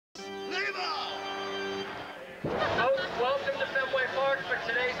Folks, welcome to Fenway Park for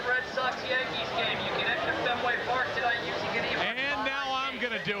today's Red Sox-Yankees game. You can enter Fenway Park tonight using an email. And now I'm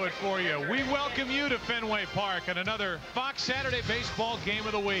going to do it for you. We welcome you to Fenway Park and another Fox Saturday Baseball Game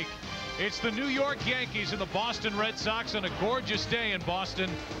of the Week. It's the New York Yankees and the Boston Red Sox on a gorgeous day in Boston,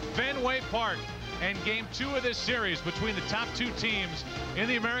 Fenway Park. And game 2 of this series between the top 2 teams in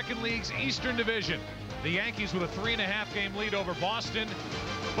the American League's Eastern Division. The Yankees with a 3.5-game lead over Boston,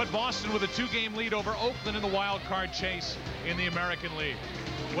 but Boston with a 2-game lead over Oakland in the wild card chase in the American League.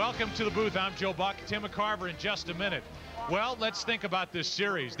 Welcome to the booth. I'm Joe Buck. Tim McCarver in just a minute. Well, let's think about this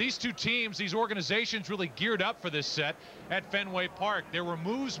series. These two teams, these organizations really geared up for this set at Fenway Park. There were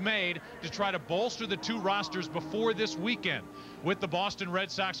moves made to try to bolster the two rosters before this weekend, with the Boston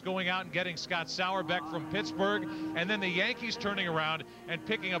Red Sox going out and getting Scott Sauerbeck from Pittsburgh, and then the Yankees turning around and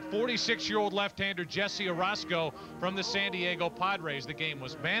picking up 46-year-old left-hander Jesse Orosco from the San Diego Padres. The game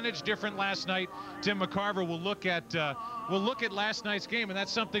was managed different last night. Tim McCarver will look at last night's game, and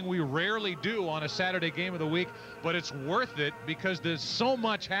that's something we rarely do on a Saturday game of the week, but it's worth it because there's so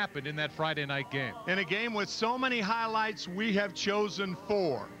much happened in that Friday night game. In a game with so many highlights, we have chosen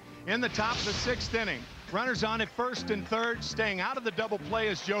 4. In the top of the 6th inning, runners on at first and third, staying out of the double play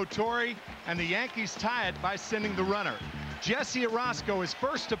is Joe Torre, and the Yankees tie it by sending the runner. Jesse Orosco, his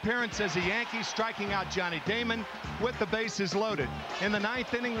first appearance as a Yankee, striking out Johnny Damon with the bases loaded. In the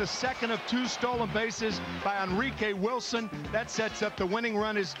 9th inning, the second of 2 stolen bases by Enrique Wilson. That sets up the winning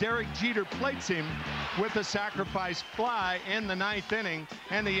run as Derek Jeter plates him with a sacrifice fly in the 9th inning,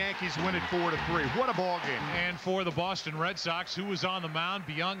 and the Yankees win it 4-3. What a ball game. And for the Boston Red Sox, who was on the mound?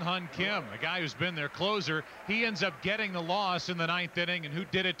 Byung-Hun Kim, a guy who's been their closer. He ends up getting the loss in the 9th inning, and who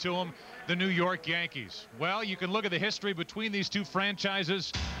did it to him? The New York Yankees. Well, you can look at the history between these two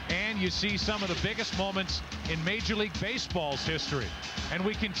franchises, and you see some of the biggest moments in Major League Baseball's history. And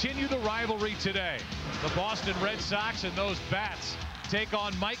we continue the rivalry today. The Boston Red Sox and those bats take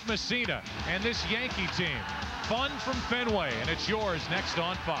on Mike Messina and this Yankee team. Fun from Fenway, and it's yours next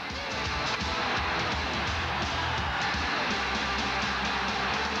on Fox.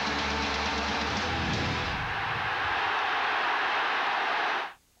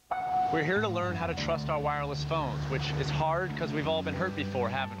 We're here to learn how to trust our wireless phones, which is hard because we've all been hurt before,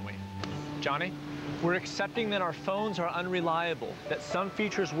 haven't we? Johnny? We're accepting that our phones are unreliable, that some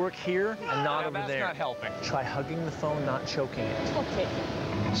features work here and not over there. That's not helping. Try hugging the phone, not choking it. Okay.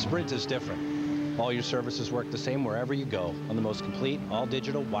 Sprint is different. All your services work the same wherever you go, on the most complete,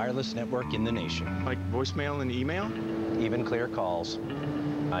 all-digital wireless network in the nation. Like voicemail and email? Even clear calls.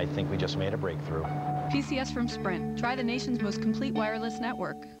 I think we just made a breakthrough. PCS from Sprint. Try the nation's most complete wireless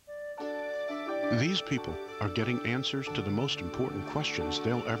network. These people are getting answers to the most important questions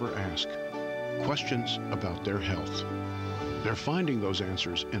they'll ever ask. Questions about their health. They're finding those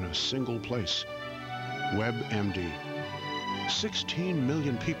answers in a single place. WebMD. 16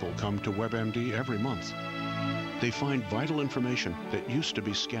 million people come to WebMD every month. They find vital information that used to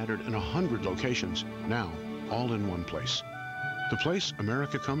be scattered in 100 locations, now all in one place. The place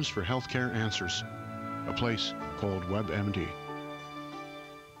America comes for healthcare answers. A place called WebMD.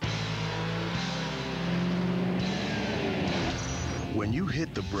 When you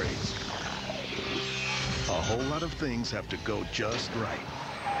hit the brakes, a whole lot of things have to go just right.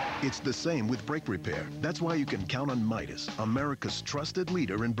 It's the same with brake repair. That's why you can count on Midas, America's trusted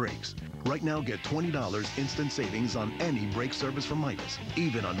leader in brakes. Right now, get $20 instant savings on any brake service from Midas,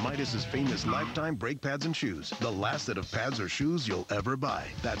 even on Midas's famous lifetime brake pads and shoes, the last set of pads or shoes you'll ever buy.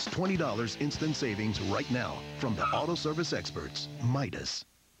 That's $20 instant savings right now from the auto service experts, Midas.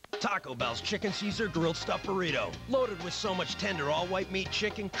 Taco Bell's Chicken Caesar Grilled Stuffed Burrito. Loaded with so much tender all-white meat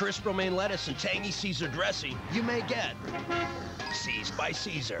chicken, crisp romaine lettuce, and tangy Caesar dressing, you may get Seized by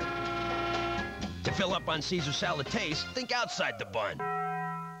Caesar. To fill up on Caesar salad taste, think outside the bun.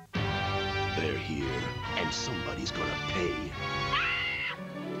 They're here, and somebody's gonna pay.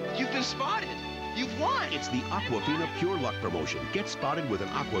 You've been spotted. You've won. It's the Aquafina Pure Luck promotion. Get spotted with an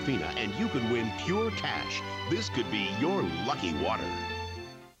Aquafina, and you could win pure cash. This could be your lucky water.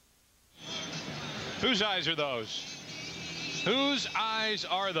 Whose eyes are those? Whose eyes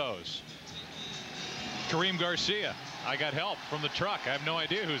are those? Kareem Garcia. I got help from the truck. I have no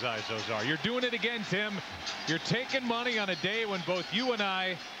idea whose eyes those are. You're doing it again, Tim. You're taking money on a day when both you and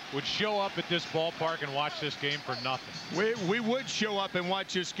I would show up at this ballpark and watch this game for nothing. We would show up and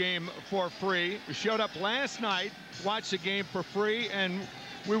watch this game for free. We showed up last night, watched the game for free, and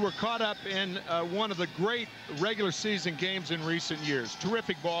we were caught up in one of the great regular season games in recent years.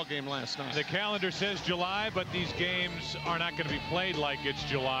 Terrific ball game last night. The calendar says July, but these games are not going to be played like it's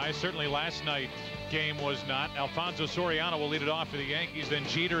July. Certainly last night's game was not. Alfonso Soriano will lead it off for the Yankees, then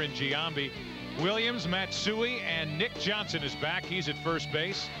Jeter and Giambi Williams, Matsui, and Nick Johnson is back. He's at first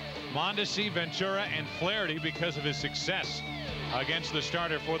base. Mondesi, Ventura, and Flaherty, because of his success against the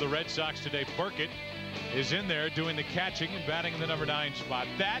starter for the Red Sox today, Burkett, is in there doing the catching and batting in the number 9 spot.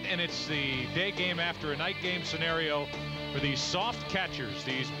 That, and it's the day game after a night game scenario for these soft catchers,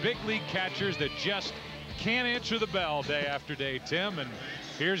 these big league catchers that just can't answer the bell day after day, Tim. And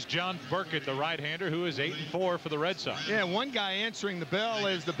here's John Burkett, the right-hander, who is 8-4 for the Red Sox. Yeah, one guy answering the bell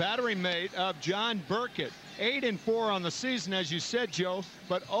is the battery mate of John Burkett. 8-4 on the season, as you said, Joe,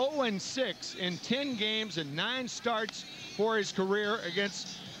 but 0-6 in 10 games and 9 starts for his career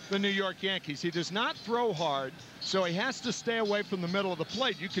against the New York Yankees. He does not throw hard, so he has to stay away from the middle of the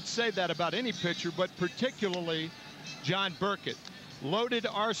plate. You could say that about any pitcher, but particularly John Burkett. Loaded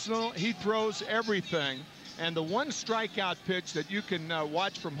arsenal, he throws everything. And the one strikeout pitch that you can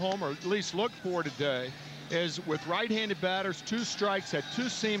watch from home, or at least look for today, is with right-handed batters, 2 strikes, that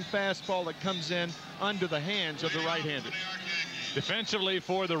two-seam fastball that comes in under the hands of the right-handed. Defensively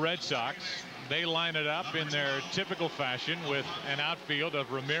for the Red Sox, they line it up in their typical fashion with an outfield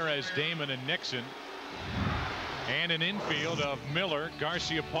of Ramirez, Damon, and Nixon, and an infield of Miller,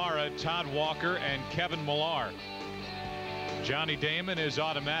 Garciaparra, Todd Walker, and Kevin Millar. Johnny Damon is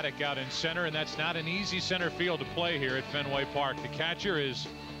automatic out in center, and that's not an easy center field to play here at Fenway Park. The catcher is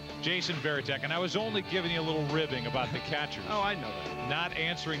Jason Varitek, and I was only giving you a little ribbing about the catchers. Oh, I know that. Not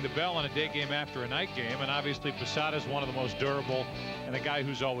answering the bell on a day game after a night game, and obviously Posada is one of the most durable and a guy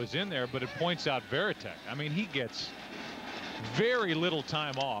who's always in there, but it points out Varitek. I mean, he gets very little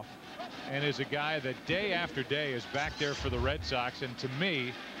time off and is a guy that day after day is back there for the Red Sox. And to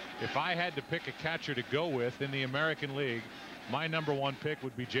me, if I had to pick a catcher to go with in the American League, my number 1 pick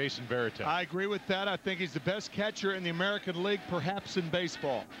would be Jason Varitek. I agree with that. I think he's the best catcher in the American League, perhaps in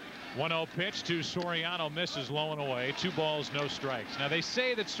baseball. 1-0 pitch to Soriano, misses low and away. 2 balls, no strikes. Now they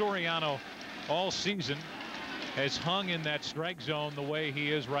say that Soriano all season has hung in that strike zone the way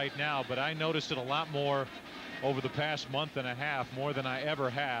he is right now, but I noticed it a lot more over the past month and a half, more than I ever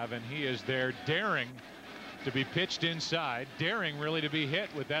have, and he is there daring to be pitched inside, daring really to be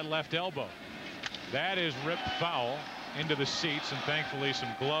hit with that left elbow. That is ripped foul into the seats, and thankfully some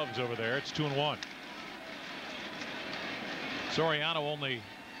gloves over there. It's 2-1. Soriano only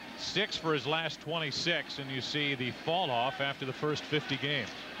 6 for his last 26, and you see the fall off after the first 50 games.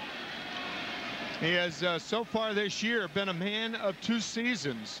 He has so far this year been a man of 2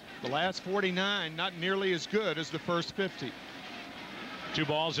 seasons. The last 49 not nearly as good as the first 50. 2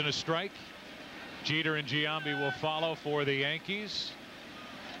 balls and a strike. Jeter and Giambi will follow for the Yankees.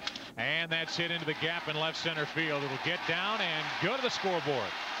 And that's hit into the gap in left center field. It'll get down and go to the scoreboard.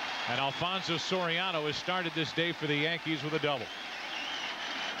 And Alfonso Soriano has started this day for the Yankees with a double.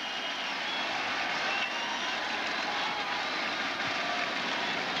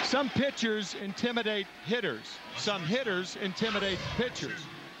 Some pitchers intimidate hitters. Some hitters intimidate pitchers.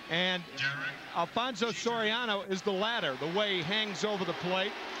 And Alfonso Soriano is the latter, the way he hangs over the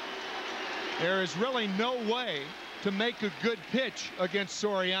plate. There is really no way to make a good pitch against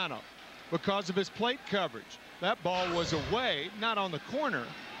Soriano because of his plate coverage. That ball was away, not on the corner,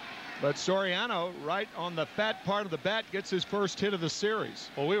 but Soriano right on the fat part of the bat gets his first hit of the series.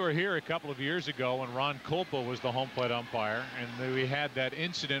 Well, we were here a couple of years ago when Ron Kulpa was the home plate umpire, and we had that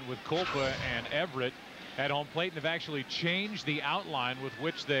incident with Kulpa and Everett at home plate, and have actually changed the outline with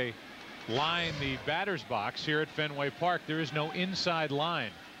which they line the batter's box here at Fenway Park. There is no inside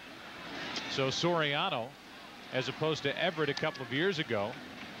line. So Soriano, as opposed to Everett a couple of years ago,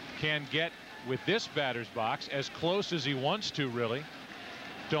 can get with this batter's box as close as he wants to, really,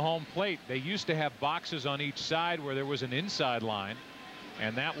 to home plate. They used to have boxes on each side where there was an inside line,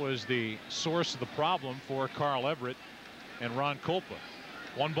 and that was the source of the problem for Carl Everett and Ron Kulpa.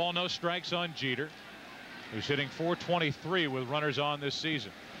 1 ball, no strikes on Jeter, who's hitting .423 with runners on this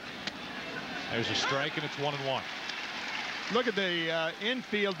season. There's a strike, and it's 1-1. Look at the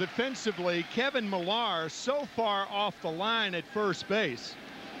infield defensively. Kevin Millar so far off the line at first base.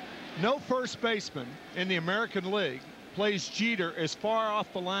 No first baseman in the American League plays Jeter as far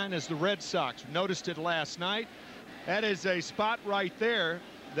off the line as the Red Sox. Noticed it last night. That is a spot right there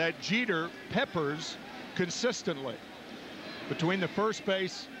that Jeter peppers consistently between the first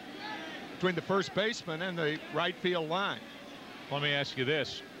baseman and the right field line. Let me ask you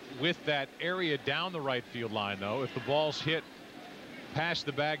this. With that area down the right field line, though, if the ball's hit past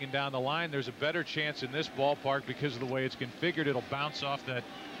the bag and down the line, there's a better chance in this ballpark because of the way it's configured. It'll bounce off that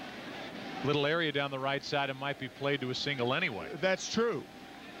little area down the right side and might be played to a single anyway. That's true.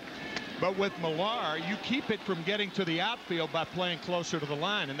 But with Millar, you keep it from getting to the outfield by playing closer to the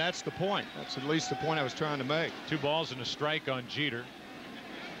line, and that's the point. That's at least the point I was trying to make. 2 balls and a strike on Jeter.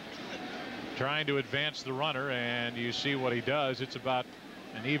 trying to advance the runner, and you see what he does. It's about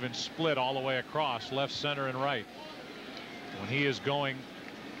an even split all the way across, left, center, and right. When he is going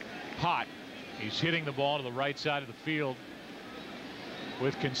hot, he's hitting the ball to the right side of the field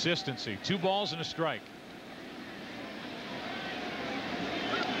with consistency. 2 balls and a strike.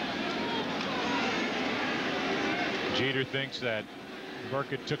 Jeter thinks that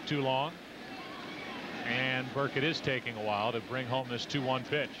Burkett took too long, and Burkett is taking a while to bring home this 2-1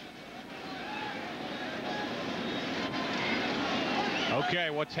 pitch. Okay,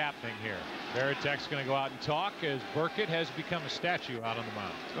 what's happening here? Varitek's going to go out and talk as Burkett has become a statue out on the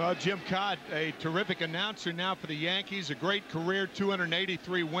mound. Jim Codd, a terrific announcer now for the Yankees, a great career,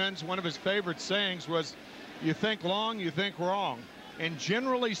 283 wins. One of his favorite sayings was, "You think long, you think wrong." And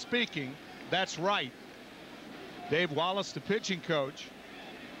generally speaking, that's right. Dave Wallace, the pitching coach,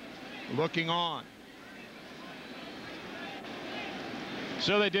 looking on.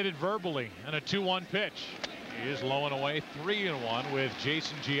 So they did it verbally, and a 2-1 pitch. He is low and away, 3-1 with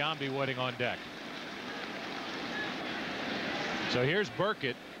Jason Giambi waiting on deck. So here's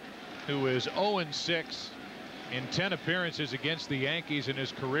Burkett, who is 0-6 in 10 appearances against the Yankees in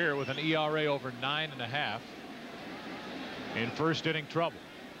his career, with an ERA over 9.5 in first inning trouble.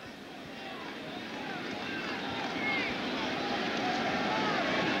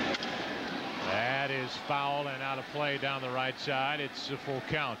 That is foul and out of play down the right side. It's a full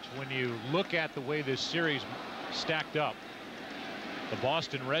count. When you look at the way this series stacked up, the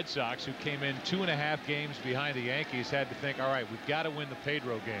Boston Red Sox, who came in 2.5 games behind the Yankees, had to think, all right, we've got to win the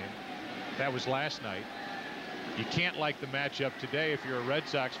Pedro game. That was last night. You can't like the matchup today if you're a Red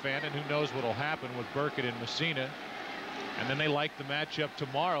Sox fan, and who knows what will happen with Burkett and Messina. And then they like the matchup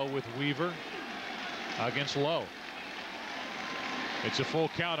tomorrow with Weaver against Lowe. It's a full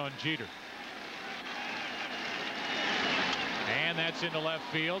count on Jeter. And that's into left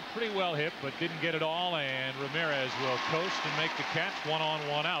field. Pretty well hit, but didn't get it all. And Ramirez will coast and make the catch. 1 on,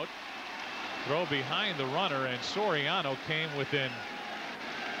 1 out. Throw behind the runner, and Soriano came within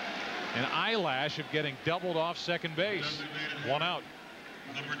an eyelash of getting doubled off second base. 1 out.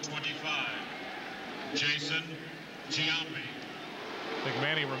 Number 25, Jason Giambi. I think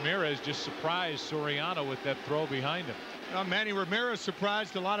Manny Ramirez just surprised Soriano with that throw behind him. Well, Manny Ramirez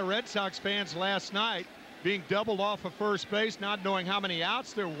surprised a lot of Red Sox fans last night, being doubled off of first base, not knowing how many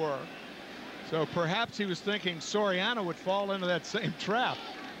outs there were. So perhaps he was thinking Soriano would fall into that same trap,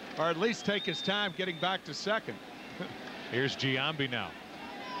 or at least take his time getting back to second. Here's Giambi now.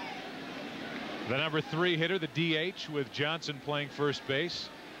 The number 3 hitter, the DH, with Johnson playing first base.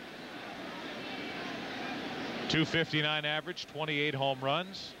 259 average, 28 home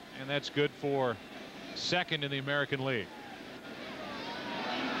runs, and that's good for second in the American League.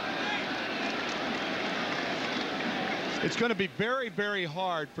 It's going to be very, very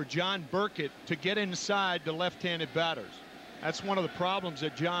hard for John Burkett to get inside the left-handed batters. That's one of the problems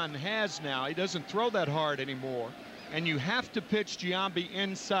that John has now. He doesn't throw that hard anymore, and you have to pitch Giambi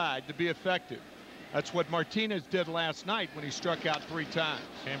inside to be effective. That's what Martinez did last night when he struck out 3 times.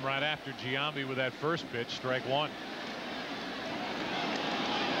 Came right after Giambi with that first pitch, strike 1.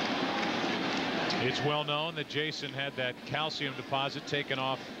 It's well known that Jason had that calcium deposit taken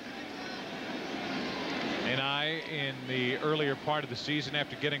off an eye in the earlier part of the season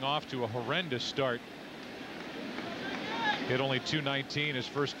after getting off to a horrendous start. Hit only .219 his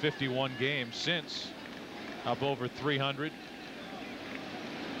first 51 games, since up over 300.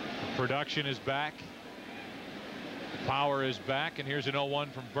 The production is back. The power is back, and here's an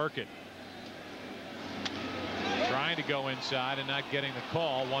 0-1 from Burkett. Trying to go inside and not getting the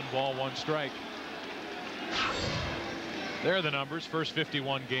call. 1 ball, 1 strike. There are the numbers. First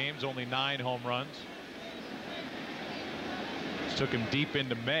 51 games, only 9 home runs. Took him deep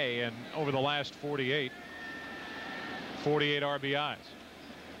into May, and over the last 48 RBIs.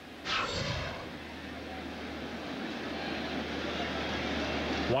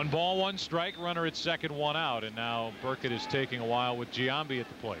 One ball, 1 strike, runner at second, 1 out, and now Burkett is taking a while with Giambi at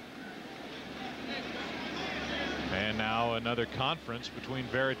the plate. And now another conference between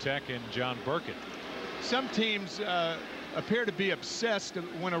Varitek and John Burkett. Some teams appear to be obsessed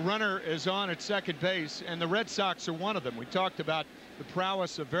when a runner is on at second base, and the Red Sox are one of them. We talked about the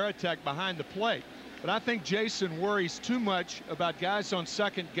prowess of Varitek behind the plate, but I think Jason worries too much about guys on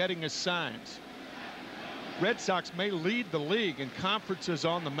second getting his signs. Red Sox may lead the league in conferences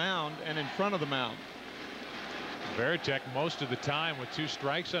on the mound and in front of the mound. Varitek, most of the time with 2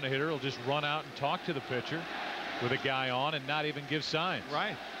 strikes on a hitter, will just run out and talk to the pitcher with a guy on and not even give signs.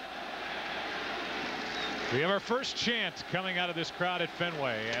 Right. We have our first chant coming out of this crowd at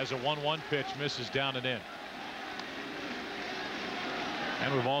Fenway as a 1-1 pitch misses down and in.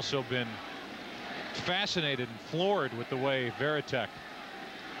 And we've also been fascinated and floored with the way Veritek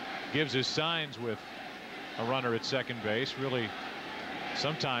gives his signs with a runner at second base. Really,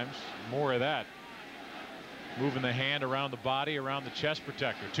 sometimes more of that. Moving the hand around the body, around the chest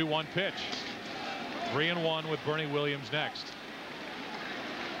protector. 2-1 pitch. 3-1 with Bernie Williams next.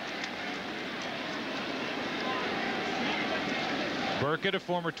 Burkett, a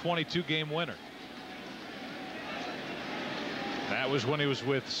former 22-game winner. That was when he was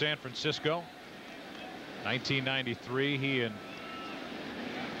with San Francisco. 1993, he and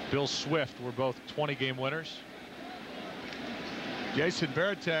Bill Swift were both 20-game winners. Jason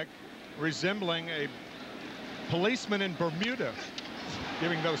Veritek resembling a policeman in Bermuda,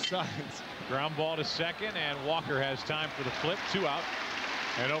 giving those signs. Ground ball to second, and Walker has time for the flip. 2 out.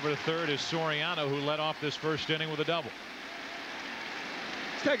 And over to third is Soriano, who led off this first inning with a double.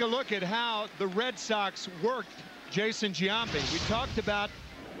 Let's take a look at how the Red Sox worked Jason Giambi. We talked about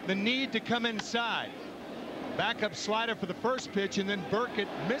the need to come inside. Backup slider for the first pitch, and then Burkett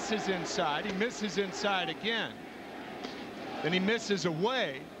misses inside. He misses inside again. Then he misses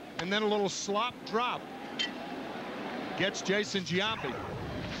away, and then a little slop drop gets Jason Giambi.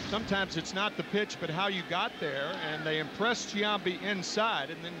 Sometimes it's not the pitch, but how you got there, and they impressed Giambi inside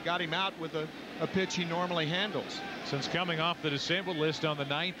and then got him out with a pitch he normally handles. Since coming off the disabled list on the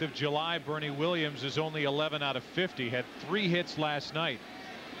 9th of July, Bernie Williams is only 11 out of 50, had 3 hits last night.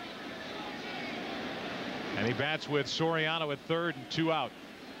 And he bats with Soriano at third and 2 out.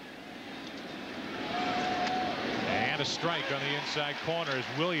 And a strike on the inside corner as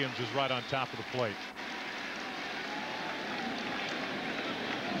Williams is right on top of the plate.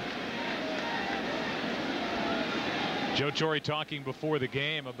 Joe Torre talking before the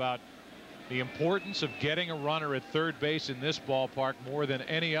game about the importance of getting a runner at third base in this ballpark more than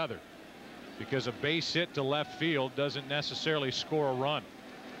any other, because a base hit to left field doesn't necessarily score a run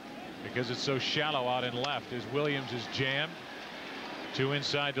because it's so shallow out in left. As Williams is jammed, 2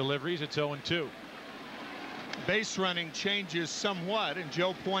 inside deliveries, it's 0-2. Base running changes somewhat, and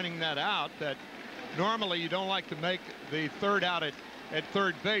Joe pointing that out, that normally you don't like to make the third out at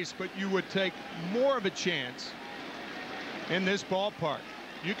third base, but you would take more of a chance in this ballpark.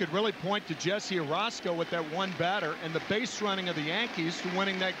 You could really point to Jesse Orosco with that one batter and the base running of the Yankees to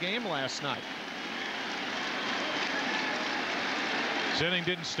winning that game last night. This inning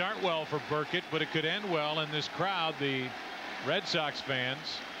didn't start well for Burkett, but it could end well, in this crowd, the Red Sox fans,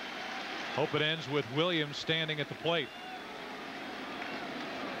 hope it ends with Williams standing at the plate.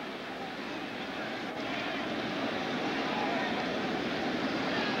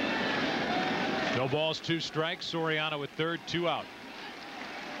 No balls, 2 strikes. Soriano at third, 2 out.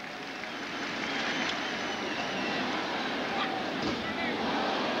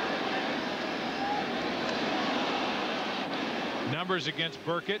 Numbers against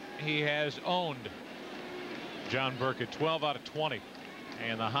Burkett. He has owned John Burkett 12 out of 20,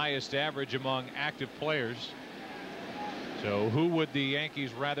 and the highest average among active players. So who would the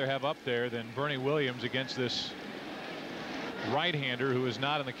Yankees rather have up there than Bernie Williams against this right-hander who is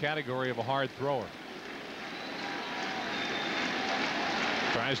not in the category of a hard thrower?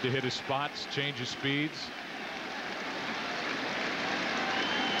 Tries to hit his spots, changes speeds.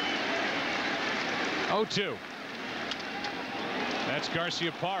 0-2. That's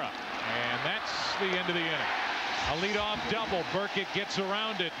Garciaparra, and that's the end of the inning. A leadoff double. Burkett gets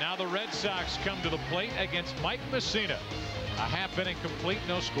around it. Now the Red Sox come to the plate against Mike Messina. A half inning complete,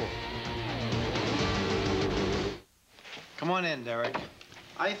 no score. Come on in, Derek.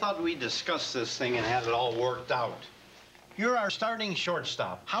 I thought we discussed this thing and had it all worked out. You're our starting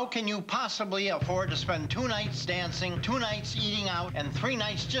shortstop. How can you possibly afford to spend 2 nights dancing, 2 nights eating out, and 3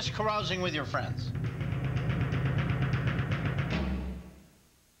 nights just carousing with your friends?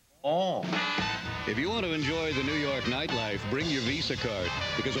 Oh. If you want to enjoy the New York nightlife, bring your Visa card,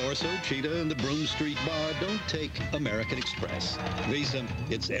 because Orso, Cheetah, and the Broome Street Bar don't take American Express. Visa,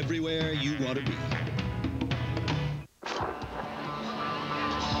 it's everywhere you want to be.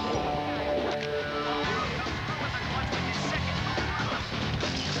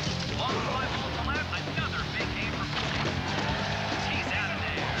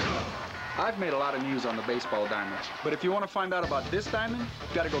 I've made a lot of news on the baseball diamond, but if you want to find out about this diamond,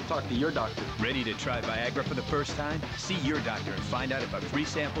 you gotta go talk to your doctor. Ready to try Viagra for the first time? See your doctor and find out if a free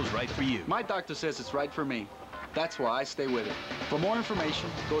sample's right for you. My doctor says it's right for me. That's why I stay with it. For more information,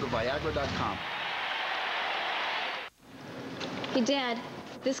 go to Viagra.com. Hey, Dad,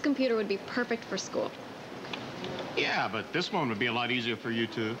 this computer would be perfect for school. Yeah, but this one would be a lot easier for you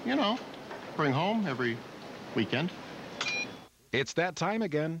to, you know, bring home every weekend. It's that time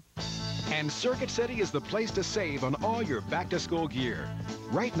again. And Circuit City is the place to save on all your back-to-school gear.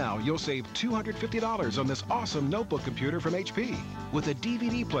 Right now, you'll save $250 on this awesome notebook computer from HP with a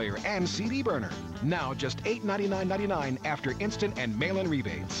DVD player and CD burner. Now just $899.99 after instant and mail-in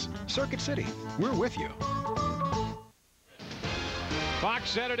rebates. Circuit City, we're with you. Fox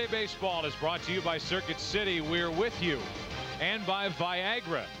Saturday Baseball is brought to you by Circuit City, we're with you, and by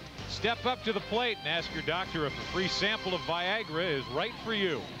Viagra. Step up to the plate and ask your doctor if a free sample of Viagra is right for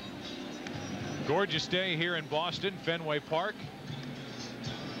you. Gorgeous day here in Boston, Fenway Park.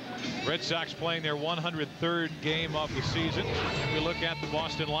 Red Sox playing their 103rd game of the season. And we look at the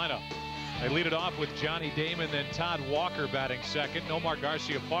Boston lineup. They lead it off with Johnny Damon, then Todd Walker batting second. Nomar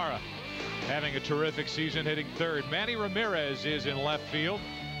Garciaparra having a terrific season, hitting third. Manny Ramirez is in left field.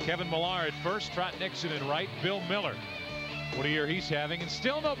 Kevin Millar at first. Trot Nixon in right. Bill Miller. What a year he's having, and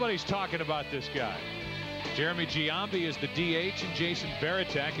still nobody's talking about this guy. Jeremy Giambi is the DH, and Jason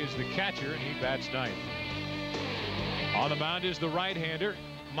Varitek is the catcher, and he bats ninth. On the mound is the right-hander,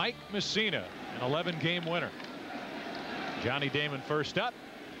 Mike Messina, an 11-game winner. Johnny Damon first up,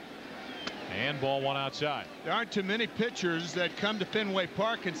 and ball one outside. There aren't too many pitchers that come to Fenway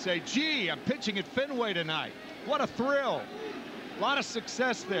Park and say, gee, I'm pitching at Fenway tonight. What a thrill. A lot of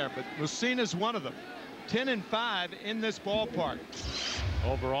success there, but Messina's one of them. 10-5 in this ballpark.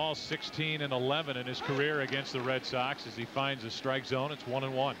 Overall, 16-11 in his career against the Red Sox as he finds the strike zone. It's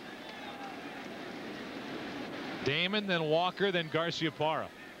 1-1. Damon, then Walker, then Garciaparra.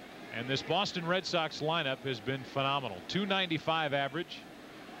 And this Boston Red Sox lineup has been phenomenal. .295 average.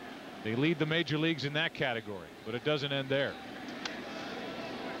 They lead the major leagues in that category, but it doesn't end there.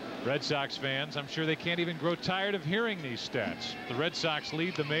 Red Sox fans, I'm sure they can't even grow tired of hearing these stats. The Red Sox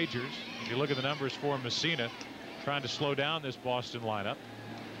lead the majors. If you look at the numbers for Messina, trying to slow down this Boston lineup.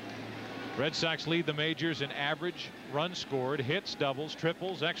 Red Sox lead the majors in average, runs scored, hits, doubles,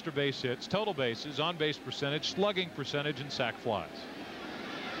 triples, extra base hits, total bases, on base percentage, slugging percentage, and sac flies.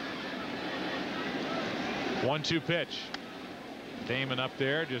 1-2 pitch. Damon up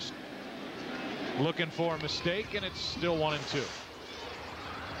there just looking for a mistake, and it's still 1-2.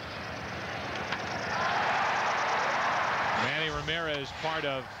 Manny Ramirez part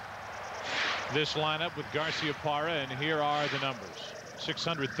of this lineup with Garciaparra, and here are the numbers.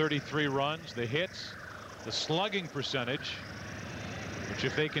 633 runs, the hits, the slugging percentage, which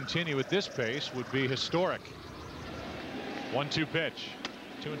if they continue at this pace would be historic. 1-2 pitch.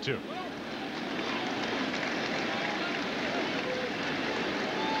 2-2.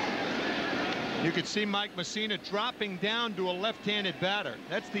 You could see Mike Messina dropping down to a left-handed batter.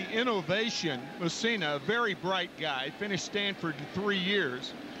 That's the innovation. Messina, a very bright guy, finished Stanford in 3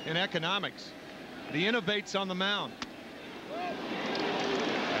 years in economics. He innovates on the mound.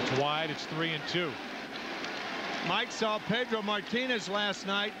 That's wide. It's 3-2. Mike saw Pedro Martinez last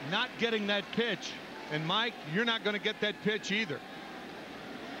night not getting that pitch. And Mike, you're not going to get that pitch either.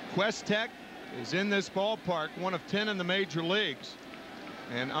 Questek is in this ballpark, one of 10 in the major leagues.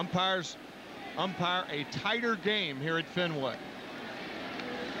 And umpires umpire a tighter game here at Fenway.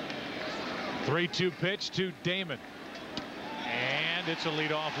 3-2 pitch to Damon. And it's a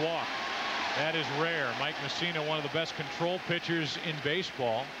leadoff walk. That is rare. Mike Messina, one of the best control pitchers in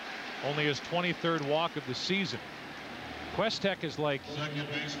baseball. Only his 23rd walk of the season. Questek is like,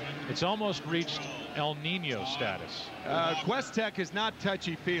 it's almost reached El Nino status. Questek is not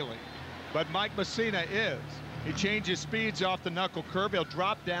touchy-feely, but Mike Messina is. He changes speeds off the knuckle curve. He'll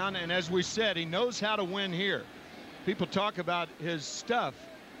drop down, and as we said, he knows how to win here. People talk about his stuff,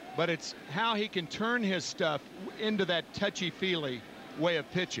 but it's how he can turn his stuff into that touchy-feely way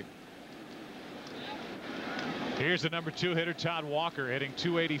of pitching. Here's the number 2 hitter, Todd Walker, hitting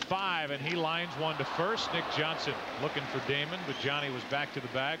 .285, and he lines one to first. Nick Johnson looking for Damon, but Johnny was back to the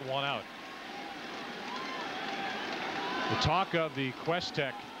bag, 1 out. The talk of the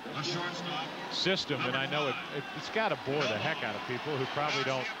Questek system, and I know it's got to bore the heck out of people who probably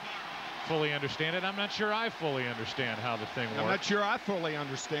don't fully understand it. I'm not sure I fully understand how the thing works. I'm not sure I fully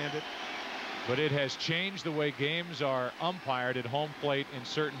understand it. But it has changed the way games are umpired at home plate in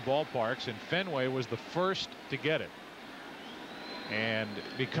certain ballparks, and Fenway was the first to get it. And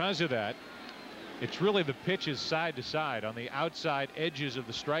because of that, it's really the pitches side to side on the outside edges of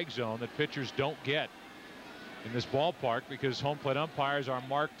the strike zone that pitchers don't get in this ballpark, because home plate umpires are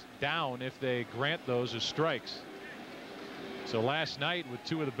marked down if they grant those as strikes. So last night, with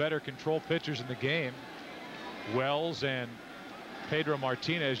 2 of the better control pitchers in the game, Wells and Pedro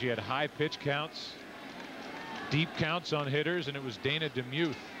Martinez, you had high pitch counts, deep counts on hitters, and it was Dana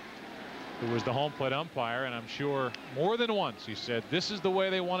DeMuth who was the home plate umpire, and I'm sure more than once he said, this is the way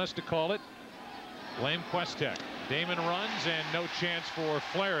they want us to call it. Blame Questek. Damon runs, and no chance for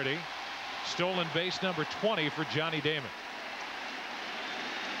Flaherty. Stolen base number 20 for Johnny Damon.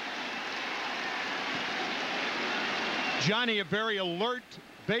 Johnny, a very alert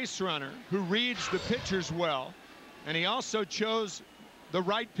base runner who reads the pitchers well, and he also chose the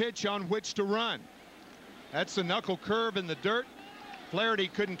right pitch on which to run. That's the knuckle curve in the dirt. Flaherty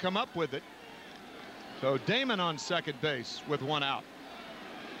couldn't come up with it. So Damon on second base with 1 out.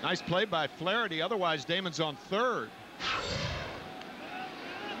 Nice play by Flaherty. Otherwise, Damon's on third.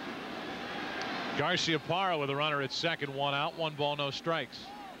 Garciaparra with a runner at second, 1 out, 1 ball, no strikes.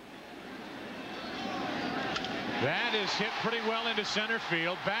 That is hit pretty well into center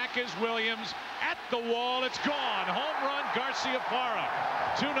field. Back is Williams at the wall. It's gone. Home run, Garciaparra.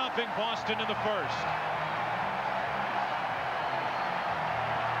 2-0 Boston in the first.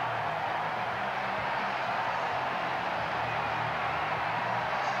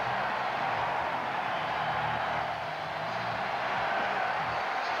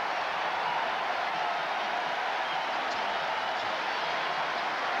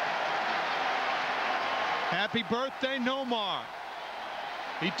 Happy birthday, Nomar.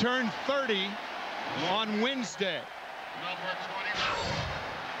 He turned 30 on Wednesday.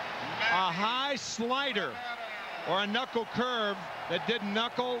 A high slider or a knuckle curve that didn't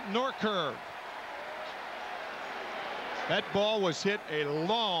knuckle nor curve. That ball was hit a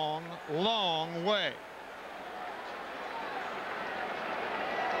long, long way.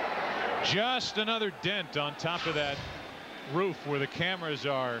 Just another dent on top of that roof where the cameras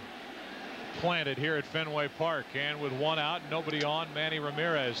are planted here at Fenway Park, and with 1 out, nobody on, Manny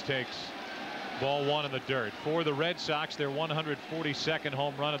Ramirez takes ball 1 in the dirt. For the Red Sox, their 142nd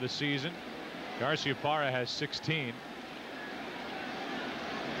home run of the season. Garciaparra has 16.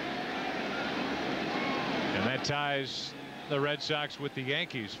 And that ties the Red Sox with the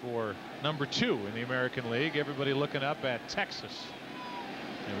Yankees for number 2 in the American League. Everybody looking up at Texas.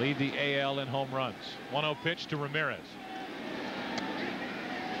 They lead the AL in home runs. 1-0 pitch to Ramirez.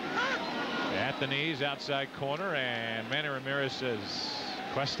 At the knees, outside corner, and Manny Ramirez says,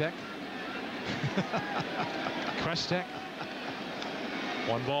 Questek? Questek?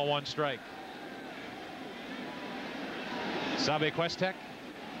 1 ball, 1 strike. Sabe Questek,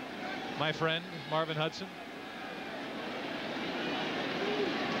 my friend, Marvin Hudson.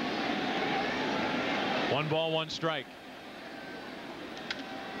 One ball, 1 strike.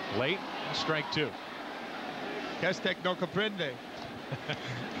 Late, strike 2. Questek no comprende.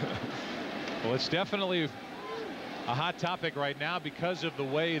 Well, it's definitely a hot topic right now because of the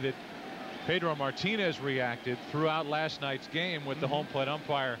way that Pedro Martinez reacted throughout last night's game with the home plate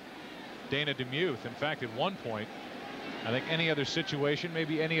umpire Dana DeMuth. In fact, at one point, I think any other situation,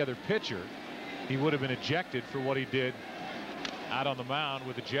 maybe any other pitcher, he would have been ejected for what he did out on the mound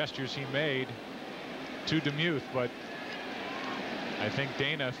with the gestures he made to DeMuth. But I think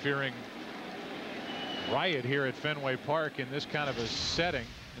Dana, fearing riot here at Fenway Park in this kind of a setting,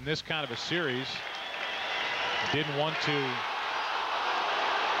 in this kind of a series, didn't want to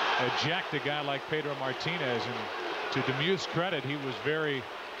eject a guy like Pedro Martinez. And to DeMuth's credit, he was very,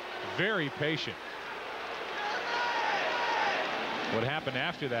 very patient. What happened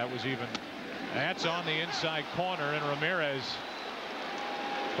after that was even, that's on the inside corner, and Ramirez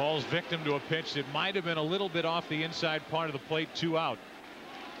falls victim to a pitch that might have been a little bit off the inside part of the plate. 2 out.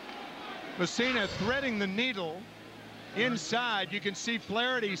 Messina threading the needle inside. You can see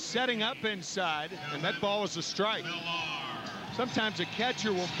Flaherty setting up inside, and that ball was a strike. Sometimes a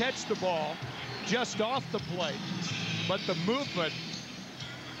catcher will catch the ball just off the plate, but the movement,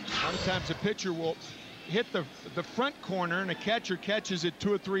 sometimes a pitcher will hit the front corner and a catcher catches it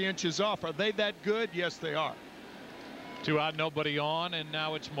 2 or 3 inches off. Are they that good? Yes, they are. 2 out, nobody on, and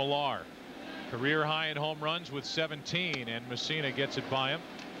now it's Millar. Career high in home runs with 17, and Messina gets it by him.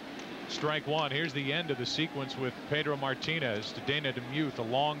 Strike 1. Here's the end of the sequence with Pedro Martinez to Dana DeMuth, a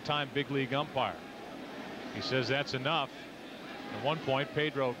longtime big league umpire. He says that's enough. At one point,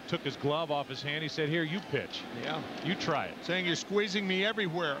 Pedro took his glove off his hand. He said, here, you pitch. Yeah. You try it. Saying you're squeezing me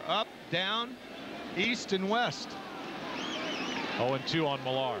everywhere, up, down, east, and west. 0-2 on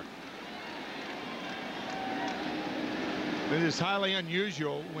Millar. It is highly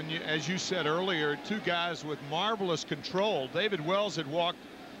unusual when you, as you said earlier, 2 guys with marvelous control. David Wells had walked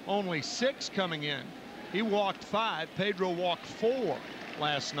only 6 coming in. He walked 5. Pedro walked 4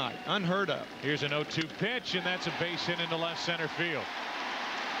 last night. Unheard of. Here's an 0-2 pitch, and that's a base hit into left center field.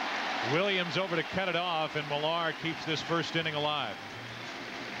 Williams over to cut it off, and Millar keeps this first inning alive.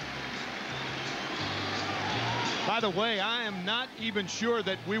 By the way, I am not even sure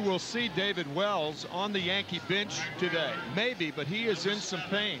that we will see David Wells on the Yankee bench today. Maybe, but he is in some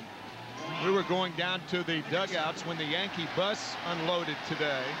pain. We were going down to the dugouts when the Yankee bus unloaded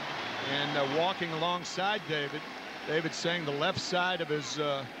today, and walking alongside David. David saying the left side of his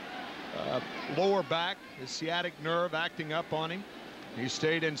lower back, his sciatic nerve acting up on him. He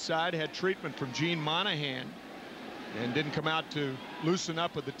stayed inside, had treatment from Gene Monahan, and didn't come out to loosen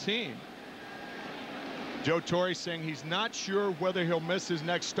up with the team. Joe Torre saying he's not sure whether he'll miss his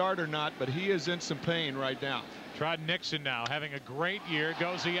next start or not, but he is in some pain right now. Trod Nixon now having a great year,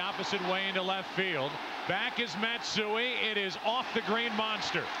 goes the opposite way into left field. Back is Matsui. It is off the green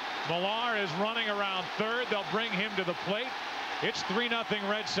monster. Millar is running around third. They'll bring him to the plate. It's 3-0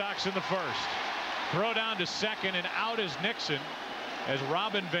 Red Sox in the first. Throw down to second, and out is Nixon as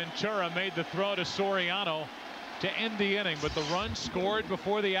Robin Ventura made the throw to Soriano to end the inning, but the run scored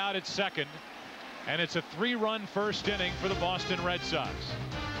before the out at second, and it's a 3-run first inning for the Boston Red Sox.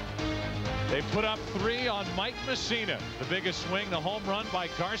 They put up 3 on Mike Messina. The biggest swing, the home run by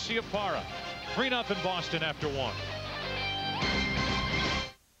Garciaparra. 3-0 Boston after 1.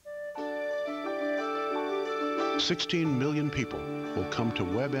 $16 million people will come to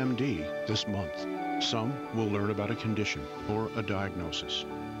WebMD this month. Some will learn about a condition or a diagnosis.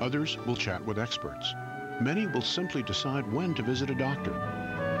 Others will chat with experts. Many will simply decide when to visit a doctor.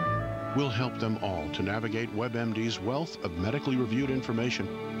 We'll help them all to navigate WebMD's wealth of medically reviewed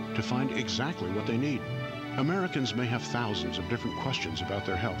information to find exactly what they need. Americans may have thousands of different questions about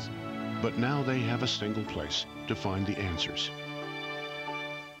their health, but now they have a single place to find the answers.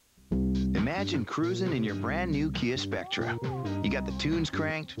 Imagine cruising in your brand new Kia Spectra. You got the tunes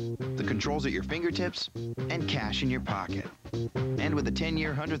cranked, the controls at your fingertips, and cash in your pocket. And with a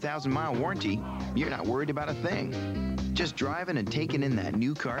 10-year, 100,000-mile warranty, you're not worried about a thing. Just driving and taking in that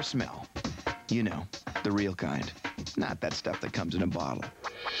new car smell. You know, the real kind. Not that stuff that comes in a bottle.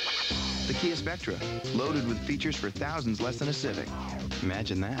 The Kia Spectra, loaded with features for thousands less than a Civic.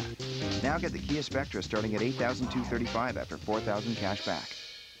 Imagine that. Now get the Kia Spectra starting at $8,235 after $4,000 cash back.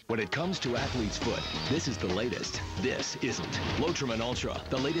 When it comes to athlete's foot, this is the latest. This isn't. Lotrimin Ultra,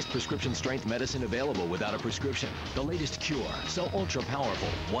 the latest prescription strength medicine available without a prescription. The latest cure, so ultra powerful.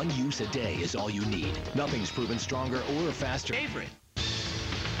 One use a day is all you need. Nothing's proven stronger or faster. Favorite.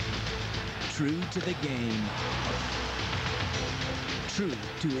 True to the game. True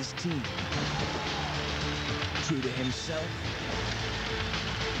to his team. True to himself.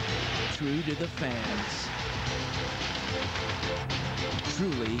 True to the fans.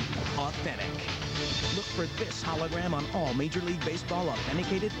 Truly authentic. Look for this hologram on all Major League Baseball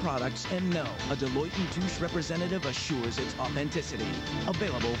authenticated products and know a Deloitte & Touche representative assures its authenticity.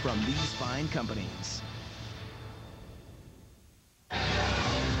 Available from these fine companies.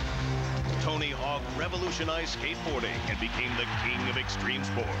 Tony Hawk revolutionized skateboarding and became the king of extreme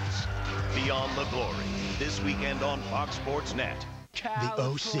sports. Beyond the Glory, this weekend on Fox Sports Net. The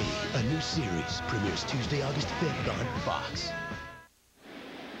OC, a new series, premieres Tuesday, August 5th on Fox.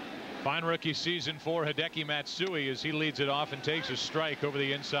 Fine rookie season for Hideki Matsui as he leads it off and takes a strike over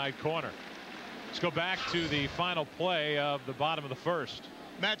the inside corner. Let's go back to the final play of the bottom of the first.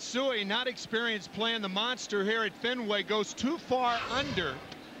 Matsui, not experienced playing the monster here at Fenway, goes too far under.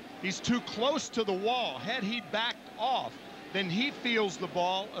 He's too close to the wall. Had he backed off, then he feels the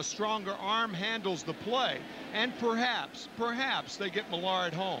ball. A stronger arm handles the play. And perhaps they get Millar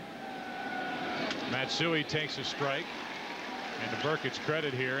at home. Matsui takes a strike. And to Burkett's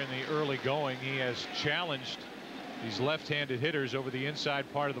credit here, in the early going, he has challenged these left-handed hitters over the inside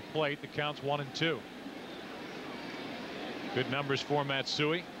part of the plate. The count's 1-2. Good numbers for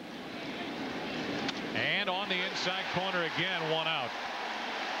Matsui. And on the inside corner again, 1 out.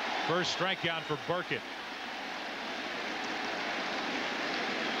 First strikeout for Burkett.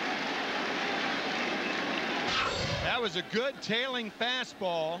 That was a good tailing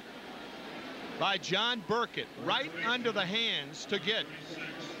fastball by John Burkett, right under the hands to get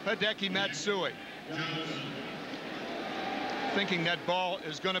Hideki Matsui. Thinking that ball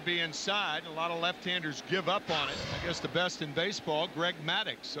is going to be inside. A lot of left-handers give up on it. I guess the best in baseball, Greg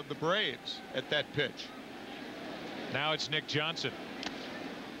Maddux of the Braves at that pitch. Now it's Nick Johnson.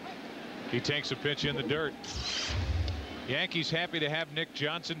 He takes a pitch in the dirt. Yankees happy to have Nick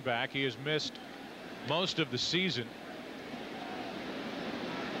Johnson back. He has missed most of the season.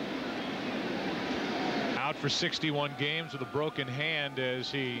 Out for 61 games with a broken hand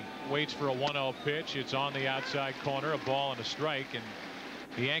as he waits for a 1-0 pitch. It's on the outside corner, a ball and a strike, and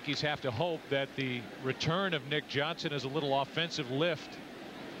the Yankees have to hope that the return of Nick Johnson is a little offensive lift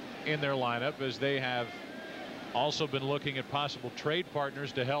in their lineup, as they have also been looking at possible trade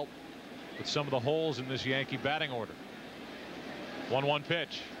partners to help with some of the holes in this Yankee batting order. 1-1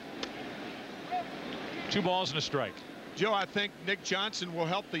 pitch. 2 balls and a strike. Joe, I think Nick Johnson will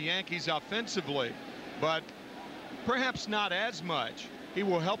help the Yankees offensively, but perhaps not as much. He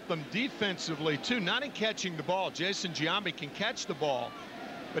will help them defensively too, not in catching the ball. Jason Giambi can catch the ball,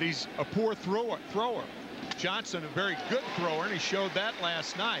 but he's a poor thrower. Johnson, a very good thrower, and he showed that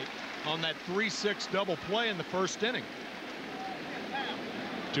last night on that 3-6 double play in the first inning.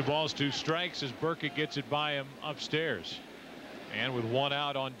 2 balls, 2 strikes as Burkett gets it by him upstairs. And with 1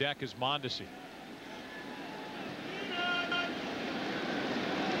 out on deck is Mondesi.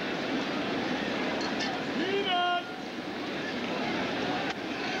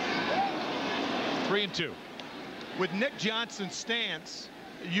 Three and 2. With Nick Johnson's stance,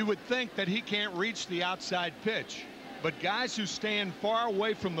 you would think that he can't reach the outside pitch, but guys who stand far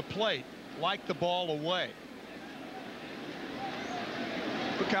away from the plate like the ball away.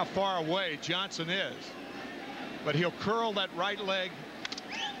 Look how far away Johnson is, but he'll curl that right leg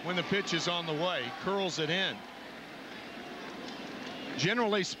when the pitch is on the way. He curls it in.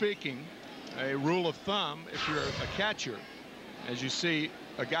 Generally speaking, a rule of thumb, if you're a catcher, as you see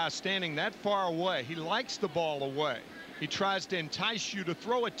a guy standing that far away, he likes the ball away. He tries to entice you to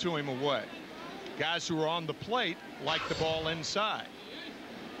throw it to him away. Guys who are on the plate like the ball inside.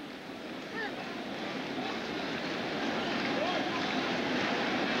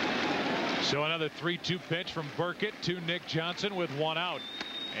 So another 3-2 pitch from Burkett to Nick Johnson with 1 out.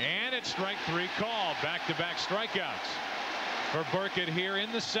 And it's strike 3 call. Back-to-back strikeouts for Burkett here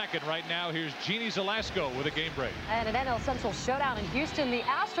in the second. Right now, here's Jeannie Zelasco with a game break. And an NL Central showdown in Houston. The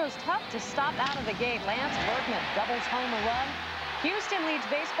Astros tough to stop out of the gate. Lance Berkman doubles home a run. Houston leads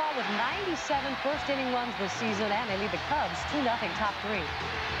baseball with 97 first-inning runs this season, and they lead the Cubs 2-0 top 3.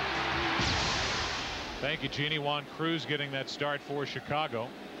 Thank you, Jeannie. Juan Cruz getting that start for Chicago.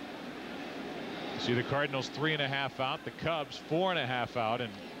 See the Cardinals 3.5 out, the Cubs 4.5 out,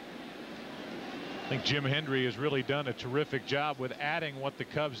 and I think Jim Hendry has really done a terrific job with adding what the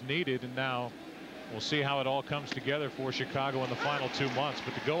Cubs needed, and now we'll see how it all comes together for Chicago in the final 2 months.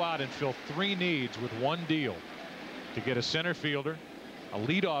 But to go out and fill 3 needs with 1 deal, to get a center fielder, a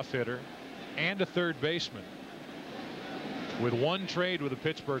leadoff hitter, and a third baseman, with 1 trade with the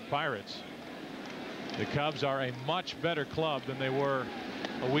Pittsburgh Pirates, the Cubs are a much better club than they were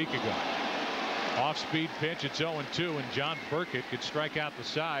a week ago. Off-speed pitch, it's 0-2, and John Burkett could strike out the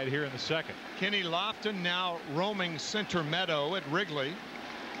side here in the second. Kenny Lofton now roaming center meadow at Wrigley,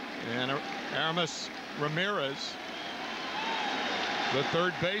 and Aramis Ramirez, the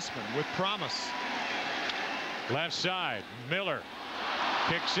third baseman, with promise. Left side, Miller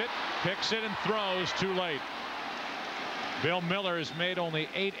kicks it, and throws too late. Bill Miller has made only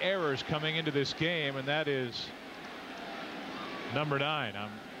 8 errors coming into this game, and that is number 9.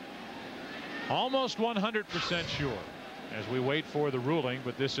 I'm almost 100% sure as we wait for the ruling,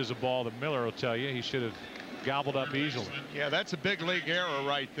 but this is a ball that Miller will tell you he should have gobbled up easily. Yeah, that's a big league error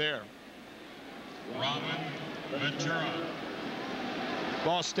right there. Robin Ventura.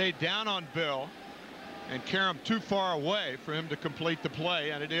 Ball stayed down on Bill and Karam too far away for him to complete the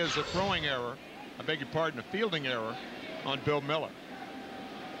play, and it is a throwing error, I beg your pardon, a fielding error on Bill Miller.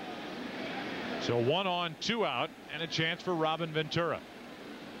 So 1 on, 2 out, and a chance for Robin Ventura.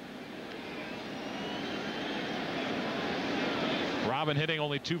 Robin hitting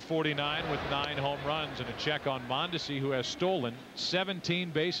only .249 with 9 home runs, and a check on Mondesi, who has stolen 17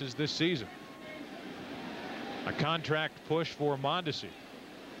 bases this season. A contract push for Mondesi,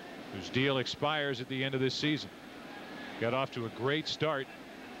 whose deal expires at the end of this season. Got off to a great start.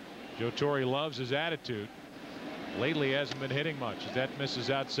 Joe Torre loves his attitude. Lately hasn't been hitting much as that misses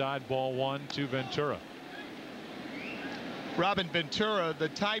outside. Ball 1 to Ventura. Robin Ventura, the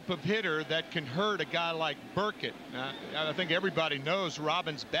type of hitter that can hurt a guy like Burkett. I think everybody knows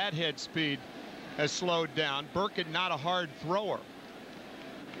Robin's bat head speed has slowed down. Burkett not a hard thrower,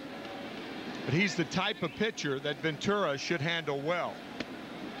 but he's the type of pitcher that Ventura should handle well.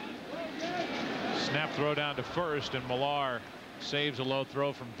 Snap throw down to first, and Millar saves a low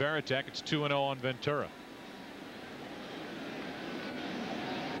throw from Varitek. It's 2-0 on Ventura.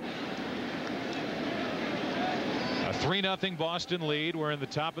 A 3-0 Boston lead. We're in the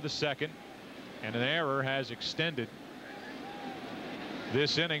top of the second, and an error has extended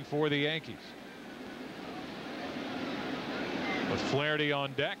this inning for the Yankees. With Flaherty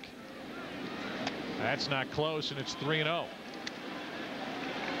on deck, that's not close, and it's 3-0.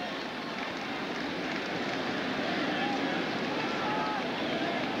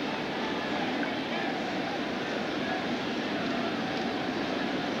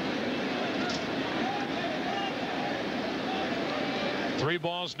 Three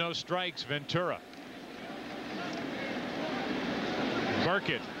balls, no strikes. Ventura.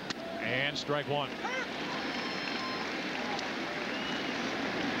 Burkett, and strike 1.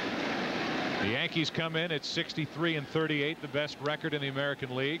 The Yankees come in at 63-38, the best record in the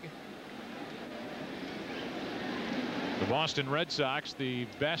American League. The Boston Red Sox, the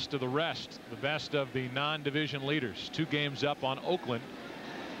best of the rest, the best of the non-division leaders. 2 games up on Oakland.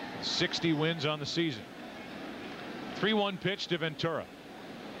 60 wins on the season. 3-1 pitch to Ventura.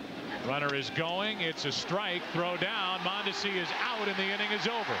 Runner is going. It's a strike. Throw down. Mondesi is out, and the inning is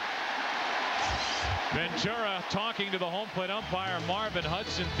over. Ventura talking to the home plate umpire Marvin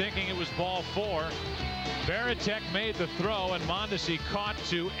Hudson, thinking it was ball 4. Burkett made the throw, and Mondesi caught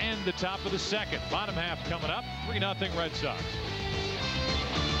to end the top of the second. Bottom half coming up. 3-0 Red Sox.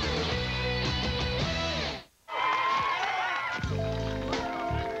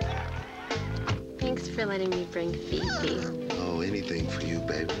 Thanks for letting me bring Fifi. Oh, anything for you,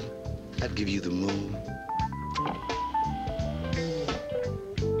 baby. I'd give you the moon,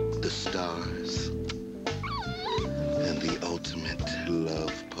 the stars, and the ultimate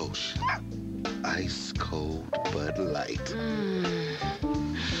love potion. Ice cold Bud Light.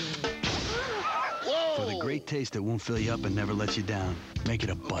 For the great taste that won't fill you up and never let you down, make it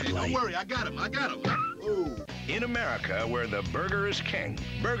a Bud Light. Don't worry, I got him. Ooh. In America, where the burger is king,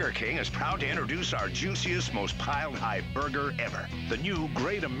 Burger King is proud to introduce our juiciest, most piled-high burger ever. The new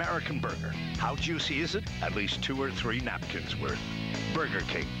Great American Burger. How juicy is it? At least 2 or 3 napkins worth. Burger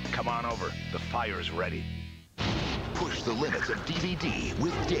King, come on over. The fire's ready. Push the limits of DVD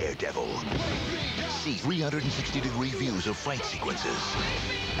with Daredevil. See 360-degree views of fight sequences.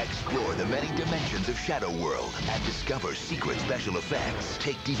 Explore the many dimensions of Shadow World and discover secret special effects.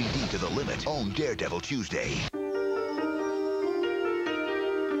 Take DVD to the limit on Daredevil Tuesday.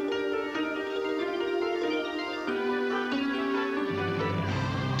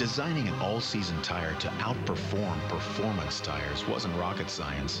 Designing an all-season tire to outperform performance tires wasn't rocket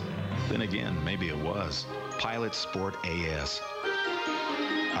science. Then again, maybe it was. Pilot Sport AS.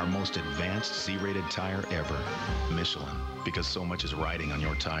 Our most advanced Z-rated tire ever. Michelin, because so much is riding on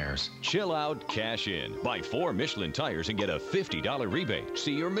your tires. Chill out, cash in. Buy 4 Michelin tires and get a $50 rebate.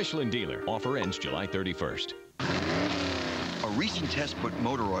 See your Michelin dealer. Offer ends July 31st. A recent test put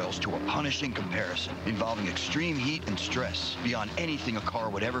motor oils to a punishing comparison involving extreme heat and stress beyond anything a car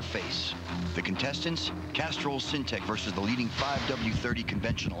would ever face. The contestants, Castrol Syntec versus the leading 5W30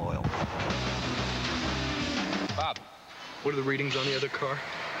 conventional oil. Bob, what are the readings on the other car?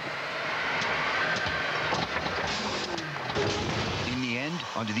 In the end,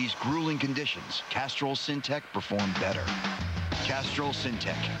 under these grueling conditions, Castrol Syntec performed better. Castrol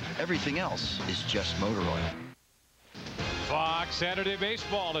Syntec. Everything else is just motor oil. Fox Saturday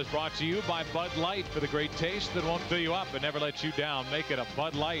Baseball is brought to you by Bud Light. For the great taste that won't fill you up and never let you down, make it a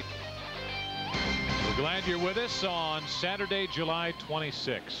Bud Light. We're glad you're with us on Saturday, July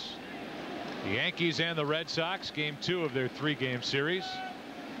 26th. The Yankees and the Red Sox, game 2 of their 3-game series.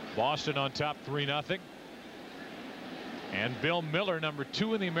 Boston on top 3-0. And Bill Miller, number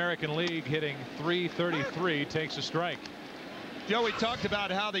 2 in the American League, hitting .333, takes a strike. Joe, we talked about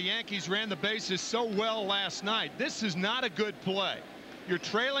how the Yankees ran the bases so well last night. This is not a good play. You're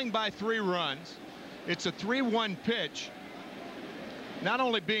trailing by 3 runs. It's a 3-1 pitch. Not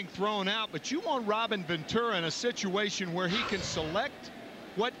only being thrown out, but you want Robin Ventura in a situation where he can select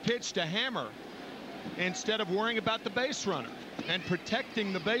what pitch to hammer instead of worrying about the base runner and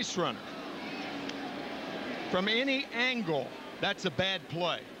protecting the base runner. From any angle, that's a bad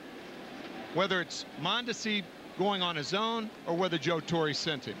play. Whether it's Mondesi going on his own or whether Joe Torre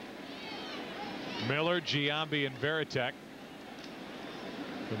sent him. Miller, Giambi, and Veritek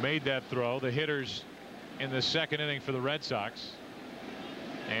who made that throw. The hitters in the second inning for the Red Sox.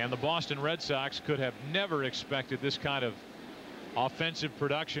 And the Boston Red Sox could have never expected this kind of offensive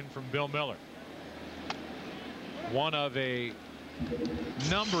production from Bill Miller. One of a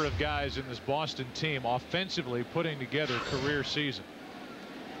number of guys in this Boston team offensively putting together a career season.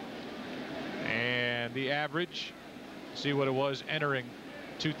 And the average, see what it was entering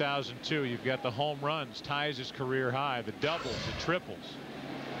 2002. You've got the home runs, ties his career high, the doubles, the triples.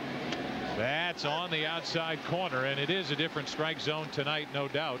 That's on the outside corner, and it is a different strike zone tonight, no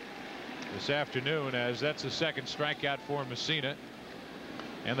doubt, this afternoon, as that's the second strikeout for Messina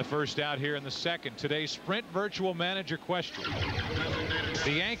and the first out here in the second. Today's Sprint Virtual Manager question.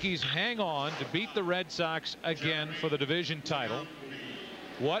 The Yankees hang on to beat the Red Sox again for the division title.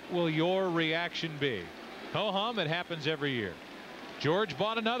 What will your reaction be? Ho-hum, it happens every year. George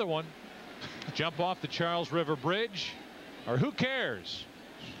bought another one. Jump off the Charles River Bridge, or who cares?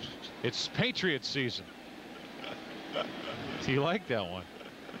 It's Patriots season. Do you like that one?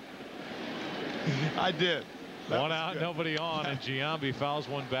 I did. One out, good. Nobody on, and Giambi fouls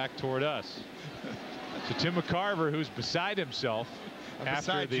one back toward us. So Tim McCarver, who's beside himself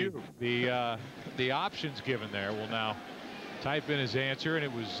after the options given there, will now type in his answer, and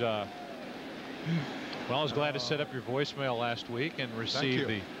it was Well, I was glad to set up your voicemail last week and receive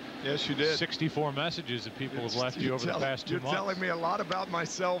the yes, you did. 64 messages that people have left you over the past 2 months. You're telling me a lot about my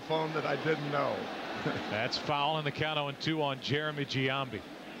cell phone that I didn't know. That's foul in the count 0-2 on Jeremy Giambi.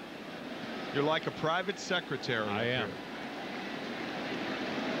 You're like a private secretary. I am.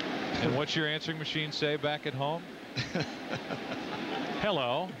 And what's your answering machine say back at home?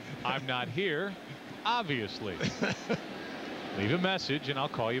 Hello, I'm not here, obviously. Leave a message and I'll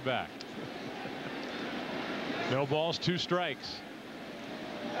call you back. No balls, 2 strikes.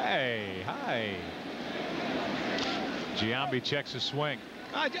 Hey, hi. Giambi checks his swing.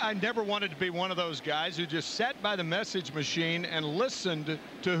 I never wanted to be one of those guys who just sat by the message machine and listened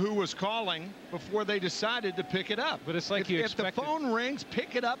to who was calling before they decided to pick it up. But it's like if the phone rings,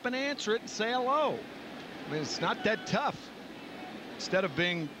 pick it up and answer it and say hello. I mean, it's not that tough. Instead of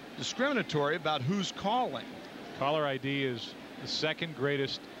being discriminatory about who's calling. Caller ID is the second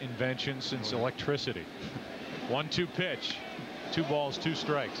greatest invention since electricity. 1-2 pitch. 2 balls, 2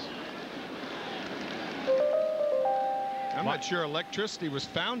 strikes. I'm not sure electricity was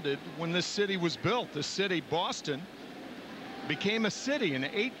founded when this city was built. This city, Boston, became a city in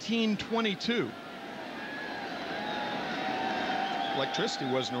 1822. Electricity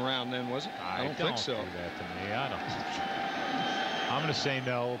wasn't around then, was it? I don't think so. Do that to me. I don't. I'm going to say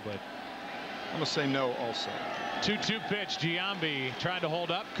no, but I'm going to say no also. 2-2 pitch. Giambi tried to hold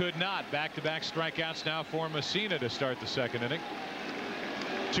up, could not. Back-to-back strikeouts now for Messina to start the second inning.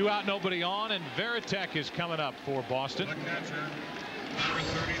 2 out, nobody on, and Varitek is coming up for Boston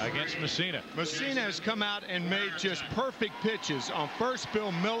against Messina. Messina has come out and made just perfect pitches. On first,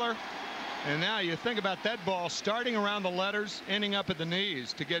 Bill Miller, and now you think about that ball starting around the letters, ending up at the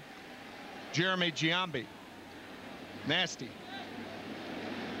knees to get Jeremy Giambi. Nasty.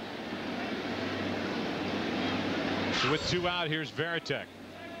 So with 2 out, here's Varitek,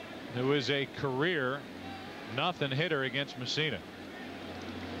 who is a career nothing hitter against Messina.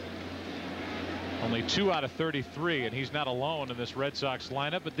 Only 2 out of 33, and he's not alone in this Red Sox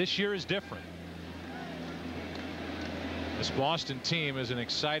lineup, but this year is different. This Boston team is an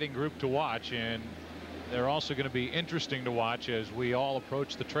exciting group to watch, and they're also going to be interesting to watch as we all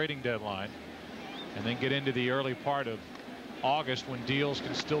approach the trading deadline and then get into the early part of August when deals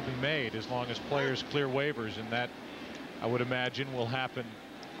can still be made as long as players clear waivers, and that, I would imagine, will happen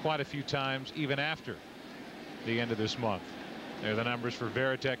quite a few times even after the end of this month. There are the numbers for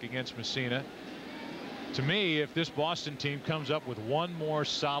Varitek against Messina. To me, if this Boston team comes up with one more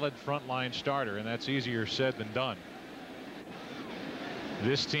solid frontline starter, and that's easier said than done,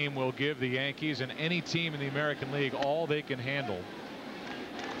 this team will give the Yankees and any team in the American League all they can handle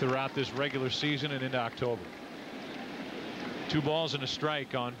throughout this regular season and into October. 2 balls and a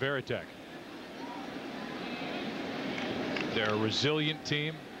strike on Varitek. They're a resilient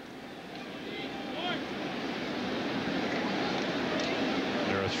team.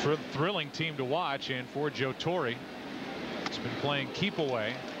 They're a thrilling team to watch, and for Joe Torre, it's been playing keep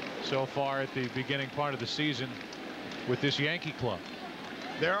away so far at the beginning part of the season with this Yankee club.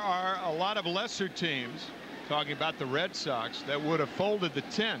 There are a lot of lesser teams, talking about the Red Sox, that would have folded the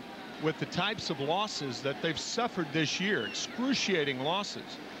tent with the types of losses that they've suffered this year, excruciating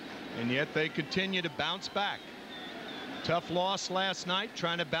losses, and yet they continue to bounce back. Tough loss last night,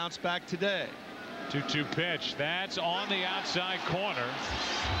 trying to bounce back today. 2-2 pitch. That's on the outside corner.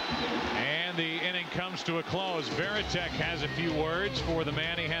 And the inning comes to a close. Varitek has a few words for the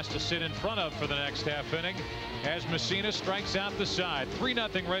man he has to sit in front of for the next half inning as Messina strikes out the side.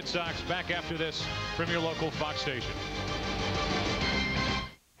 3-0 Red Sox. Back after this from your local Fox station.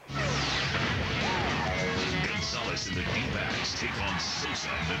 Gonzalez and the D-backs take on Sosa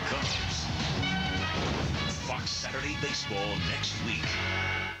and the Cubs. Fox Saturday Baseball next week.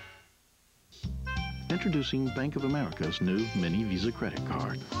 Introducing Bank of America's new Mini Visa credit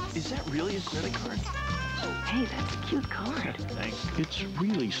card. Is that really a credit card? Hey, that's a cute card. Thanks. It's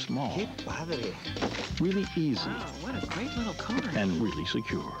really small. Really easy. Wow, what a great little card. And really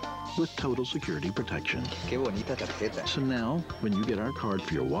secure. With total security protection. Qué bonita tarjeta. So now, when you get our card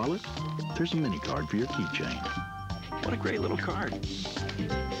for your wallet, there's a mini card for your keychain. What a great little card.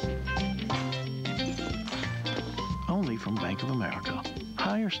 Only from Bank of America.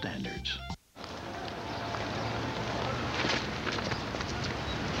 Higher standards.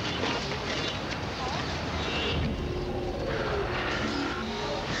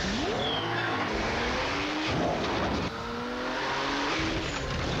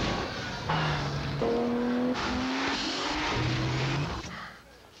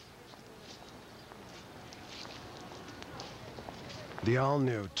 The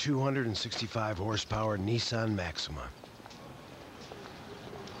all-new 265 horsepower Nissan Maxima.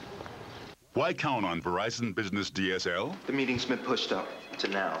 Why count on Verizon Business DSL? The meeting's been pushed up to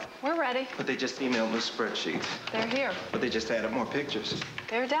now. We're ready. But they just emailed new spreadsheets. They're here. But they just added more pictures.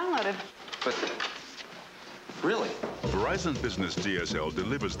 They're downloaded. But really? Verizon Business DSL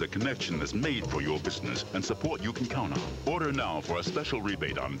delivers the connection that's made for your business and support you can count on. Order now for a special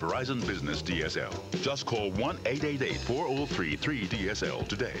rebate on Verizon Business DSL. Just call 1-888-403-3DSL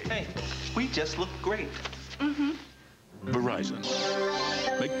today. Hey, we just look great. Mm-hmm. Verizon.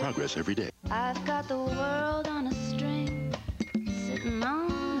 Make progress every day. I've got the world on a string, sitting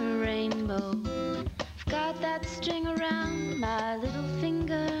on a rainbow. I've got that string around my little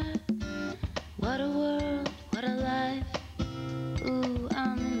finger. What a world, what a life. Ooh,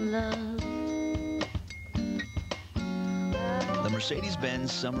 I'm in love. The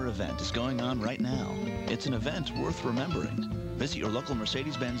Mercedes-Benz Summer Event is going on right now. It's an event worth remembering. Visit your local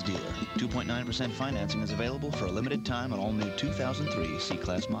Mercedes-Benz dealer. 2.9% financing is available for a limited time on all new 2003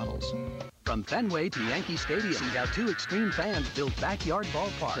 C-Class models. From Fenway to Yankee Stadium, see how two extreme fans build backyard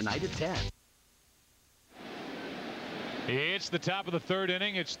ballpark tonight at 10. It's the top of the third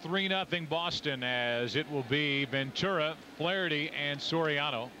inning. It's 3-0 Boston, as it will be Ventura, Flaherty, and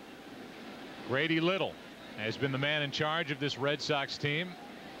Soriano. Grady Little has been the man in charge of this Red Sox team.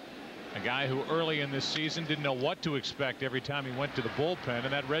 A guy who early in this season didn't know what to expect every time he went to the bullpen,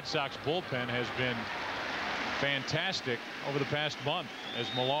 and that Red Sox bullpen has been fantastic over the past month as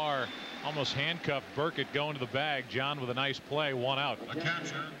Millar almost handcuffed Burkett going to the bag. John with a nice play, 1 out. A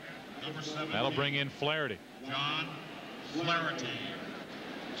catcher, number 7. That'll bring in Flaherty. John Flaherty.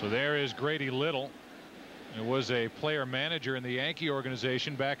 So there is Grady Little. It was a player manager in the Yankee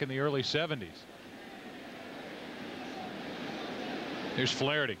organization back in the early 70s. Here's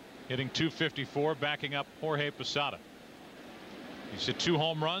Flaherty hitting .254, backing up Jorge Posada. He's hit 2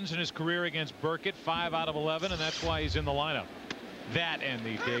 home runs in his career against Burkett, 5 out of 11, and that's why he's in the lineup. That and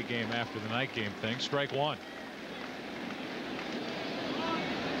the day game after the night game thing. Strike 1.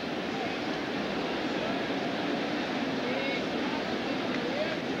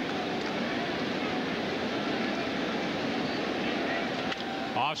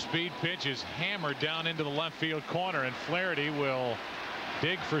 Off-speed pitch is hammered down into the left field corner, and Flaherty will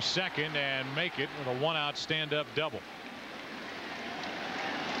dig for second and make it with a 1-out stand-up double.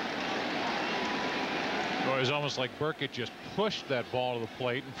 It was almost like Burkett just pushed that ball to the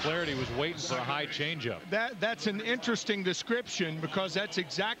plate, and Flaherty was waiting for a high changeup. That's an interesting description, because that's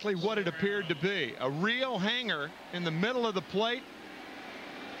exactly what it appeared to be. A real hanger in the middle of the plate,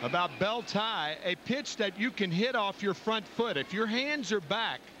 about belt high, a pitch that you can hit off your front foot. If your hands are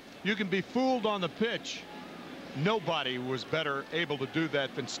back, you can be fooled on the pitch. Nobody was better able to do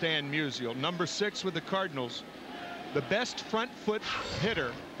that than Stan Musial, number 6 with the Cardinals, the best front foot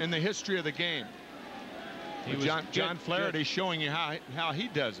hitter in the history of the game. John Flaherty showing you how he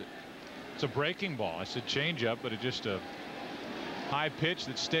does it. It's a breaking ball. I said changeup, but it's just a high pitch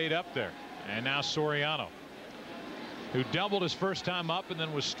that stayed up there. And now Soriano, who doubled his first time up and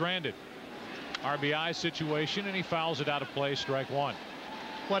then was stranded. RBI situation, and he fouls it out of play, strike 1.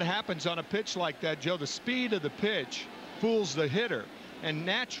 What happens on a pitch like that, Joe, the speed of the pitch fools the hitter, and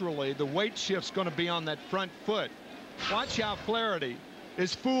naturally the weight shift's going to be on that front foot. Watch how Flaherty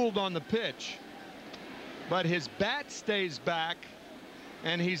is fooled on the pitch, but his bat stays back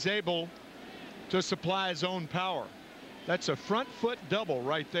and he's able to supply his own power. That's a front foot double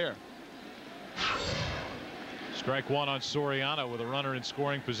right there. Strike 1 on Soriano with a runner in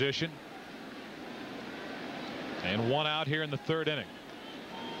scoring position, and 1 out here in the third inning.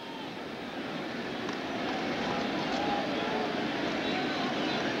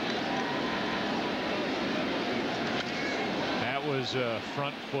 Was a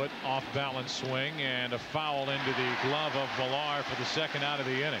front foot off balance swing and a foul into the glove of Millar for the 2nd out of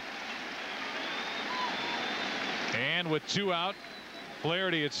the inning. And with 2 out,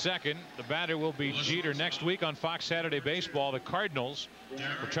 Flaherty at second. The batter will be Jeter. Next week on Fox Saturday Baseball, the Cardinals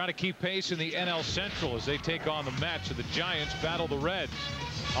will try to keep pace in the NL Central as they take on the Mets, and the Giants battle the Reds.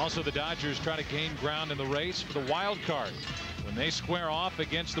 Also, the Dodgers try to gain ground in the race for the wild card when they square off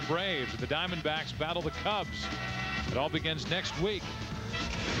against the Braves. The Diamondbacks battle the Cubs. It all begins next week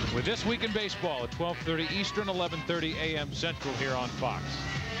with This Week in Baseball at 12:30 Eastern, 11:30 a.m. Central here on Fox.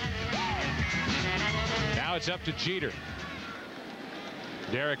 Now it's up to Jeter.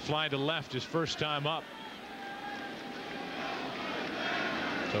 Derek flying to left his first time up.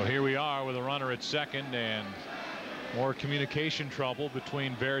 So here we are with a runner at second and more communication trouble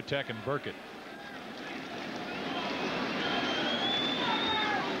between Varitek and Burkett.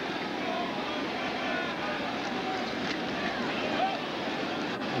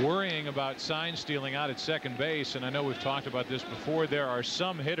 Worrying about sign stealing out at second base, and I know we've talked about this before. There are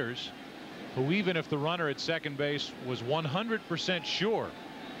some hitters who, even if the runner at second base was 100% sure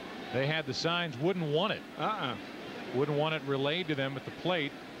they had the signs, wouldn't want it. Wouldn't want it relayed to them at the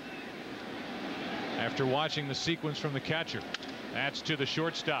plate after watching the sequence from the catcher. That's to the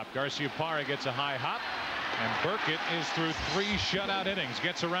shortstop. Garciaparra gets a high hop, and Burkett is through 3 shutout innings,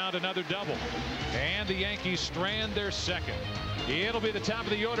 gets around another double, and the Yankees strand their second. It'll be the top of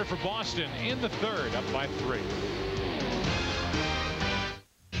the order for Boston in the third, up by 3.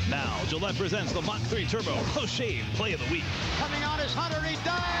 Now Gillette presents the Mach 3 Turbo Close Shave Play of the Week. Coming on is Hunter. He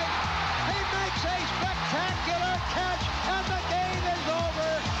dives. He makes a spectacular catch, and the game is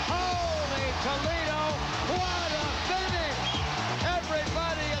over. Holy Toledo, what a finish!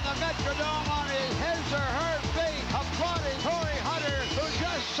 Everybody in the Metrodome on his or her feet applauding Torrey Hunter, who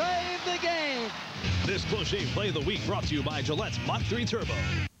just saved the game. This Close Shave Play of the Week brought to you by Gillette's Mach 3 Turbo.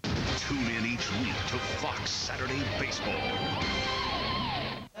 Tune in each week to Fox Saturday Baseball.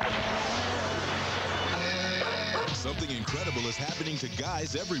 Something incredible is happening to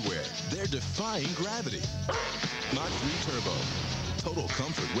guys everywhere. They're defying gravity. Mach 3 Turbo. Total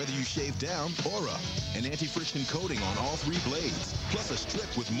comfort whether you shave down or up. An anti-friction coating on all 3 blades. Plus a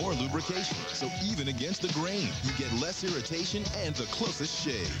strip with more lubrication. So even against the grain, you get less irritation and the closest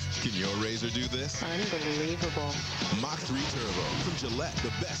shave. Can your razor do this? Unbelievable. Mach 3 Turbo from Gillette.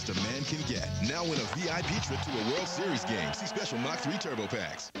 The best a man can get. Now win a VIP trip to a World Series game. See special Mach 3 Turbo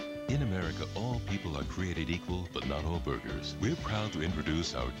packs. In America, all people are created equal, but not all burgers. We're proud to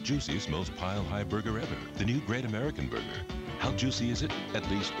introduce our juiciest, most pile-high burger ever, the new Great American Burger. How juicy is it? At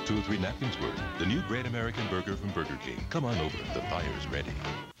least 2 or 3 napkins worth. The new Great American Burger from Burger King. Come on over. The fire's ready.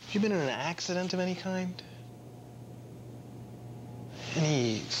 Have you been in an accident of any kind?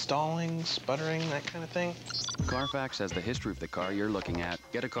 Any stalling, sputtering, that kind of thing? Carfax has the history of the car you're looking at.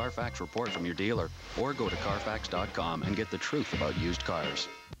 Get a Carfax report from your dealer or go to Carfax.com and get the truth about used cars.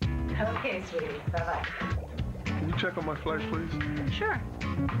 Okay, sweetie. Bye-bye. Can you check on my flight, please? Sure.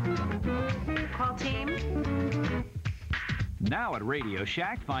 Call team. Now at Radio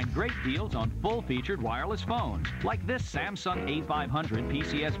Shack, find great deals on full-featured wireless phones, like this Samsung A500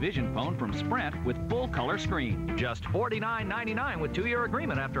 PCS Vision phone from Sprint with full-color screen. Just $49.99 with 2-year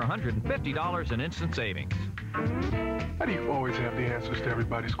agreement after $150 in instant savings. How do you always have the answers to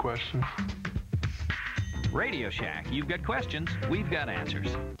everybody's questions? Radio Shack, you've got questions, we've got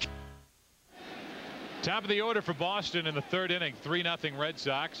answers. Top of the order for Boston in the third inning. 3-0 Red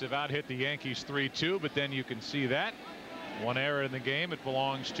Sox have out-hit the Yankees 3-2, but then you can see that. 1 error in the game. It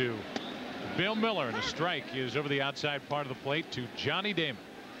belongs to Bill Miller, and a strike is over the outside part of the plate to Johnny Damon,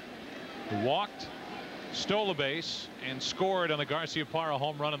 who walked, stole a base, and scored on the Garciaparra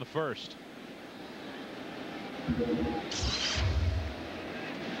home run in the first.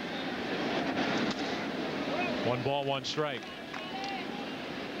 One ball, 1 strike.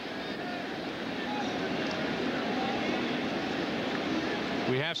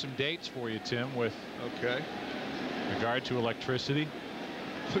 We have some dates for you, Tim, with regard to electricity.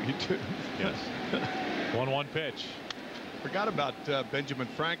 You do. Yes. 1-1 pitch. Forgot about Benjamin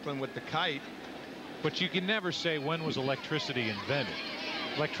Franklin with the kite. But you can never say when was electricity invented.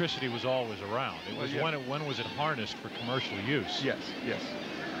 Electricity was always around. It was when was it harnessed for commercial use? Yes.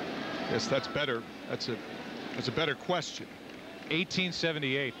 Yes, that's better. That's a better question.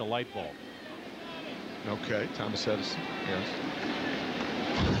 1878, the light bulb. Okay, Thomas Edison. Yes.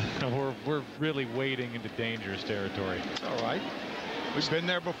 We're really wading into dangerous territory. All right. We've been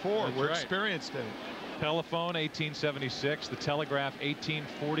there before. That's We're right. experienced in it. Telephone, 1876. The telegraph,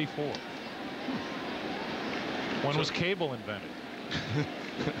 1844. When was cable invented?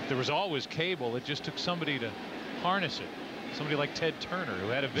 There was always cable. It just took somebody to harness it. Somebody like Ted Turner, who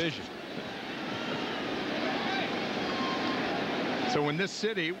had a vision. So when this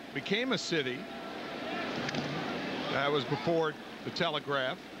city became a city, that was before the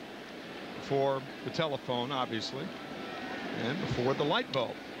telegraph, before the telephone, obviously, and before the light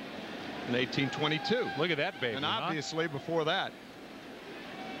bulb in 1822. Look at that baby. And obviously before that.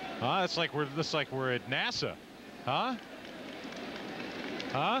 That's like we're at NASA, huh?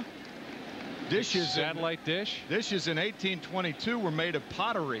 Dishes, satellite dish. Dishes in 1822 were made of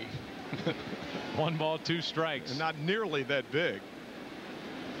pottery. 1 ball, 2 strikes. And not nearly that big.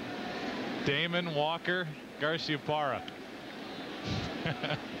 Damon, Walker, Garciaparra.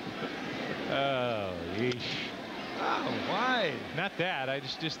 Oh, yeesh. Oh, why? Not that.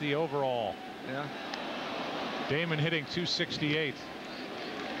 Just the overall. Yeah. Damon hitting .268.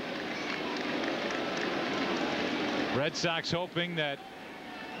 Red Sox hoping that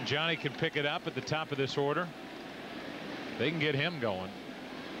Johnny can pick it up at the top of this order. They can get him going.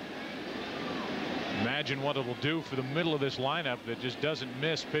 Imagine what it'll do for the middle of this lineup that just doesn't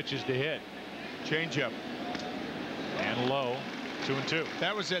miss pitches to hit. Changeup. And low. 2-2.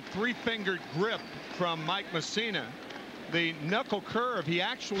 That was that three-fingered grip from Mike Messina. The knuckle curve he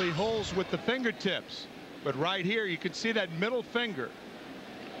actually holds with the fingertips. But right here you can see that middle finger.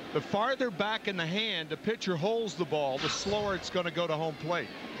 The farther back in the hand the pitcher holds the ball, the slower it's going to go to home plate.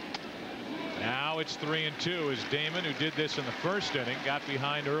 Now it's 3-2 as Damon, who did this in the first inning, got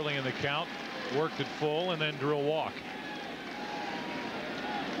behind early in the count, worked it full, and then drew a walk.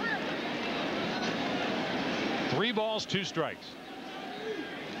 3 balls, 2 strikes.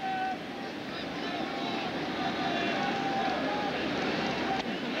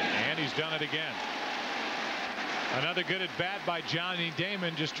 And he's done it again. Another good at bat by Johnny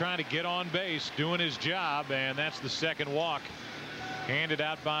Damon, just trying to get on base, doing his job, and that's the second walk handed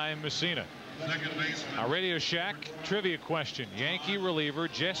out by Messina. Our Radio Shack trivia question. Yankee reliever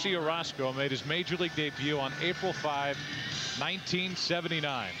Jesse Orosco made his major league debut on April 5,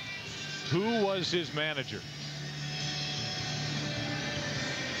 1979. Who was his manager?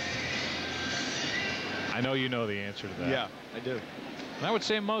 I know you know the answer to that. Yeah, I do. And I would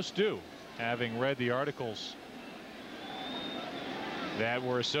say most do, having read the articles that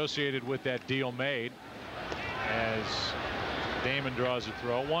were associated with that deal made as Damon draws a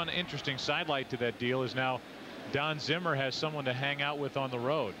throw. One interesting sidelight to that deal is now Don Zimmer has someone to hang out with on the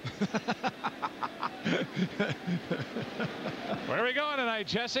road. Where are we going tonight,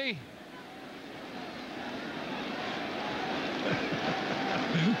 Jesse?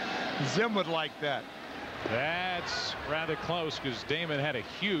 Zim would like that. That's rather close because Damon had a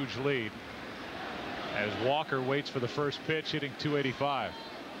huge lead as Walker waits for the first pitch, hitting .285.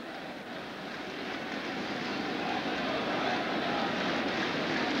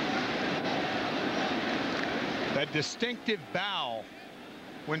 That distinctive bow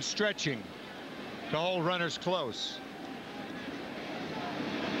when stretching to hold runners close.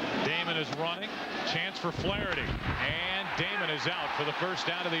 Damon is running. Chance for Flaherty. And Damon is out for the first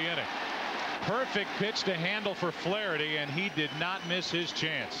out of the inning. Perfect pitch to handle for Flaherty, and he did not miss his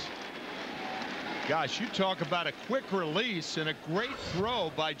chance. Gosh, you talk about a quick release and a great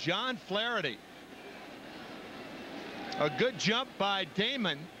throw by John Flaherty. A good jump by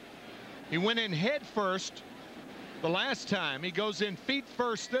Damon. He went in head first the last time. He goes in feet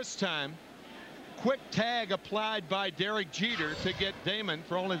first this time. Quick tag applied by Derek Jeter to get Damon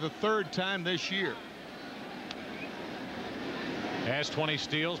for only the 3rd time this year. Has 20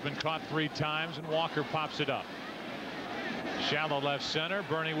 steals, been caught 3 times, and Walker pops it up. Shallow left center,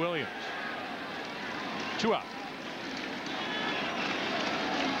 Bernie Williams. 2 out.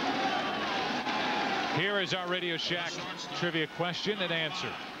 Here is our Radio Shack trivia question and answer.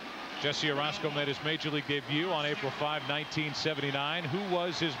 Jesse Orosco made his major league debut on April 5, 1979. Who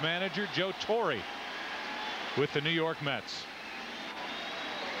was his manager? Joe Torre with the New York Mets.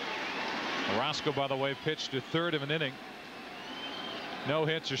 Orosco, by the way, pitched a 3rd of an inning. No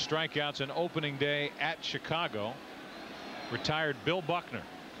hits or strikeouts on opening day at Chicago. Retired Bill Buckner.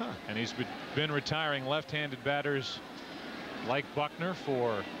 And he's been retiring left-handed batters like Buckner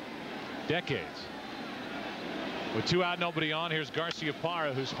for decades. With 2 out, nobody on, here's Garcia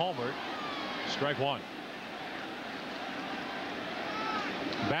Parra, who's homered. Strike 1.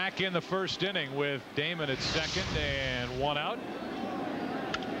 Back in the first inning with Damon at second and 1 out.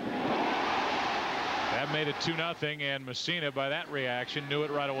 That made it 2-0, and Messina, by that reaction, knew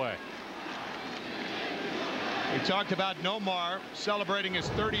it right away. We talked about Nomar celebrating his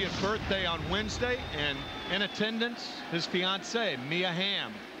 30th birthday on Wednesday, and in attendance, his fiancee, Mia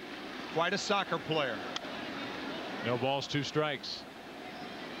Hamm. Quite a soccer player. No balls, 2 strikes.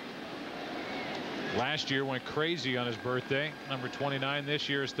 Last year went crazy on his birthday, number 29. This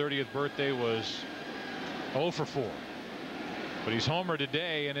year, his 30th birthday was 0 for 4. But he's homer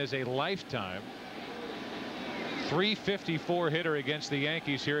today and is a lifetime .354 hitter against the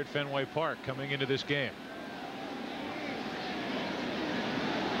Yankees here at Fenway Park coming into this game.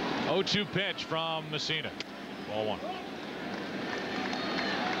 0-2 pitch from Messina. Ball 1.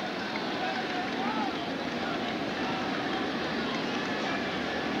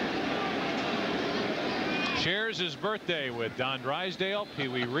 Shares his birthday with Don Drysdale, Pee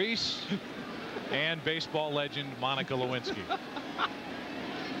Wee Reese, and baseball legend Monica Lewinsky.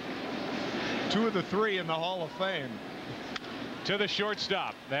 2 of the 3 in the Hall of Fame. To the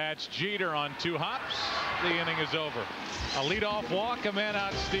shortstop. That's Jeter on 2 hops. The inning is over. A leadoff walk, a man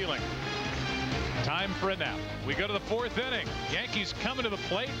out stealing. Time for a nap. We go to the 4th inning. Yankees coming to the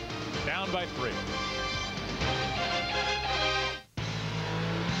plate, down by 3.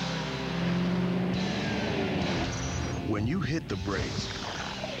 When you hit the brakes,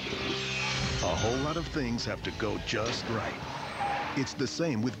 a whole lot of things have to go just right. It's the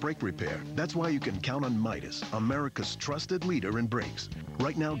same with brake repair. That's why you can count on Midas, America's trusted leader in brakes.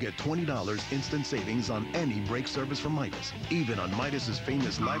 Right now, get $20 instant savings on any brake service from Midas, even on Midas's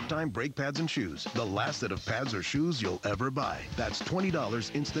famous lifetime brake pads and shoes, the last set of pads or shoes you'll ever buy. That's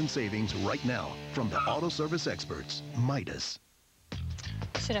 $20 instant savings right now from the auto service experts, Midas.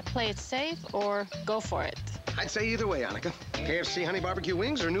 Should I play it safe or go for it? I'd say either way, Annika. KFC honey barbecue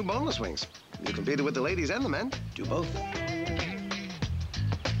wings or new boneless wings. You competed with the ladies and the men. Do both.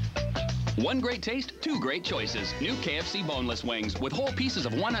 One great taste, two great choices. New KFC boneless wings with whole pieces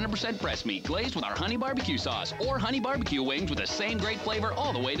of 100% breast meat glazed with our honey barbecue sauce, or honey barbecue wings with the same great flavor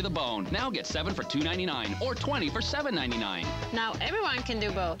all the way to the bone. Now get 7 for $2.99 or 20 for $7.99. Now everyone can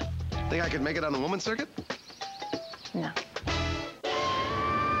do both. Think I could make it on the women's circuit? No.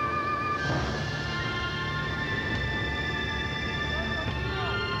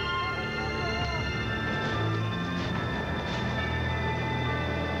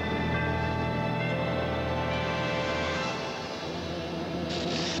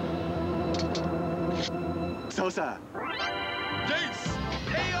 Sosa. Jace!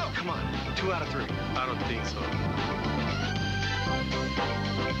 Hey, yo! Come on. 2 out of 3. I don't think so.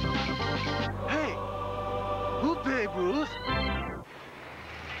 Hey! Who Babe Ruth?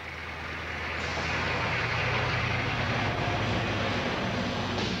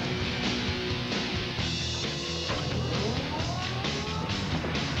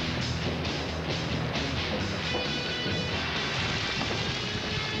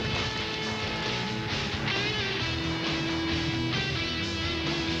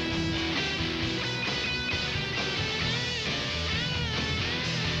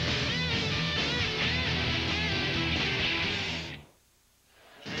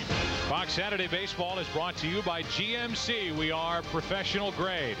 Fox Saturday Baseball is brought to you by GMC. We are professional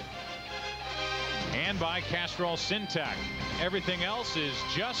grade. And by Castrol Syntac. Everything else is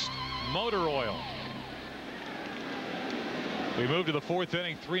just motor oil. We move to the 4th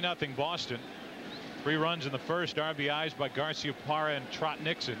inning, 3-0 Boston. 3 runs in the first, RBIs by Garcia Parra and Trot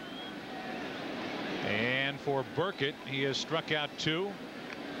Nixon. And for Burkett, he has struck out 2.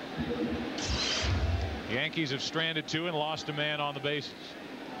 The Yankees have stranded 2 and lost a man on the bases.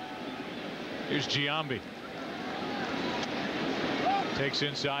 Here's Giambi. Takes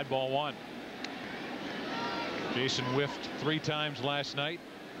inside, ball 1. Jason whiffed 3 times last night.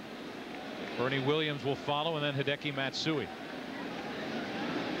 Bernie Williams will follow, and then Hideki Matsui.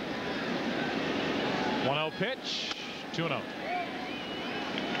 1-0 pitch, 2-0.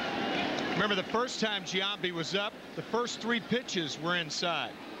 Remember, the first time Giambi was up, the first 3 pitches were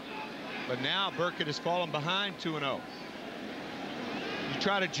inside. But now Burkett has fallen behind 2-0. You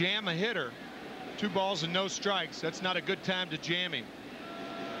try to jam a hitter, 2 balls and no strikes. That's not a good time to jam him.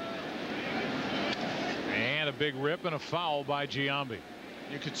 And a big rip and a foul by Giambi.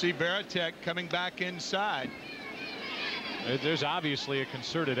 You could see Veritek coming back inside. There's obviously a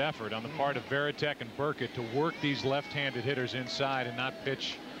concerted effort on the part of Veritek and Burkett to work these left-handed hitters inside and not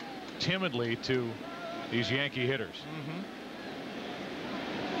pitch timidly to these Yankee hitters.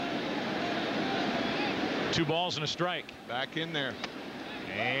 2 balls and a strike. Back in there.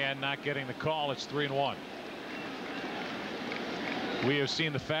 And not getting the call. It's 3-1. We have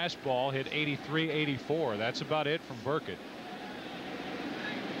seen the fastball hit 83, 84. That's about it from Burkett.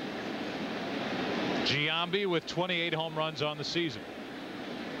 Giambi with 28 home runs on the season.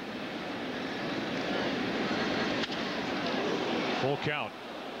 Full count.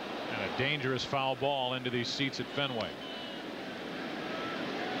 And a dangerous foul ball into these seats at Fenway.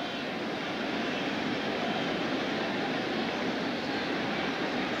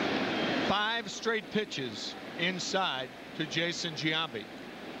 Five straight pitches inside to Jason Giambi.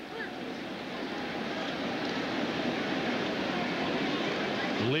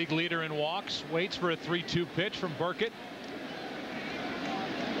 League leader in walks, waits for a 3-2 pitch from Burkett.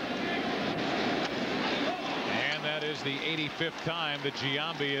 And that is the 85th time that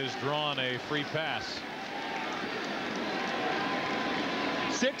Giambi has drawn a free pass.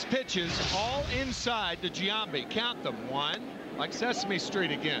 6 pitches, all inside to Giambi. Count them. 1, like Sesame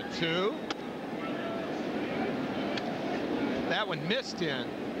Street again. 2. That one missed in.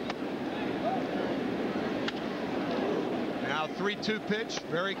 Now 3-2 pitch,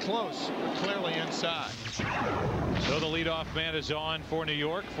 very close, but clearly inside. So the leadoff man is on for New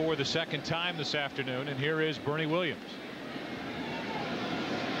York for the 2nd time this afternoon, and here is Bernie Williams.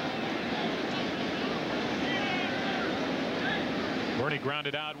 Bernie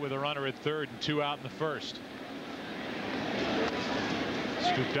grounded out with a runner at 3rd and 2 out in the 1st.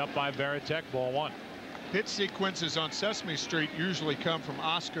 Scooped up by Veritek, ball 1. Pitch sequences on Sesame Street usually come from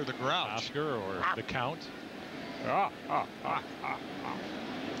Oscar the Grouch. Oscar or the Count.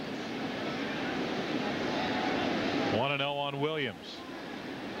 1-0 on Williams.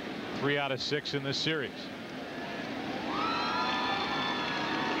 3 out of 6 in this series.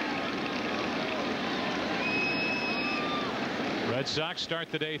 Red Sox start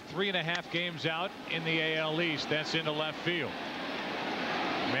the day 3.5 games out in the AL East. That's into left field.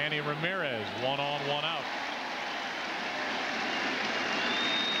 Manny Ramirez, 1 on, 1 out.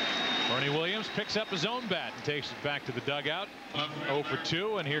 Bernie Williams picks up his own bat and takes it back to the dugout. 0 for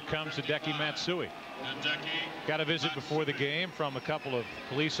 2, and here comes Hideki Matsui. Got a visit before the game from a couple of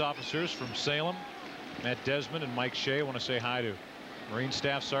police officers from Salem. Matt Desmond and Mike Shea. Want to say hi to Marine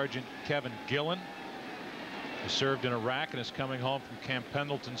Staff Sergeant Kevin Gillen, who served in Iraq and is coming home from Camp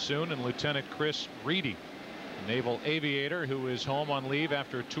Pendleton soon, and Lieutenant Chris Reedy, a naval aviator who is home on leave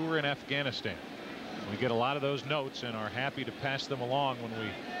after a tour in Afghanistan. We get a lot of those notes and are happy to pass them along when we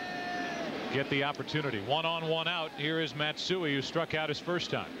get the opportunity. 1 on, 1 out. Here is Matsui, who struck out his first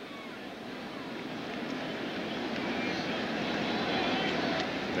time.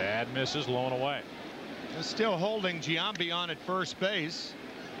 Bad misses, low and away. Still holding Giambi on at first base.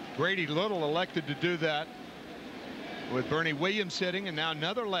 Grady Little elected to do that with Bernie Williams hitting, and now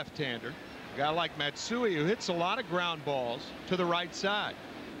another left-hander. A guy like Matsui, who hits a lot of ground balls to the right side.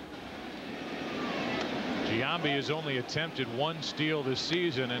 Giambi has only attempted 1 steal this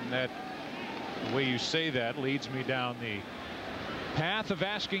season, and that, the way you say that, leads me down the path of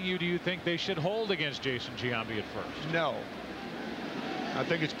asking you, do you think they should hold against Jason Giambi at first? No. I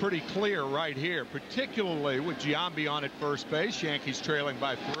think it's pretty clear right here, particularly with Giambi on at first base. Yankees trailing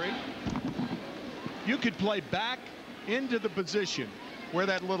by 3. You could play back into the position where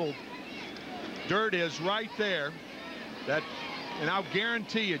that little dirt is right there. And I'll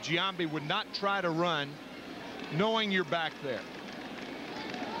guarantee you Giambi would not try to run knowing you're back there.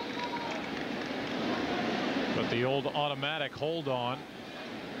 But the old automatic hold on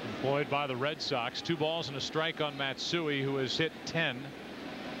employed by the Red Sox. 2 balls and a strike on Matsui, who has hit 10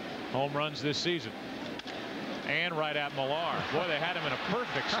 home runs this season. And right at Millar. Boy, they had him in a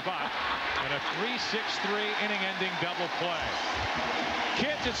perfect spot in a 3-6-3 inning-ending double play.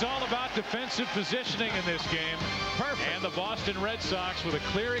 Kids, it's all about defensive positioning in this game. Perfect. And the Boston Red Sox with a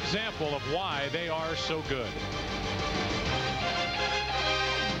clear example of why they are so good.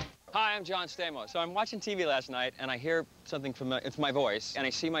 Hi, I'm John Stamos. So I'm watching TV last night, and I hear something from it's my voice, and I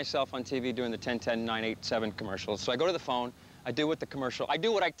see myself on TV doing the 1010-987 commercials. So I go to the phone, I do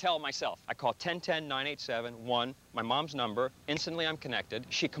what I tell myself. I call 1010-987-1, my mom's number. Instantly, I'm connected.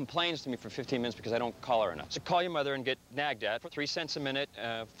 She complains to me for 15 minutes because I don't call her enough. So call your mother and get nagged at for 3 cents a minute,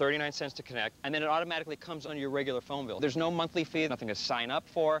 39 cents to connect, and then it automatically comes on your regular phone bill. There's no monthly fee, nothing to sign up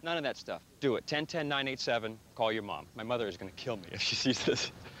for, none of that stuff. Do it. 1010-987, call your mom. My mother is going to kill me if she sees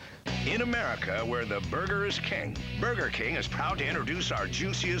this. In America, where the burger is king, Burger King is proud to introduce our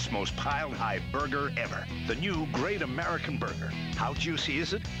juiciest, most piled-high burger ever, the new Great American Burger. How juicy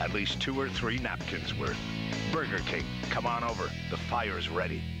is it? At least 2 or 3 napkins worth. Burger King, come on over. The fire's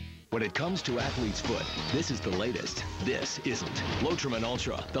ready. When it comes to athlete's foot, this is the latest. This isn't. Lotrimin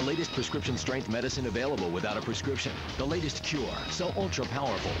Ultra, the latest prescription strength medicine available without a prescription. The latest cure, so ultra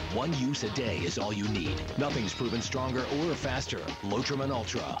powerful, 1 use a day is all you need. Nothing's proven stronger or faster. Lotrimin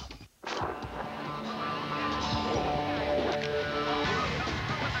Ultra.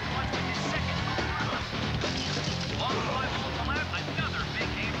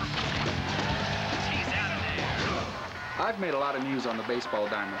 I've made a lot of news on the baseball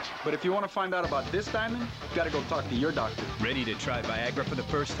diamond, but if you want to find out about this diamond, you gotta go talk to your doctor. Ready to try Viagra for the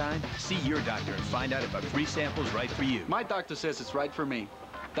first time? See your doctor and find out if a free sample's right for you. My doctor says it's right for me.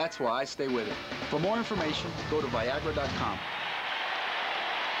 That's why I stay with it. For more information, go to Viagra.com.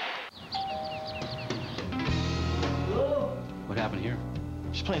 What happened here?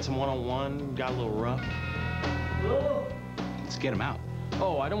 Just playing some one-on-one, got a little rough. Let's get him out.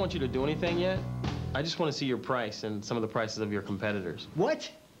 Oh, I don't want you to do anything yet. I just want to see your price and some of the prices of your competitors.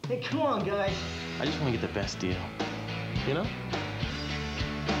 What? Hey, come on, guys. I just want to get the best deal. You know?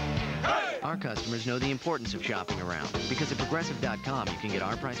 Our customers know the importance of shopping around, because at Progressive.com you can get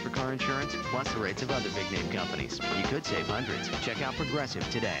our price for car insurance plus the rates of other big-name companies. You could save hundreds. Check out Progressive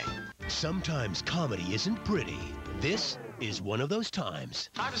today. Sometimes comedy isn't pretty. This is one of those times.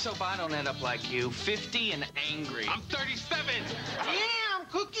 I just hope I don't end up like you, 50 and angry. I'm 37. Damn,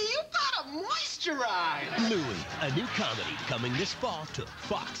 Cookie, you gotta moisturize. Louie, a new comedy coming this fall to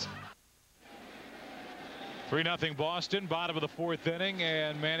Fox. 3-0 Boston, bottom of the 4th inning,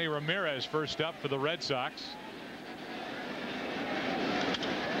 and Manny Ramirez first up for the Red Sox.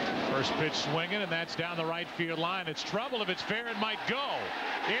 First pitch swinging, and that's down the right field line. It's trouble. If it's fair, it might go.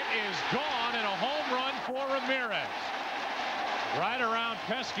 It is gone, and a home run for Ramirez. Right around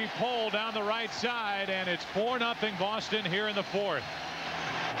pesky pole down the right side, and it's 4-0 Boston here in the fourth.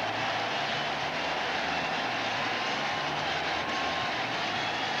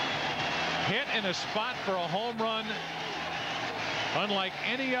 Hit in a spot for a home run unlike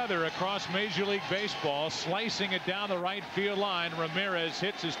any other across Major League Baseball, slicing it down the right field line. Ramirez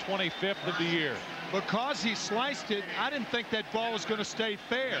hits his 25th of the year. Because he sliced it, I didn't think that ball was going to stay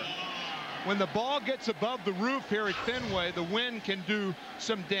fair. When the ball gets above the roof here at Fenway, the wind can do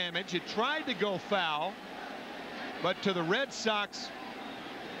some damage. It tried to go foul, but to the Red Sox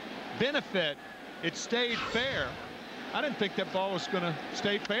benefit, it stayed fair. I didn't think that ball was going to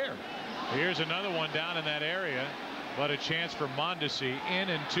stay fair. Here's another one down in that area, but a chance for Mondesi in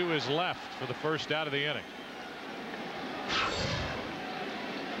and to his left for the first out of the inning.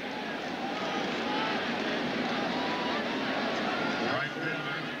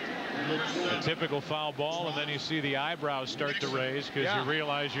 A typical foul ball, and then you see the eyebrows start to raise because you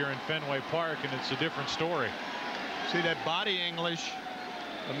realize you're in Fenway Park and it's a different story. See that body English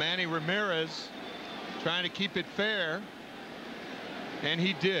of Manny Ramirez trying to keep it fair, and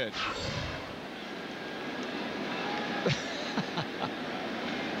he did.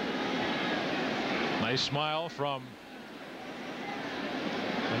 Nice smile from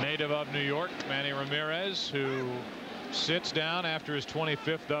the native of New York, Manny Ramirez, who sits down after his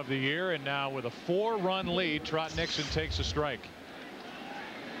 25th of the year, and now with a 4-run lead, Trot Nixon takes a strike.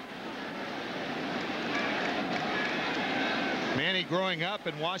 Manny growing up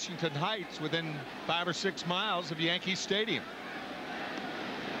in Washington Heights within 5 or 6 miles of Yankee Stadium.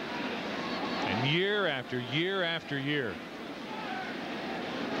 And year after year after year,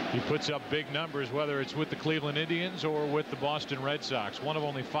 he puts up big numbers, whether it's with the Cleveland Indians or with the Boston Red Sox. One of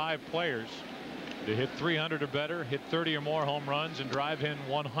only 5 players to hit 300 or better, hit 30 or more home runs, and drive in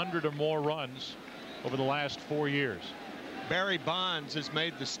 100 or more runs over the last 4 years. Barry Bonds has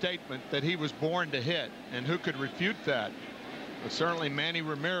made the statement that he was born to hit, and who could refute that? But certainly Manny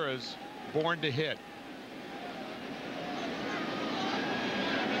Ramirez, born to hit.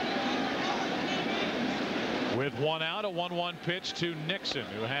 With 1 out, a 1-1 pitch to Nixon,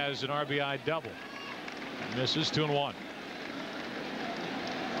 who has an RBI double. And this is 2-1.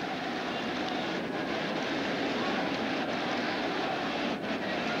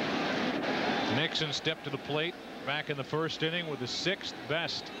 Nixon stepped to the plate back in the first inning with the 6th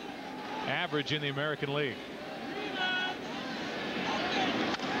best average in the American League.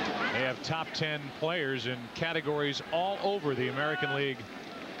 They have top 10 players in categories all over the American League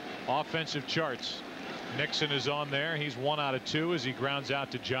offensive charts. Nixon is on there. He's 1 out of 2 as he grounds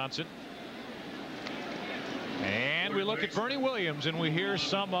out to Johnson. And we look at Bernie Williams, and we hear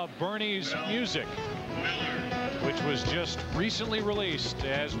some of Bernie's music, which was just recently released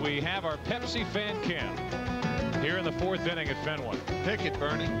as we have our Pepsi fan camp here in the 4th inning at Fenway. Pick it,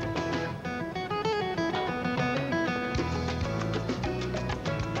 Bernie.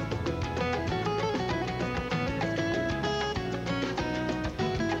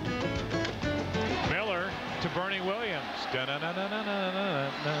 Miller to Bernie Williams.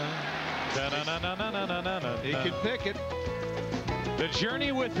 He can pick it. The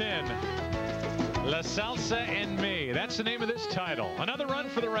Journey Within. La Salsa and Me. That's the name of this title. Another run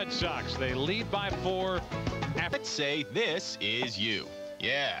for the Red Sox. They lead by 4. Let's say this is you.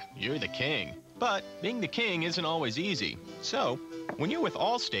 Yeah, you're the king. But being the king isn't always easy. So, when you're with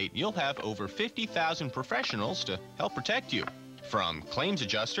Allstate, you'll have over 50,000 professionals to help protect you. From claims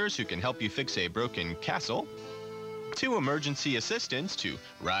adjusters who can help you fix a broken castle, to emergency assistants to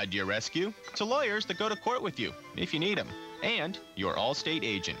ride to your rescue, to lawyers that go to court with you if you need them, and your Allstate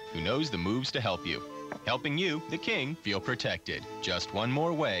agent who knows the moves to help you. Helping you, the king, feel protected. Just one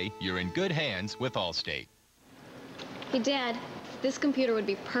more way you're in good hands with Allstate. Hey, Dad, this computer would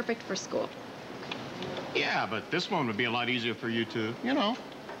be perfect for school. Yeah, but this one would be a lot easier for you to, you know,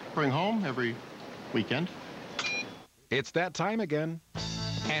 bring home every weekend. It's that time again.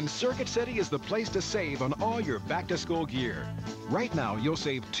 And Circuit City is the place to save on all your back-to-school gear. Right now, you'll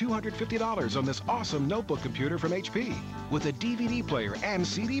save $250 on this awesome notebook computer from HP with a DVD player and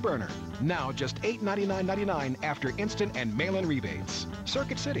CD burner. Now just $899.99 after instant and mail-in rebates.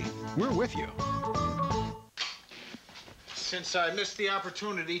 Circuit City, we're with you. Since I missed the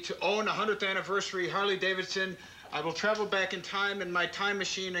opportunity to own a 100th anniversary Harley-Davidson, I will travel back in time in my time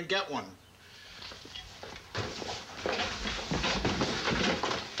machine and get one.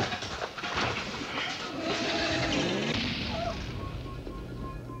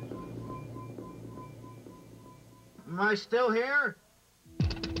 Am I still here?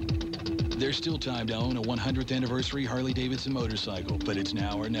 There's still time to own a 100th anniversary Harley-Davidson motorcycle, but it's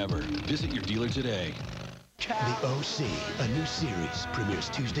now or never. Visit your dealer today. The OC, a new series, premieres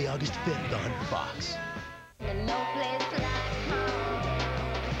Tuesday, August 5th on Fox.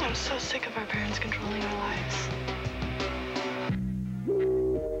 I'm so sick of our parents controlling our lives.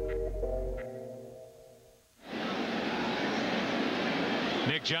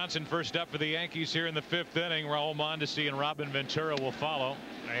 Nick Johnson first up for the Yankees here in the 5th inning. Raul Mondesi and Robin Ventura will follow.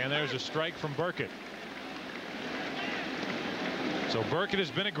 And there's a strike from Burkett. So Burkett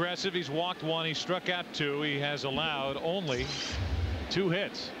has been aggressive. He's walked 1. He struck out 2. He has allowed only 2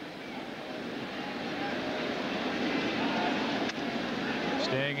 hits.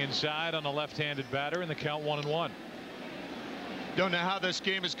 Staying inside on the left-handed batter, and the count 1-1. Don't know how this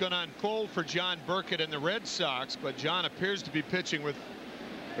game is going to unfold for John Burkett and the Red Sox, but John appears to be pitching with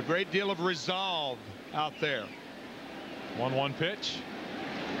a great deal of resolve out there. 1-1 pitch.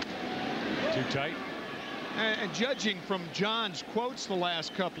 Too tight. And judging from John's quotes the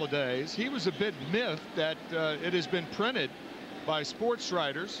last couple of days, he was a bit miffed that it has been printed by sports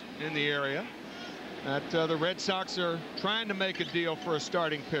writers in the area that the Red Sox are trying to make a deal for a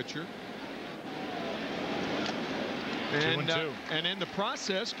starting pitcher. And in the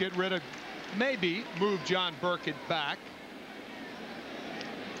process, get rid of, maybe move John Burkett back.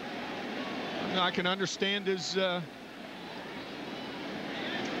 Now, I can understand his, I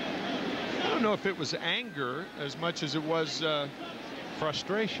don't know if it was anger as much as it was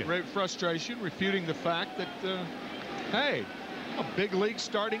frustration. Frustration, refuting the fact that, hey, a big league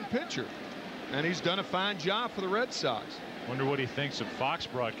starting pitcher. And he's done a fine job for the Red Sox. Wonder what he thinks of Fox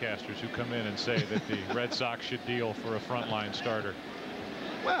broadcasters who come in and say that the Red Sox should deal for a frontline starter.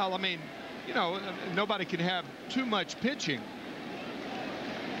 Well, I mean, you know, nobody can have too much pitching.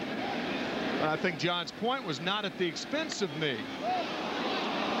 But I think John's point was not at the expense of me.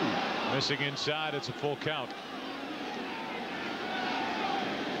 Missing inside, it's a full count.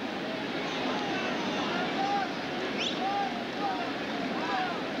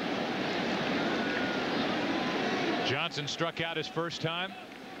 Johnson struck out his first time.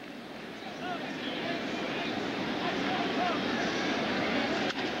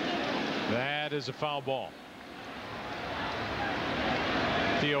 That is a foul ball.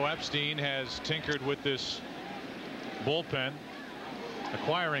 Theo Epstein has tinkered with this bullpen,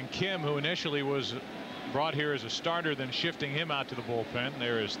 acquiring Kim, who initially was brought here as a starter, then shifting him out to the bullpen.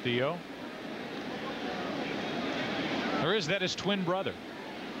 There is Theo. Or is that his twin brother?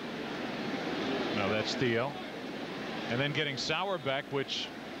 No, that's Theo. And then getting Sauerbeck, which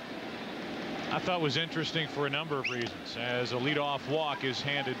I thought was interesting for a number of reasons, as a leadoff walk is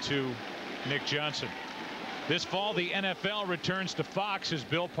handed to Nick Johnson. This fall, the NFL returns to Fox as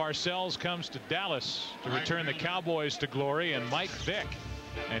Bill Parcells comes to Dallas to return the Cowboys to glory, and Mike Vick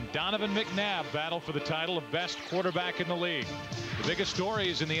and Donovan McNabb battle for the title of best quarterback in the league. The biggest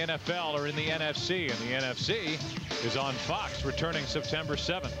stories in the NFL are in the NFC, and the NFC is on Fox, returning September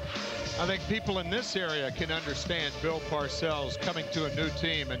 7th. I think people in this area can understand Bill Parcells coming to a new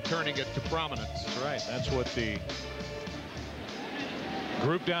team and turning it to prominence. That's right. That's what the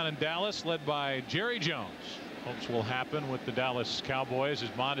group down in Dallas, led by Jerry Jones, hopes will happen with the Dallas Cowboys as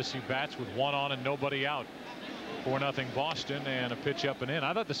Mondesi bats with 1 on and nobody out. 4-0 Boston, and a pitch up and in.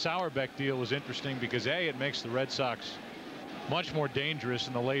 I thought the Sauerbeck deal was interesting because, A, it makes the Red Sox much more dangerous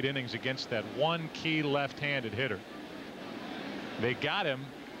in the late innings against that one key left-handed hitter. They got him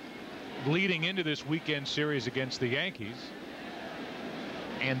leading into this weekend series against the Yankees,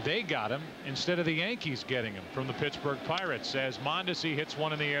 and they got him instead of the Yankees getting him from the Pittsburgh Pirates, as Mondesi hits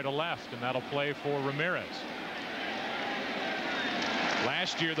one in the air to left, and that'll play for Ramirez.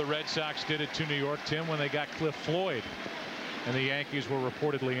 Last year the Red Sox did it to New York, Tim, when they got Cliff Floyd, and the Yankees were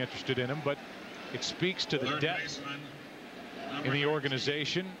reportedly interested in him. But it speaks to the depth in the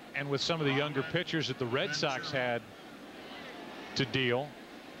organization, and with some of the younger pitchers that the Red Sox had to deal.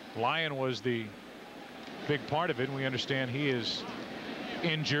 Lyon was the big part of it, and we understand he is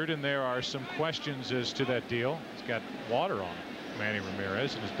injured, and there are some questions as to that deal. He's got water on Manny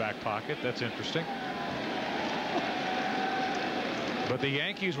Ramirez in his back pocket. That's interesting. But the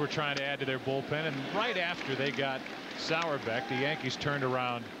Yankees were trying to add to their bullpen, and right after they got Sauerbeck, the Yankees turned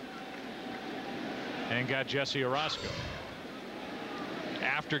around and got Jesse Orosco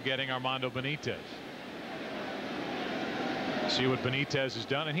after getting Armando Benitez. See what Benitez has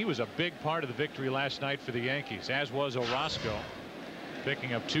done, and he was a big part of the victory last night for the Yankees, as was Orosco,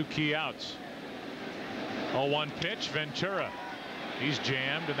 picking up 2 key outs. 0-1 pitch, Ventura. He's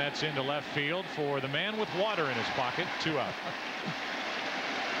jammed, and that's into left field for the man with water in his pocket. 2 out.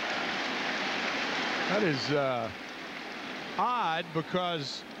 That is odd,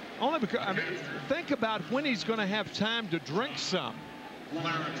 because Only because, I mean, think about when he's going to have time to drink some.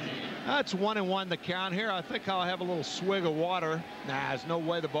 That's 1-1 the count here. I think I'll have a little swig of water. Nah, there's no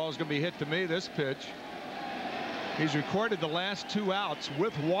way the ball's going to be hit to me this pitch. He's recorded the last 2 outs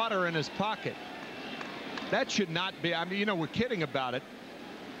with water in his pocket. That should not be, I mean, you know, we're kidding about it.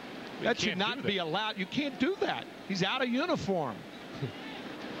 That should not be allowed. You can't do that. He's out of uniform.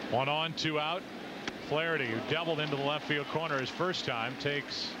 1 on, 2 out. Flaherty, who doubled into the left field corner his first time,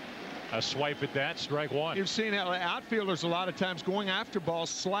 takes a swipe at that. Strike 1. You've seen outfielders a lot of times going after balls,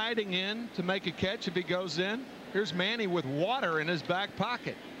 sliding in to make a catch if he goes in. Here's Manny with water in his back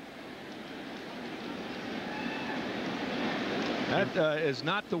pocket. That is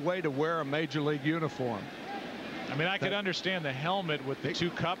not the way to wear a major league uniform. I mean, I could understand the helmet with the 2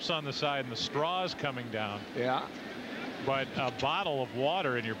 cups on the side and the straws coming down. Yeah. But a bottle of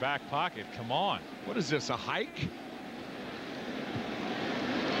water in your back pocket, come on. What is this, a hike?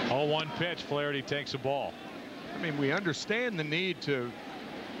 0-1 pitch. Flaherty takes a ball. I mean, we understand the need to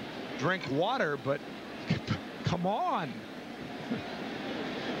drink water, but come on.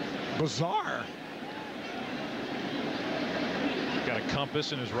 Bizarre. Got a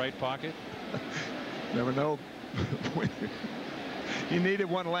compass in his right pocket. Never know. He needed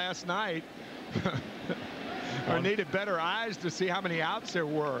one last night. Or needed better eyes to see how many outs there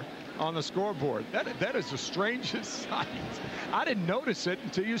were on the scoreboard. That is the strangest sight. I didn't notice it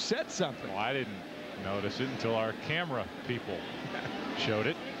until you said something. Well, I didn't notice it until our camera people showed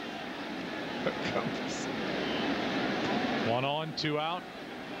it. 1 on, 2 out.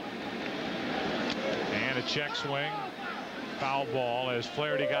 And a check swing. Foul ball as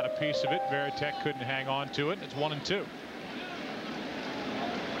Flaherty got a piece of it. Varitek couldn't hang on to it. It's 1-2.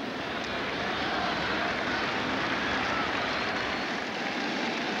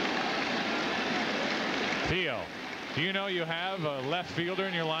 Theo, do you know you have a left fielder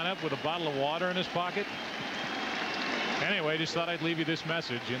in your lineup with a bottle of water in his pocket? Anyway, just thought I'd leave you this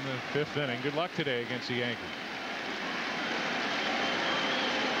message in the 5th inning. Good luck today against the Yankees.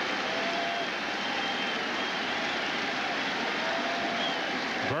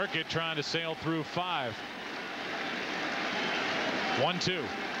 Burkett trying to sail through 5. 1-2.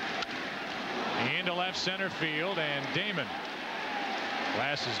 Into left center field, and Damon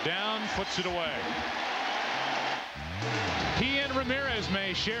glasses down, puts it away. He and Ramirez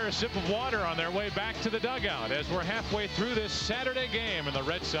may share a sip of water on their way back to the dugout as we're halfway through this Saturday game and the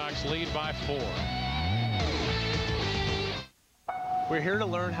Red Sox lead by 4. We're here to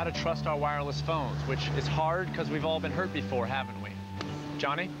learn how to trust our wireless phones, which is hard because we've all been hurt before, haven't we?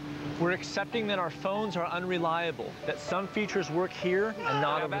 Johnny? We're accepting that our phones are unreliable, that some features work here and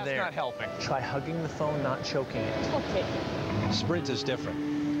not over there. That's not helping. Try hugging the phone, not choking it. Okay. Sprint is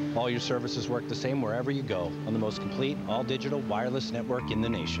different. All your services work the same wherever you go on the most complete all-digital wireless network in the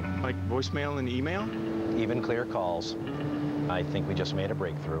nation. Like voicemail and email? Even clear calls. I think we just made a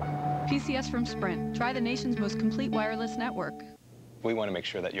breakthrough. PCS from Sprint. Try the nation's most complete wireless network. We want to make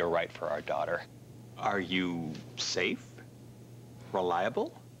sure that you're right for our daughter. Are you safe?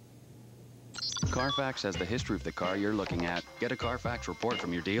 Reliable? Carfax has the history of the car you're looking at. Get a Carfax report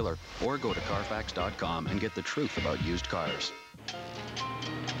from your dealer or go to Carfax.com and get the truth about used cars.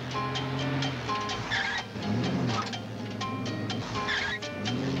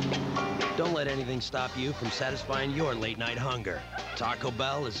 Don't let anything stop you from satisfying your late-night hunger. Taco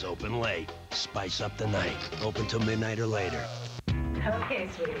Bell is open late. Spice up the night. Open till midnight or later. Okay,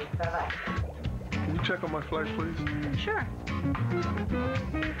 sweetie. Bye-bye. Can you check on my flights, please? Sure.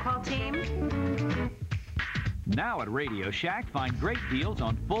 Call team. Now at Radio Shack, find great deals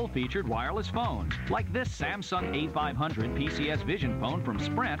on full-featured wireless phones, like this Samsung A500 PCS Vision phone from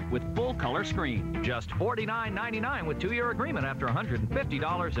Sprint with full-color screen. Just $49.99 with 2-year agreement after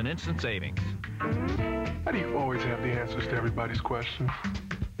 $150 in instant savings. How do you always have the answers to everybody's questions?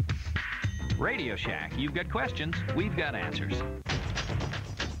 Radio Shack, you've got questions, we've got answers.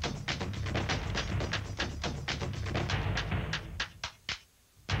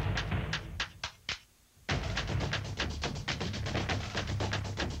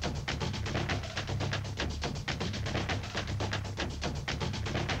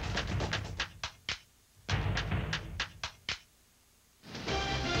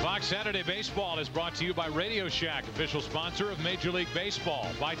 Saturday Baseball is brought to you by Radio Shack, official sponsor of Major League Baseball,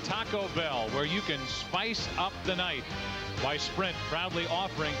 by Taco Bell, where you can spice up the night, by Sprint, proudly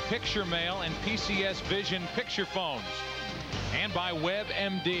offering picture mail and PCS Vision picture phones, and by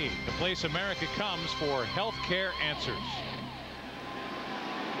WebMD, the place America comes for healthcare answers.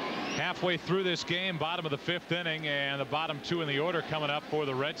 Halfway through this game, bottom of the 5th inning, and the bottom 2 in the order coming up for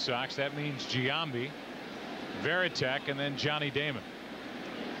the Red Sox. That means Giambi, Varitek, and then Johnny Damon.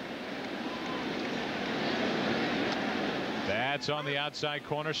 That's on the outside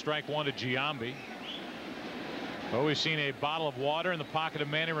corner. Strike one to Giambi. Well, we've seen a bottle of water in the pocket of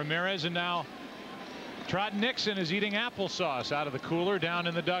Manny Ramirez, and now Trot Nixon is eating applesauce out of the cooler down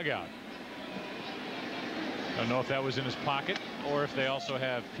in the dugout. Don't know if that was in his pocket or if they also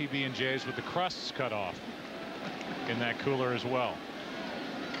have PB&Js with the crusts cut off in that cooler as well.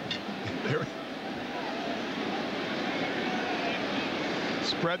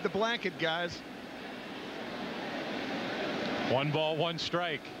 Spread the blanket, guys. 1 ball, 1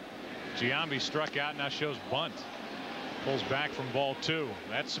 strike. Giambi struck out, now shows bunt. Pulls back from ball 2.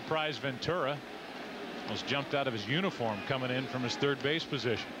 That surprised Ventura. Almost jumped out of his uniform coming in from his third base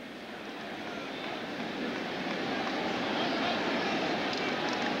position.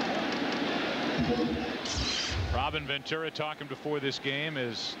 Robin Ventura, talking before this game,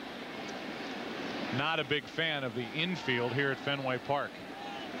 is not a big fan of the infield here at Fenway Park.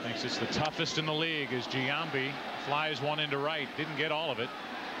 Thinks it's the toughest in the league as Giambi flies one into right. Didn't get all of it.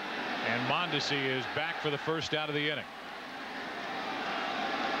 And Mondesi is back for the first out of the inning.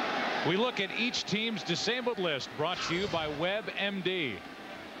 We look at each team's disabled list, brought to you by WebMD.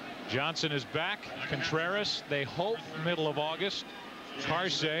 Johnson is back. Contreras, they hope, middle of August.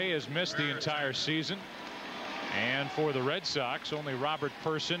 Parse has missed the entire season. And for the Red Sox, only Robert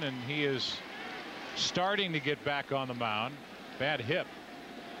Person, and he is starting to get back on the mound. Bad hip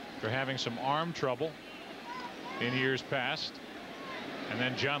for having some arm trouble in years past. And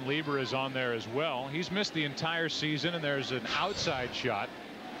then John Lieber is on there as well. He's missed the entire season, and there's an outside shot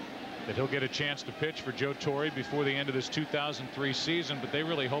that he'll get a chance to pitch for Joe Torre before the end of this 2003 season, but they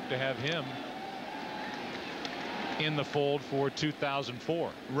really hope to have him in the fold for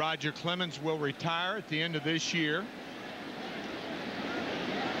 2004. Roger Clemens will retire at the end of this year.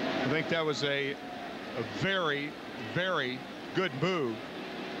 I think that was a very, very good move,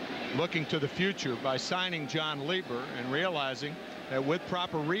 looking to the future by signing John Lieber and realizing that with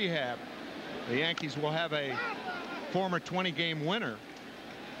proper rehab, the Yankees will have a former 20-game winner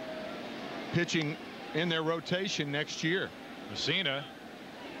pitching in their rotation next year. Messina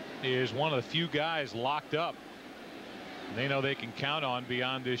is one of the few guys locked up they know they can count on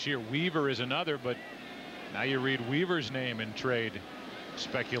beyond this year. Weaver is another, but now you read Weaver's name in trade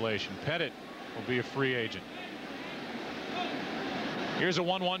speculation. Pettit will be a free agent. Here's a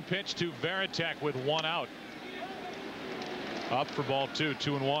 1-1 pitch to Varitek with 1 out. Up for ball 2,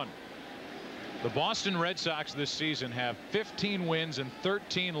 2-1. The Boston Red Sox this season have 15 wins and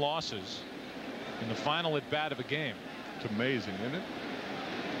 13 losses in the final at bat of a game. It's amazing, isn't it?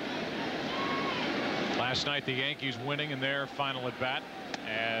 Last night the Yankees winning in their final at bat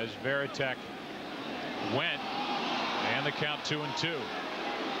as Varitek went, and the count 2-2.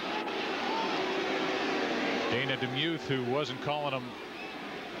 Dana DeMuth, who wasn't calling him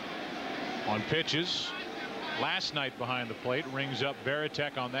on pitches last night behind the plate, rings up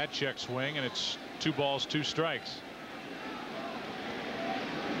Varitek on that check swing, and it's 2 balls, 2 strikes.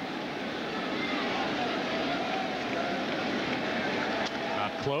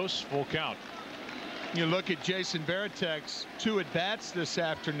 Not close, full count. You look at Jason Varitek's 2 at-bats this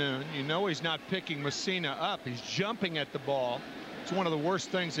afternoon. You know he's not picking Messina up. He's jumping at the ball. It's one of the worst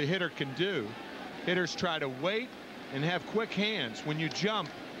things a hitter can do. Hitters try to wait and have quick hands. When you jump,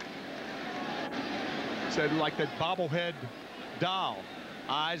 it's like that bobblehead doll.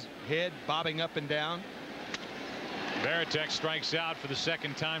 Eyes, head bobbing up and down. Varitek strikes out for the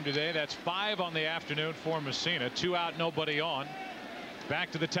 2nd time today. That's 5 on the afternoon for Messina. 2 out, nobody on.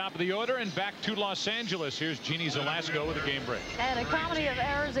 Back to the top of the order and back to Los Angeles. Here's Jeannie Zelasco with a game break. And a comedy of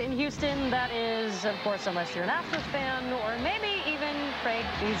errors in Houston that is, of course, unless you're an Astros fan or maybe even Craig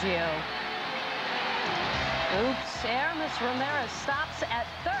Biggio. Oops. Aramis Ramirez stops at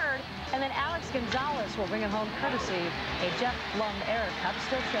 3rd, and then Alex Gonzalez will bring it home courtesy a Jeff Blum error. Cubs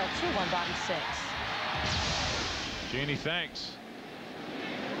still trail 2-1 bottom 6. Jeannie, thanks.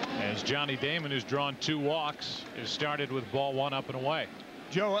 As Johnny Damon, who's drawn 2 walks, is started with ball 1 up and away.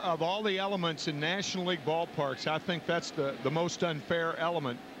 Joe, of all the elements in National League ballparks, I think that's the most unfair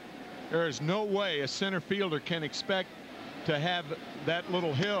element. There is no way a center fielder can expect to have that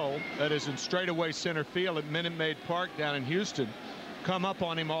little hill that is in straightaway center field at Minute Maid Park down in Houston come up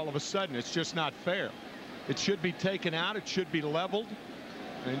on him all of a sudden. It's just not fair. It should be taken out. It should be leveled,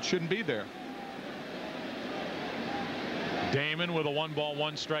 and it shouldn't be there. Damon with a 1 ball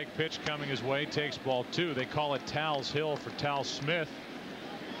 1 strike pitch coming his way, takes ball 2. They call it Tal's Hill for Tal Smith,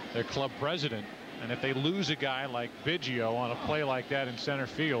 their club president. And if they lose a guy like Biggio on a play like that in center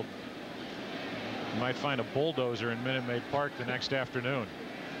field, you might find a bulldozer in Minute Maid Park the next afternoon.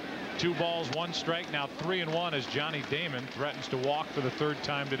 2 balls, 1 strike, now 3-1 as Johnny Damon threatens to walk for the 3rd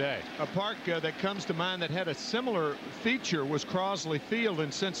time today. A park that comes to mind that had a similar feature was Crosley Field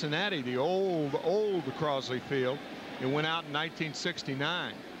in Cincinnati, the old Crosley Field. It went out in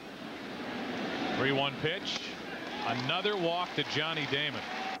 1969. 3-1 pitch. Another walk to Johnny Damon.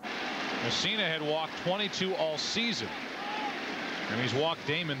 Messina had walked 22 all season, and he's walked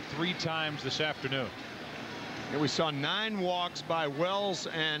Damon 3 times this afternoon. And we saw 9 walks by Wells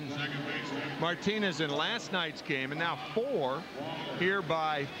and Martinez in last night's game, and now 4 here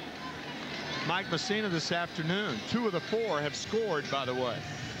by Mike Messina this afternoon. 2 of the 4 have scored, by the way.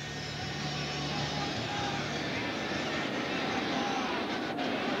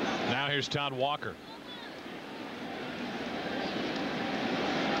 Now here's Todd Walker.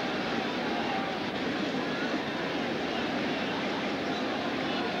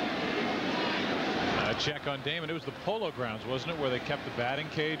 Check on Damon. It was the Polo Grounds, wasn't it, where they kept the batting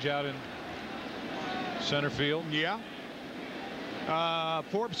cage out in center field? Yeah.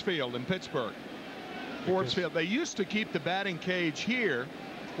 Forbes Field in Pittsburgh. Forbes Field. They used to keep the batting cage here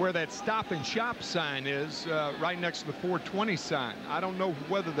where that Stop and Shop sign is, right next to the 420 sign. I don't know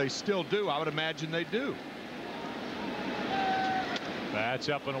whether they still do. I would imagine they do. That's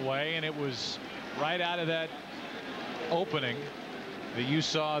up and away, and it was right out of that opening that you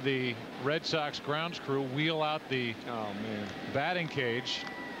saw the Red Sox grounds crew wheel out the batting cage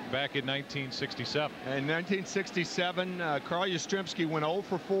back in 1967. In 1967, Carl Yastrzemski went 0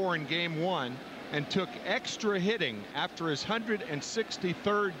 for 4 in Game 1 and took extra hitting after his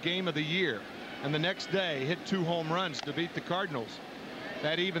 163rd game of the year. And the next day hit 2 home runs to beat the Cardinals.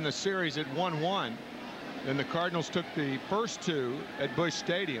 That evened the series at 1-1. Then the Cardinals took the first 2 at Busch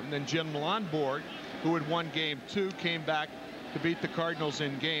Stadium. Then Jim Lonborg, who had won Game 2, came back to beat the Cardinals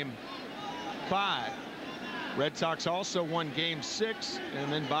in Game 5. Red Sox also won Game 6,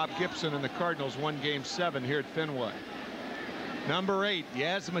 and then Bob Gibson and the Cardinals won Game 7 here at Fenway. Number 8,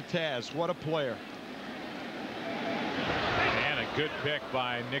 Yasmataz. What a player. And a good pick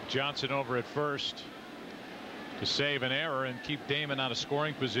by Nick Johnson over at first to save an error and keep Damon out of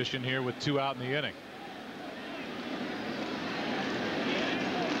scoring position here with 2 out in the inning.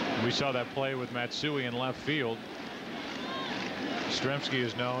 We saw that play with Matsui in left field. Yastrzemski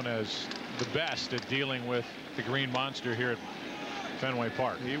is known as the best at dealing with the Green Monster here at Fenway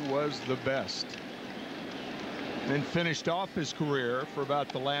Park. He was the best. Then finished off his career for about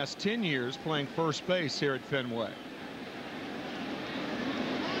the last 10 years playing first base here at Fenway.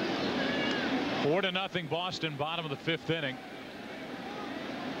 4-0 Boston, bottom of the 5th inning.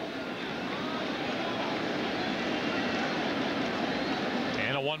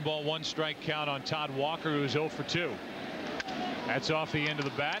 And a 1-ball 1-strike count on Todd Walker, who's 0 for 2. That's off the end of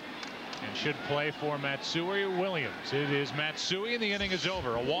the bat and should play for Matsui Williams. It is Matsui, and the inning is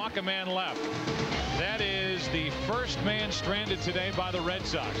over. A walk, a man left. That is the first man stranded today by the Red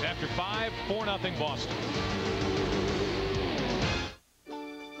Sox. After 5, 4-0 Boston.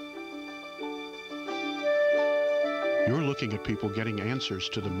 You're looking at people getting answers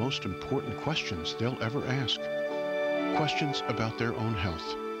to the most important questions they'll ever ask. Questions about their own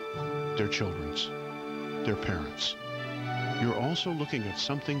health, their children's, their parents'. You're also looking at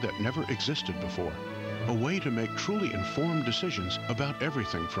something that never existed before, a way to make truly informed decisions about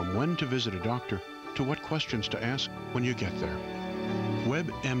everything from when to visit a doctor to what questions to ask when you get there.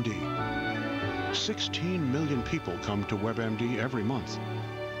 WebMD. 16 million people come to WebMD every month.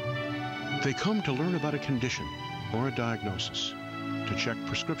 They come to learn about a condition or a diagnosis, to check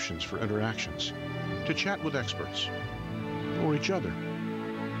prescriptions for interactions, to chat with experts, or each other.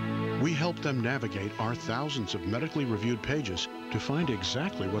 We help them navigate our thousands of medically reviewed pages to find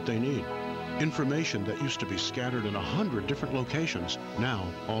exactly what they need. Information that used to be scattered in 100 different locations, now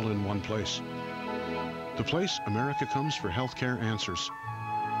all in one place. The place America comes for healthcare answers.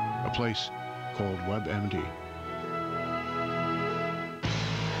 A place called WebMD.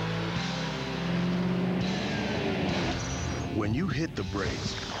 When you hit the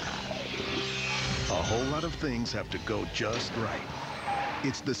brakes, a whole lot of things have to go just right.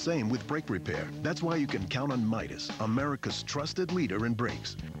 It's the same with brake repair. That's why you can count on Midas, America's trusted leader in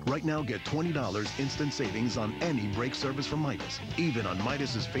brakes. Right now, get $20 instant savings on any brake service from Midas, even on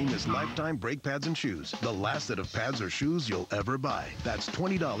Midas's famous lifetime brake pads and shoes, the last set of pads or shoes you'll ever buy. That's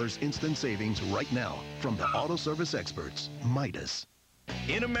 $20 instant savings right now from the auto service experts, Midas.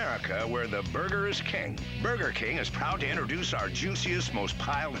 In America, where the burger is king, Burger King is proud to introduce our juiciest, most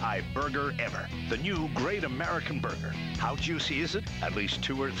piled-high burger ever, the new Great American Burger. How juicy is it? At least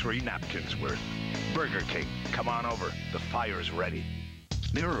 2 or 3 napkins worth. Burger King, come on over. The fire's ready.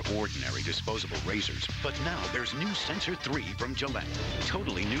 There are ordinary disposable razors, but now there's new Sensor 3 from Gillette.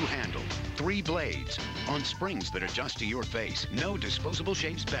 Totally new handle, 3 blades, on springs that adjust to your face. No disposable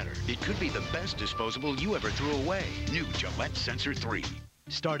shaves better. It could be the best disposable you ever threw away. New Gillette Sensor 3.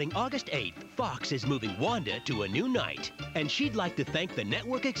 Starting August 8th, Fox is moving Wanda to a new night. And she'd like to thank the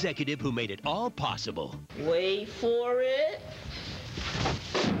network executive who made it all possible. Wait for it.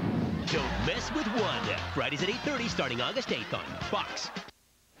 Don't mess with Wanda. Fridays at 8:30 starting August 8th on Fox.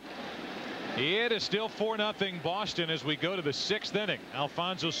 It is still 4-0 Boston as we go to the 6th inning.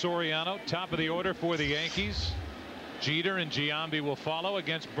 Alfonso Soriano, top of the order for the Yankees. Jeter and Giambi will follow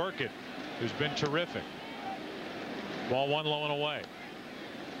against Burkett, who's been terrific. Ball 1 low and away.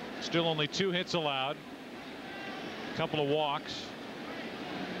 Still only 2 hits allowed. A couple of walks.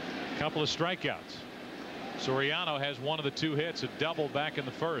 A couple of strikeouts. Soriano has one of the 2 hits, a double back in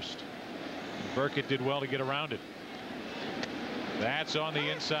the first. Burkett did well to get around it. That's on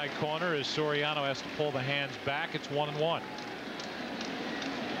the inside corner as Soriano has to pull the hands back. It's 1-1.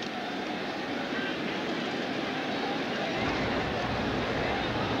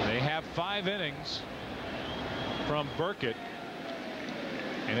 They have 5 innings from Burkett.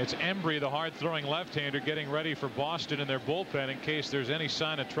 And it's Embry, the hard-throwing left-hander, getting ready for Boston in their bullpen in case there's any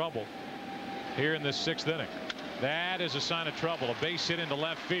sign of trouble here in this 6th inning. That is a sign of trouble. A base hit into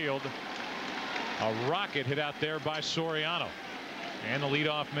left field. A rocket hit out there by Soriano. And the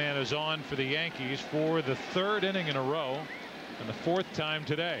leadoff man is on for the Yankees for the 3rd inning in a row and the 4th time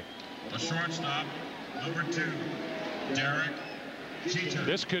today. The shortstop, number 2, Derek Jeter.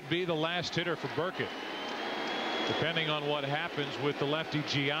 This could be the last hitter for Burkett, depending on what happens with the lefty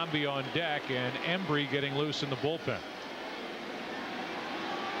Giambi on deck and Embry getting loose in the bullpen.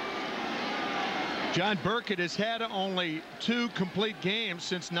 John Burkett has had only 2 complete games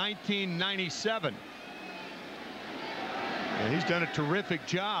since 1997. And he's done a terrific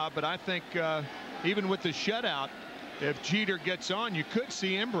job, but I think even with the shutout, if Jeter gets on, you could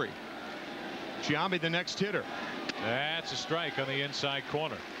see Embry. Giambi the next hitter. That's a strike on the inside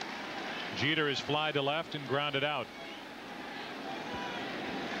corner. Jeter is fly to left and grounded out.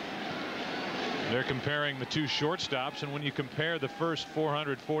 They're comparing the 2 shortstops, and when you compare the first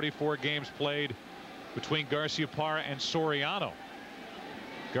 444 games played between Garciaparra and Soriano,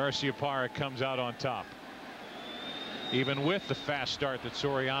 Garciaparra comes out on top, even with the fast start that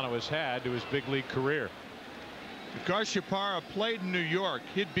Soriano has had to his big league career. If Garciaparra played in New York,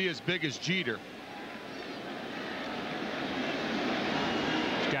 he'd be as big as Jeter.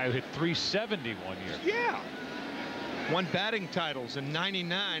 This guy who hit 370 one year. Yeah. Won batting titles in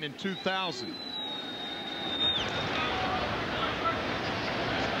 '99 and 2000.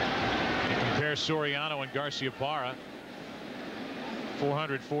 You compare Soriano and Garciaparra,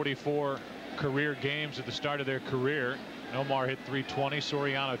 444 career games at the start of their career. Nomar hit 320,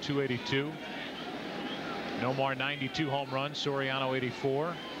 Soriano 282. Nomar 92 home runs, Soriano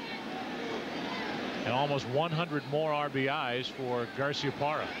 84. And almost 100 more RBIs for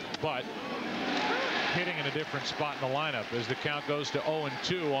Garciaparra, but hitting in a different spot in the lineup as the count goes to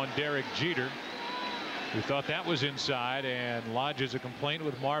 0-2 on Derek Jeter, who thought that was inside and lodges a complaint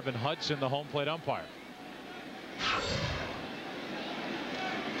with Marvin Hudson, the home plate umpire.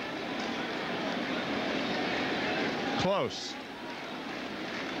 Close.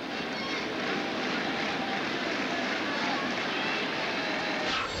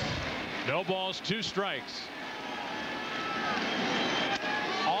 No balls, 2 strikes.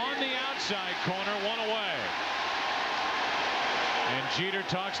 On the outside corner, 1 away. And Jeter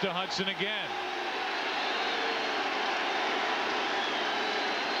talks to Hudson again.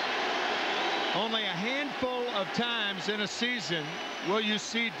 Only a handful of times in a season will you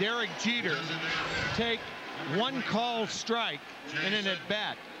see Derek Jeter take 1 call strike in an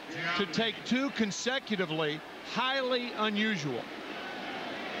at-bat. To take 2 consecutively, highly unusual.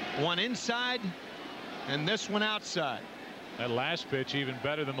 1 inside and this one outside. That last pitch even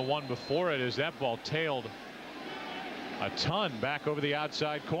better than the one before it, as that ball tailed a ton back over the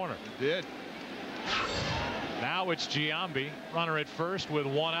outside corner. It did. Now it's Giambi, runner at first with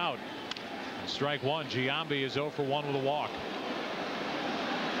 1 out. And strike 1. Giambi is 0 for 1 with a walk.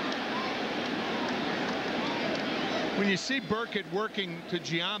 When you see Burkett working to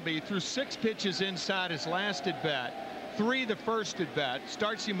Giambi through 6 pitches inside his last at bat, 3 the first at bat,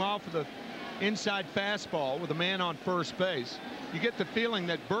 starts him off with a inside fastball with a man on first base, you get the feeling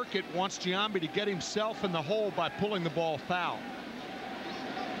that Burkett wants Giambi to get himself in the hole by pulling the ball foul.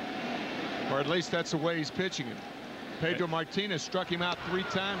 Or at least that's the way he's pitching it. Pedro Martinez struck him out 3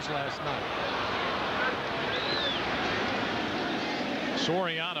 times last night.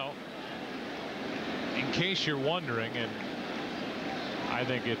 Soriano, in case you're wondering, and I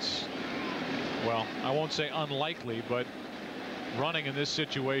think it's, well, I won't say unlikely, but running in this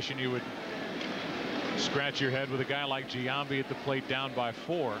situation, you would scratch your head with a guy like Giambi at the plate down by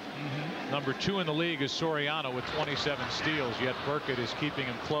 4. Number 2 in the league is Soriano with 27 steals, yet Burkett is keeping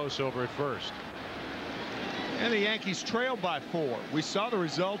him close over at first. And the Yankees trail by 4. We saw the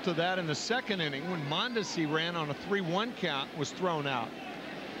result of that in the second inning when Mondesi ran on a 3-1 count, was thrown out.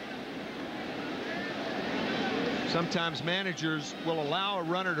 Sometimes managers will allow a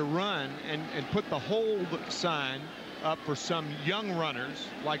runner to run and put the hold sign up for some young runners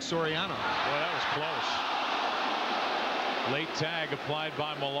like Soriano. Boy, that was close. Late tag applied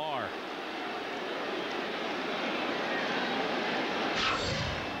by Millar.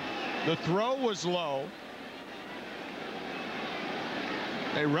 The throw was low.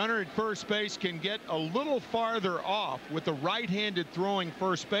 A runner at first base can get a little farther off with a right-handed throwing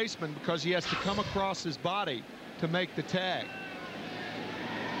first baseman because he has to come across his body to make the tag.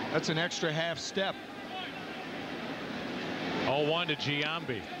 That's an extra half step. 0-1 to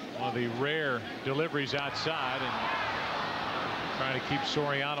Giambi. One of the rare deliveries outside, and trying to keep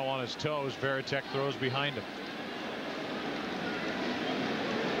Soriano on his toes. Varitek throws behind him.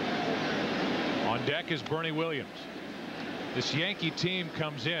 On deck is Bernie Williams. This Yankee team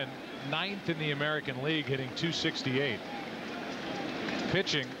comes in 9th in the American League, hitting .268.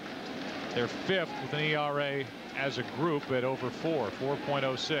 Pitching, they're 5th with an ERA as a group at over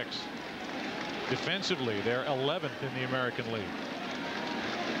 4.06. Defensively, they're 11th in the American League.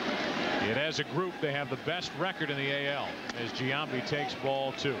 Yet as a group, they have the best record in the AL as Giambi takes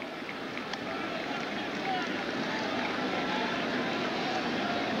ball 2.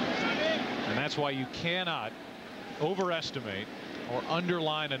 And that's why you cannot overestimate or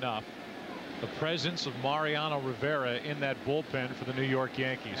underline enough the presence of Mariano Rivera in that bullpen for the New York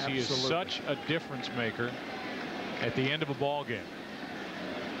Yankees. Absolutely. He is such a difference maker at the end of a ball game.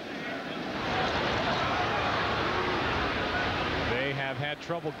 They have had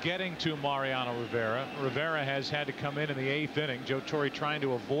trouble getting to Mariano Rivera. Rivera has had to come in the 8th inning. Joe Torre trying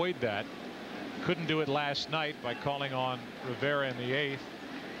to avoid that. Couldn't do it last night by calling on Rivera in the 8th.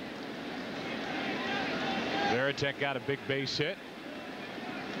 Varitek got a big base hit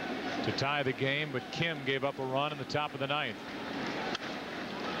to tie the game, but Kim gave up a run in the top of the 9th.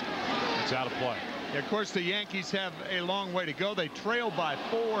 It's out of play. Yeah, of course, the Yankees have a long way to go. They trail by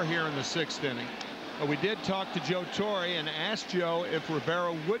 4 here in the 6th inning. But we did talk to Joe Torre and asked Joe if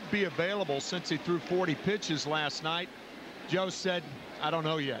Rivera would be available since he threw 40 pitches last night. Joe said, I don't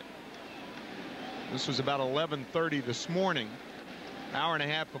know yet. This was about 11:30 this morning, an hour and a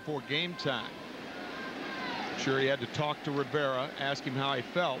half before game time. Sure, he had to talk to Rivera, ask him how he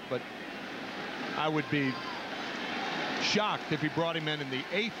felt, but I would be shocked if he brought him in the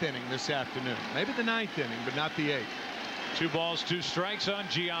 8th inning this afternoon. Maybe the 9th inning, but not the 8th. 2 balls, 2 strikes on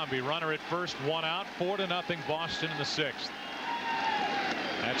Giambi. Runner at first, 1 out. 4-0 Boston in the 6th.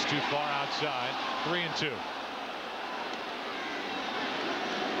 That's too far outside. 3-2.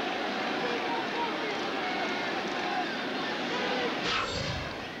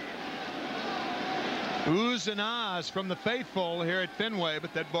 Oohs and ahs from the faithful here at Fenway,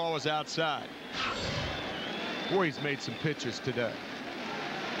 but that ball was outside. Boy, he's made some pitches today.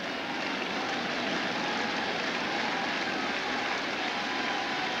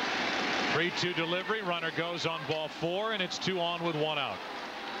 Three-2 delivery. Runner goes on ball 4, and it's 2 on with 1 out.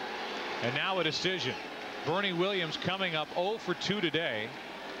 And now a decision. Bernie Williams coming up 0 for 2 today,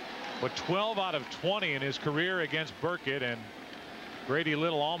 but 12 out of 20 in his career against Burkett, and Grady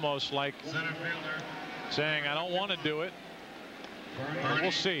Little almost like saying, I don't want to do it. But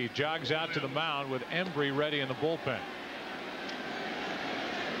we'll see. Jogs out to the mound with Embry ready in the bullpen.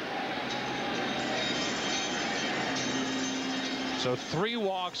 So 3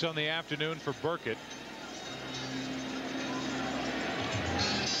 walks on the afternoon for Burkett.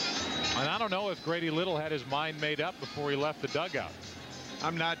 And I don't know if Grady Little had his mind made up before he left the dugout.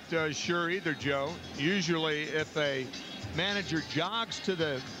 I'm not sure either, Joe. Usually if a manager jogs to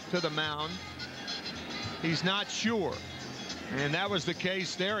the mound, he's not sure. And that was the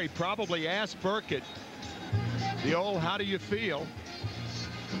case there. He probably asked Burkett the old, how do you feel?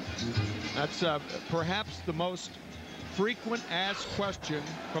 That's perhaps the most frequent asked question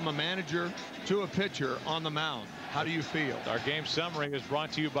from a manager to a pitcher on the mound. How do you feel? Our game summary is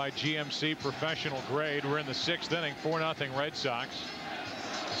brought to you by GMC Professional Grade. We're in the 6th inning, 4-0 Red Sox.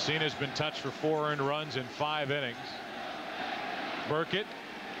 Cena's been touched for 4 earned runs in 5 innings. Burkett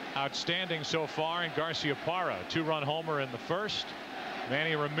outstanding so far, and Garcia Parra 2-run homer in the 1st.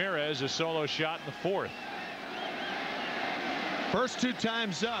 Manny Ramirez a solo shot in the 4th. First 2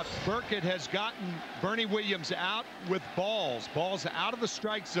 times up, Burkett has gotten Bernie Williams out with balls. Balls out of the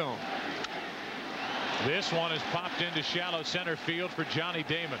strike zone. This one is popped into shallow center field for Johnny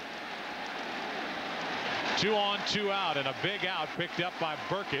Damon. 2 on, 2 out, and a big out picked up by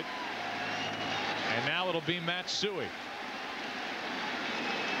Burkett. And now it'll be Matsui.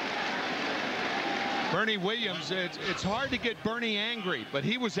 Bernie Williams, it's hard to get Bernie angry, but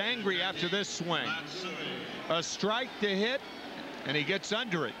he was angry after this swing. A strike to hit, and he gets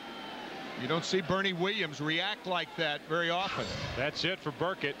under it. You don't see Bernie Williams react like that very often. That's it for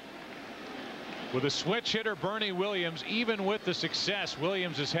Burkett. With a switch hitter, Bernie Williams, even with the success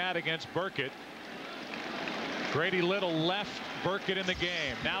Williams has had against Burkett, Grady Little left Burkett in the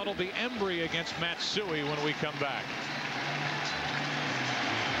game. Now it'll be Embry against Matsui when we come back.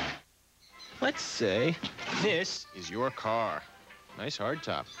 Let's say this is your car. Nice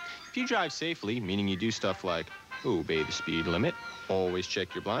hardtop. If you drive safely, meaning you do stuff like obey the speed limit, always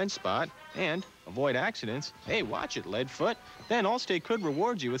check your blind spot, and avoid accidents, hey, watch it, lead foot, then Allstate could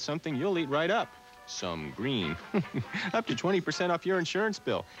reward you with something you'll eat right up. Some green. Up to 20% off your insurance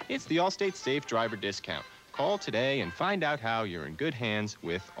bill. It's the Allstate Safe Driver Discount. Call today and find out how you're in good hands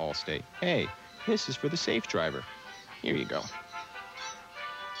with Allstate. Hey, this is for the safe driver. Here you go.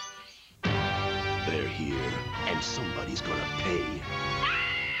 They're here, and somebody's gonna pay.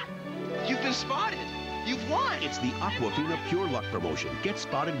 You've been spotted. You've won. It's the Aquafina Pure Luck promotion. Get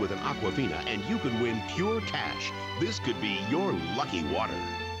spotted with an Aquafina, and you could win pure cash. This could be your lucky water.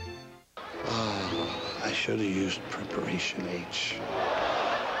 Oh, I should have used Preparation H.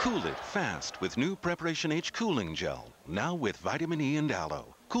 Cool it fast with new Preparation H cooling gel. Now with vitamin E and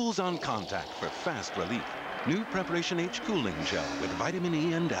aloe. Cools on contact for fast relief. New Preparation H cooling gel with vitamin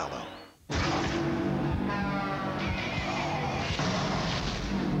E and aloe.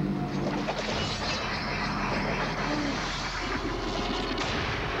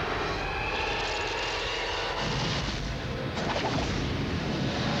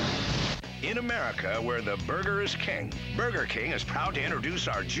 In America, where the burger is king, Burger King is proud to introduce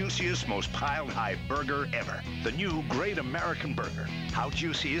our juiciest, most piled-high burger ever. The new Great American Burger. How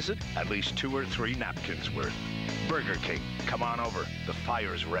juicy is it? At least 2 or 3 napkins worth. Burger King, come on over. The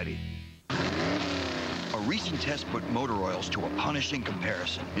fire's ready. A recent test put motor oils to a punishing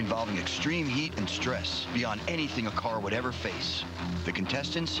comparison involving extreme heat and stress beyond anything a car would ever face. The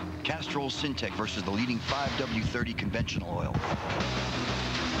contestants, Castrol Syntec versus the leading 5W30 conventional oil.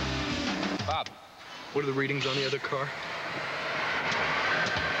 Bob, what are the readings on the other car?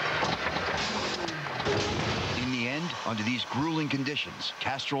 In the end, under these grueling conditions,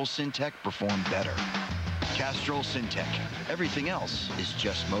 Castrol Syntec performed better. Castrol Syntec. Everything else is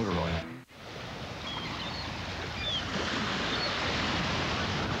just motor oil.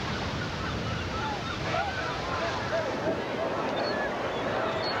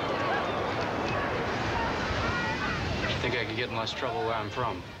 I think I could get in less trouble where I'm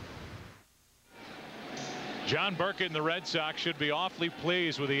from. John Burkett and the Red Sox should be awfully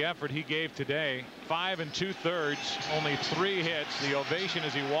pleased with the effort he gave today. 5 2/3, only 3 hits. The ovation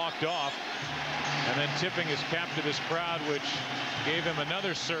as he walked off, and then tipping his cap to this crowd, which gave him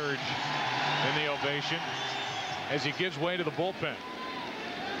another surge in the ovation as he gives way to the bullpen.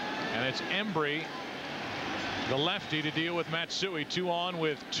 And it's Embry, the lefty, to deal with Matsui. 2 on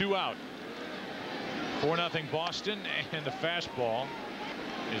with 2 out. 4-0 Boston, and the fastball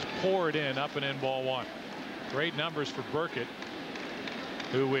is poured in, up and in, ball 1. Great numbers for Burkett,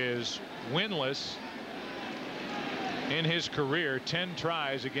 who is winless in his career. 10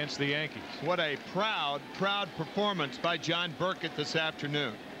 tries against the Yankees. What a proud performance by John Burkett this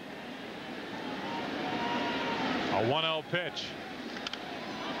afternoon. A 1-0 pitch.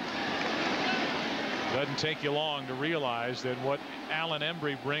 Doesn't take you long to realize that what Alan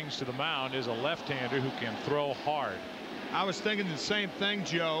Embry brings to the mound is a left-hander who can throw hard. I was thinking the same thing,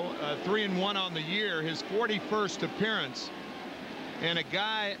 Joe. 3-1 on the year, his 41st appearance, and a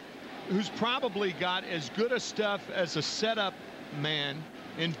guy who's probably got as good a stuff as a setup man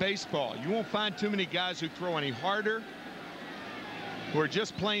in baseball. You won't find too many guys who throw any harder, who are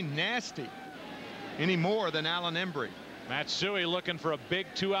just plain nasty, any more than Alan Embry. Matsui looking for a big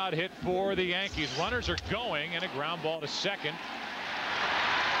 2-out hit for the Yankees. Runners are going, and a ground ball to second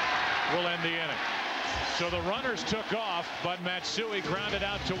will end the inning. So the runners took off, but Matsui grounded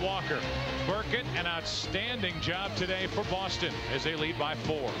out to Walker. Burkett, an outstanding job today for Boston as they lead by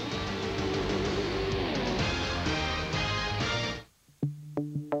 4.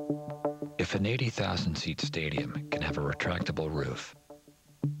 If an 80,000-seat stadium can have a retractable roof,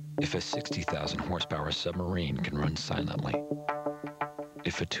 if a 60,000 horsepower submarine can run silently,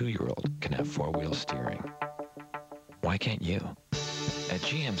 if a 2-year-old can have 4-wheel steering, why can't you?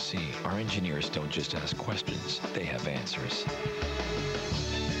 GMC, our engineers don't just ask questions, they have answers.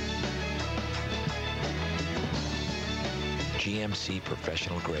 GMC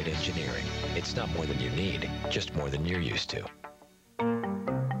professional grade engineering. It's not more than you need, just more than you're used to.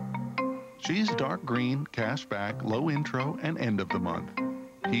 She's dark green, cashback, low intro, and end of the month.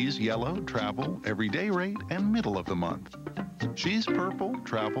 He's yellow, travel, everyday rate, and middle of the month. She's purple,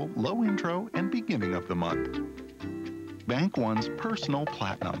 travel, low intro, and beginning of the month. Bank One's Personal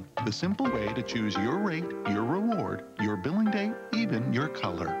Platinum, the simple way to choose your rate, your reward, your billing date, even your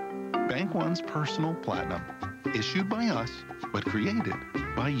color. Bank One's Personal Platinum, issued by us, but created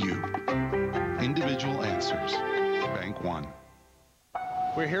by you. Individual answers. Bank One.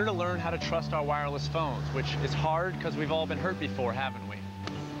 We're here to learn how to trust our wireless phones, which is hard because we've all been hurt before, haven't we?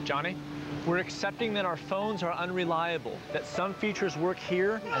 Johnny? We're accepting that our phones are unreliable, that some features work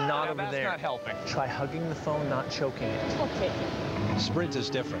here and not over there. That's not helping. Try hugging the phone, not choking it. Okay. Sprint is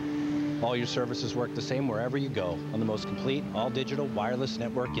different. All your services work the same wherever you go on the most complete, all-digital wireless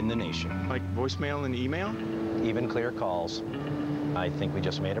network in the nation. Like voicemail and email? Even clear calls. I think we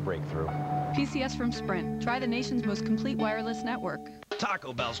just made a breakthrough. PCS from Sprint. Try the nation's most complete wireless network.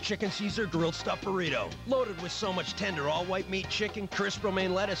 Taco Bell's Chicken Caesar Grilled Stuffed Burrito. Loaded with so much tender all-white meat chicken, crisp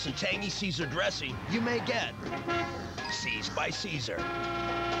romaine lettuce, and tangy Caesar dressing, you may get Seized by Caesar.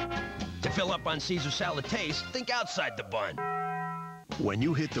 To fill up on Caesar salad taste, think outside the bun. When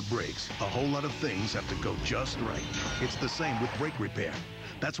you hit the brakes, a whole lot of things have to go just right. It's the same with brake repair.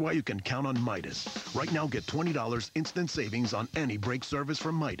 That's why you can count on Midas. Right now, get $20 instant savings on any brake service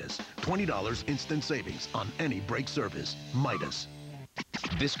from Midas. $20 instant savings on any brake service. Midas.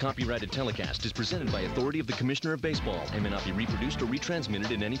 This copyrighted telecast is presented by authority of the Commissioner of Baseball and may not be reproduced or retransmitted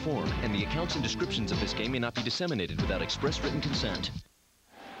in any form, and the accounts and descriptions of this game may not be disseminated without express written consent.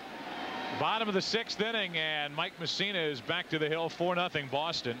 Bottom of the 6th inning, and Mike Messina is back to the hill. 4-0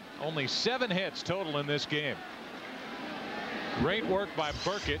 Boston. Only 7 hits total in this game. Great work by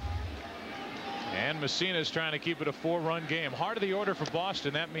Burkett. And Messina is trying to keep it a 4-run game. Heart of the order for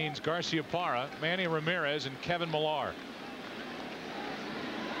Boston. That means Garciaparra, Manny Ramirez, and Kevin Millar.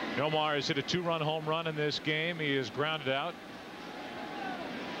 Nomar has hit a 2-run home run in this game. He is grounded out.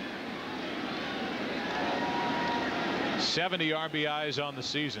 70 RBIs on the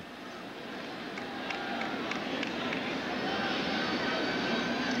season.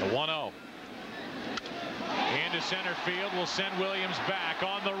 The 1-0. Into center field will send Williams back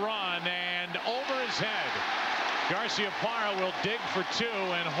on the run and over his head. Garciaparra will dig for 2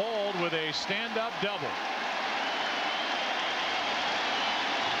 and hold with a stand-up double.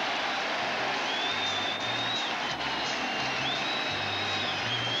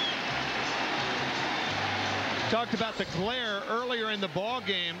 Talked about the glare earlier in the ball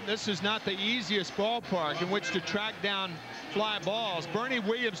game. This is not the easiest ballpark in which to track down fly balls. Bernie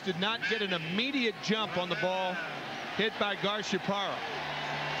Williams did not get an immediate jump on the ball hit by Garciaparra.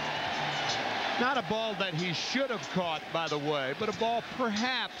 Not a ball that he should have caught, by the way, but a ball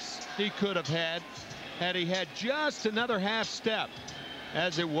perhaps he could have had he had just another half step.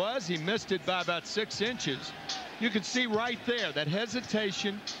 As it was, he missed it by about 6 inches. You can see right there that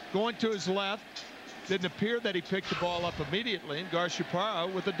hesitation going to his left. Didn't appear that he picked the ball up immediately, and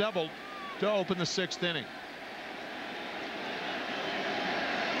Garciaparra with a double to open the 6th inning.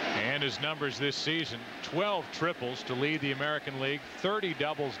 And his numbers this season: 12 triples to lead the American League, 30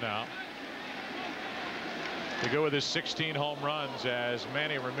 doubles now to go with his 16 home runs as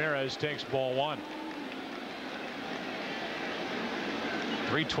Manny Ramirez takes ball 1.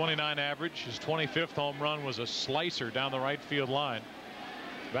 329 average. His 25th home run was a slicer down the right field line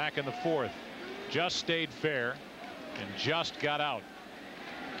back in the 4th. Just stayed fair and just got out.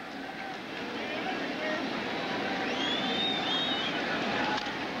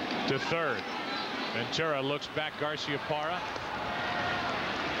 To third. Ventura looks back. Garciaparra.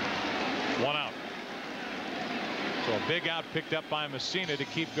 1 out. So a big out picked up by Messina to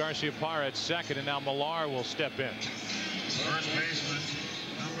keep Garciaparra at second, and now Millar will step in. First baseman,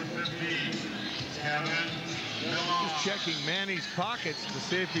 number 15, Kevin Millar. Just checking Manny's pockets to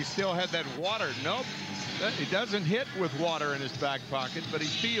see if he still had that water. Nope. He doesn't hit with water in his back pocket, but he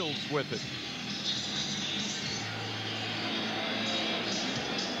feels with it.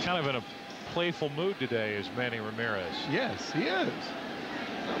 Kind of in a playful mood today is Manny Ramirez. Yes, he is.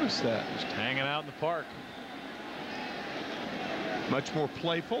 Notice that. Just hanging out in the park. Much more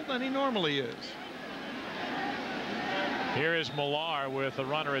playful than he normally is. Here is Millar with a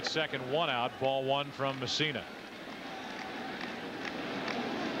runner at second, 1 out. Ball 1 from Messina.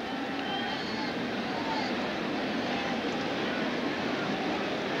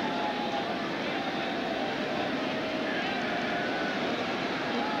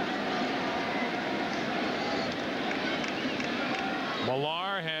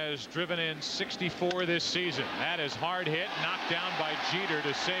 Millar has driven in 64 this season. That is hard hit, knocked down by Jeter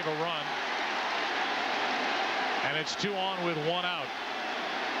to save a run. And it's 2 on with 1 out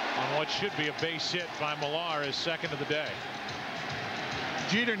on what should be a base hit by Millar, his second of the day.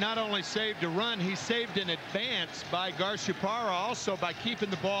 Jeter not only saved a run, he saved an advance by Garciaparra, also by keeping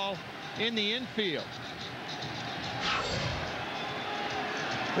the ball in the infield.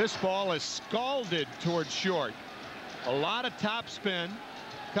 This ball is scalded towards short. A lot of topspin,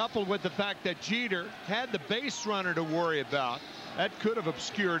 coupled with the fact that Jeter had the base runner to worry about. That could have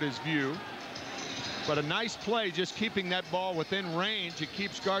obscured his view. But a nice play, just keeping that ball within range. It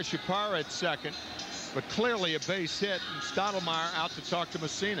keeps Garciaparra at second. But clearly a base hit, and Stottlemyre out to talk to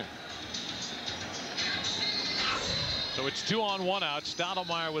Messina. So it's 2 on 1 out.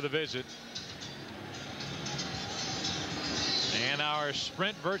 Stottlemyre with a visit. And our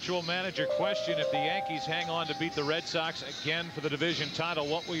Sprint virtual manager question: if the Yankees hang on to beat the Red Sox again for the division title,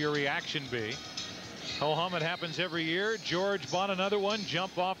 what will your reaction be? Ho-hum, it happens every year. George bought another one,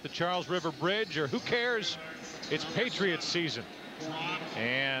 jump off the Charles River Bridge, or who cares? It's Patriots season.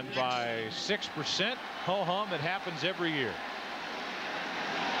 And by 6%, ho-hum, it happens every year.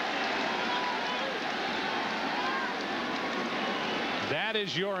 That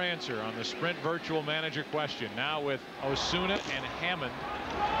is your answer on the Sprint virtual manager question. Now with Osuna and Hammond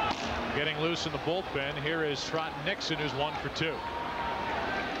getting loose in the bullpen, here is Trot Nixon, who's 1 for 2.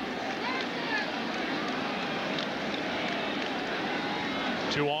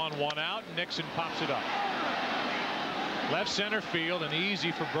 Two on, 1 out. Nixon pops it up. Left center field, and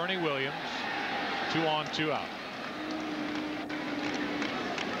easy for Bernie Williams. 2 on, 2 out.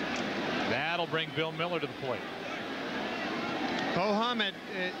 That'll bring Bill Miller to the plate. Ho-hum, it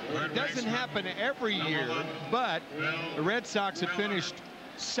doesn't happen every year, but the Red Sox have finished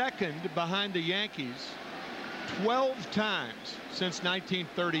second behind the Yankees 12 times since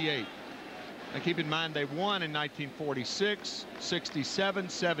 1938. Now keep in mind they won in 1946, 67,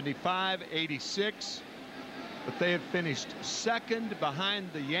 75, 86. But they have finished second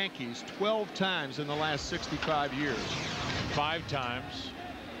behind the Yankees 12 times in the last 65 years. 5 times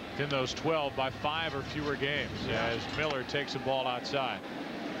in those 12 by 5 or fewer games as Miller takes a ball outside.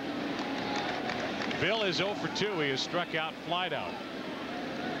 Bill is 0 for 2. He has struck out, flied out.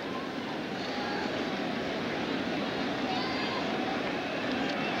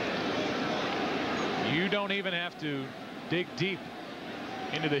 You don't even have to dig deep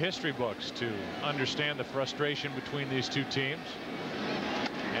into the history books to understand the frustration between these two teams.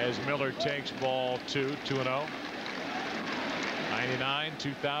 As Miller takes ball 2, 2-0. 99,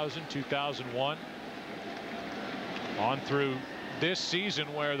 2000, 2001. On through this season,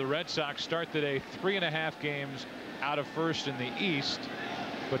 where the Red Sox start the day 3.5 games out of first in the East,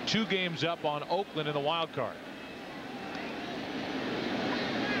 but 2 games up on Oakland in the wild card.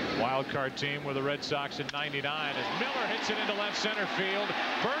 Wild card team with the Red Sox in 99 as Miller hits it into left center field.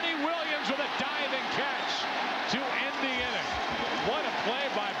 Bernie Williams with a diving catch to end the inning. What a play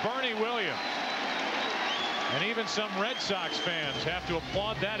by Bernie Williams. And even some Red Sox fans have to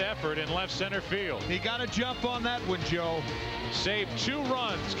applaud that effort in left center field. He got a jump on that one, Joe. Saved 2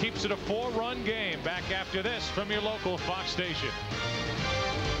 runs, keeps it a 4-run game. Back after this from your local Fox station.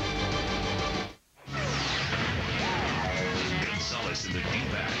 Gonzalez and the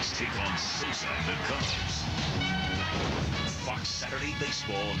D-backs take on Sosa and the Cubs. Fox Saturday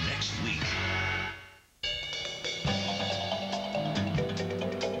Baseball next week.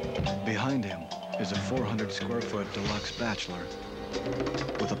 Behind him is a 400-square-foot deluxe bachelor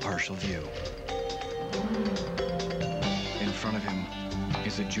with a partial view. In front of him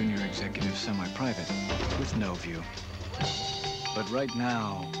is a junior executive semi-private with no view. But right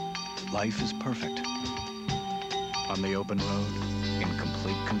now, life is perfect. On the open road, in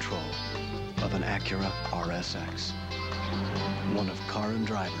complete control of an Acura RSX. One of Car and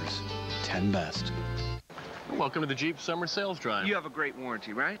Driver's 10 best. Welcome to the Jeep Summer Sales Drive. You have a great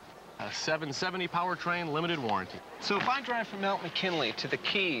warranty, right? A 770 powertrain limited warranty. So if I drive from Mount McKinley to the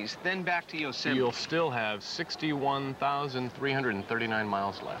Keys, then back to Yosemite... You'll still have 61,339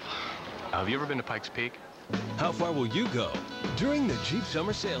 miles left. Have you ever been to Pikes Peak? How far will you go? During the Jeep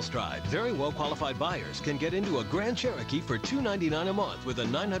Summer Sales Drive, very well-qualified buyers can get into a Grand Cherokee for $299 a month with a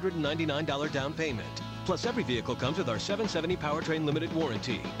 $999 down payment. Plus, every vehicle comes with our 770 powertrain limited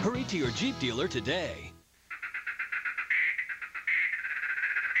warranty. Hurry to your Jeep dealer today.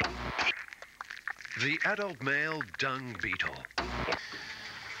 The adult male dung beetle.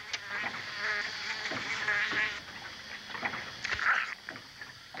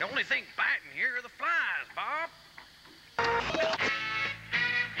 The only thing biting here are the flies, Bob.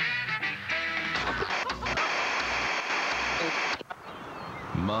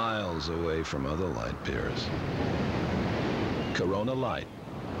 miles away from other light beers. Corona Light.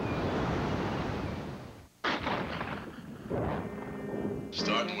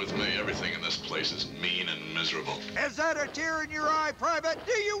 Starting with me, everything in this place is mean and miserable. Is that a tear in your eye, Private?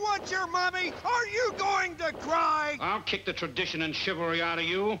 Do you want your mommy? Are you going to cry? I'll kick the tradition and chivalry out of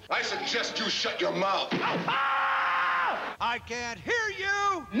you. I suggest you shut your mouth. I can't hear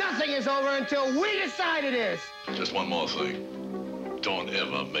you! Nothing is over until we decide it is. Just one more thing. Don't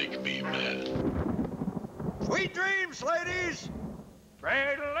ever make me mad. Sweet dreams, ladies!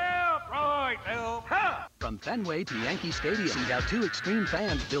 Straight left, right, left, ha! From Fenway to Yankee Stadium, see how two extreme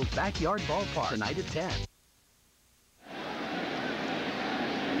fans build backyard ballpark tonight at 10.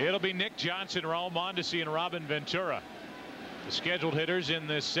 It'll be Nick Johnson, Raul Mondesi, and Robin Ventura. The scheduled hitters in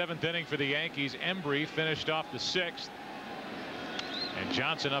this 7th inning for the Yankees. Embry finished off the 6th. And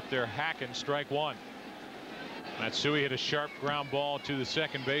Johnson up there hacking strike one. Matsui hit a sharp ground ball to the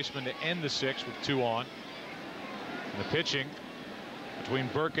second baseman to end the 6th with 2 on. And the pitching between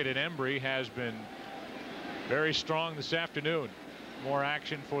Burkett and Embry has been very strong this afternoon. More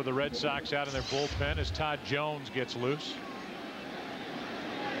action for the Red Sox out in their bullpen as Todd Jones gets loose.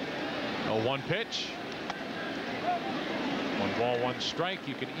 0-1 pitch. 1 ball, 1 strike.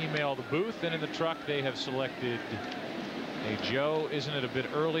 You can email the booth, and in the truck they have selected a Joe, isn't it a bit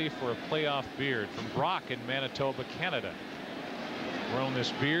early for a playoff beard from Brock in Manitoba, Canada. Grown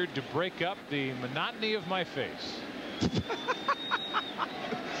this beard to break up the monotony of my face.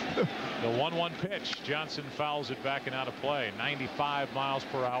 The 1-1 pitch. Johnson fouls it back and out of play. 95 miles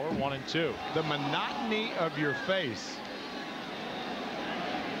per hour, 1-2. The monotony of your face.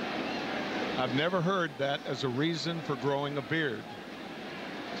 I've never heard that as a reason for growing a beard.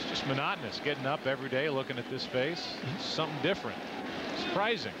 It's just monotonous. Getting up every day, looking at this face. It's something different.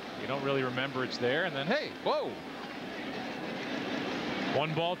 Surprising. You don't really remember it's there, and then, hey, whoa.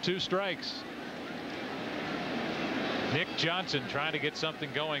 1 ball, 2 strikes. Nick Johnson trying to get something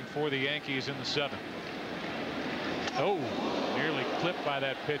going for the Yankees in the 7th. Oh, nearly clipped by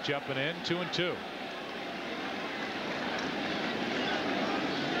that pitch up and in. 2-2.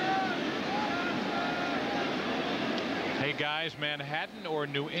 Hey guys, Manhattan or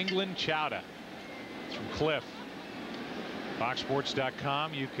New England chowder? It's from Cliff.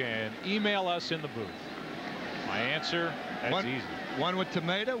 FoxSports.com. You can email us in the booth. My answer, that's easy. 1 with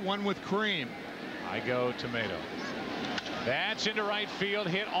tomato, 1 with cream. I go tomato. That's into right field,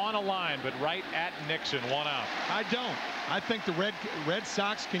 hit on a line, but right at Nixon. 1 out. I don't. I think the Red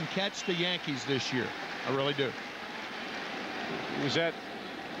Sox can catch the Yankees this year. I really do. Was that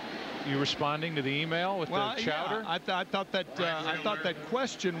you responding to the email with the chowder? Yeah, I thought that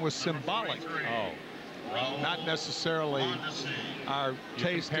question was symbolic. Oh, not necessarily our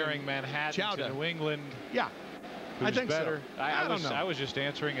taste comparing Manhattan chowder. to New England. Yeah, I think better. So. I don't know. I was just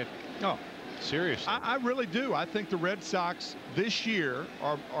answering it. No. Seriously. I really do. I think the Red Sox this year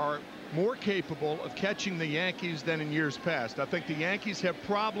are more capable of catching the Yankees than in years past. I think the Yankees have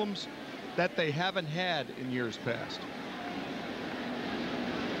problems that they haven't had in years past.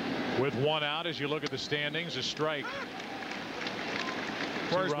 With 1 out, as you look at the standings, a strike.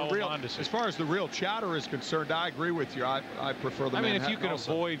 As far as the real chowder is concerned, I agree with you. I prefer the Manhattan if you can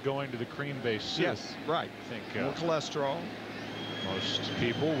also. avoid going to the cream-based soup. Yes, right. I think more cholesterol. Most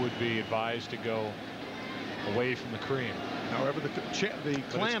people would be advised to go away from the cream. However,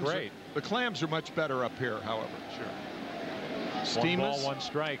 the clams are much better up here. However, sure. Steamers. 1 ball, 1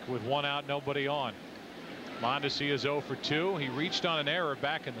 strike with 1 out, nobody on. Mondesi is 0 for 2. He reached on an error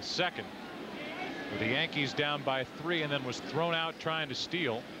back in the 2nd. With the Yankees down by 3, and then was thrown out trying to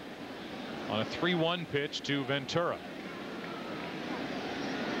steal on a 3-1 pitch to Ventura.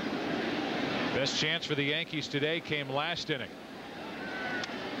 Best chance for the Yankees today came last inning.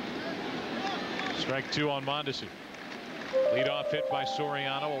 Strike 2 on Mondesi. Leadoff hit by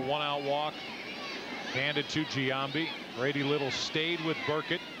Soriano. A 1-out walk handed to Giambi. Grady Little stayed with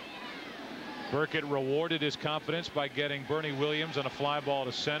Burkett. Burkett rewarded his confidence by getting Bernie Williams on a fly ball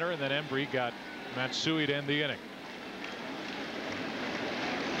to center, and then Embry got Matsui to end the inning.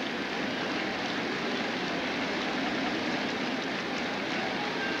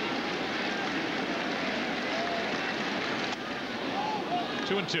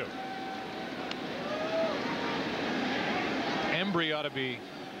 Two and 2. Embry ought to be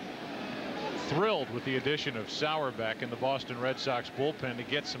thrilled with the addition of Sauerbeck in the Boston Red Sox bullpen to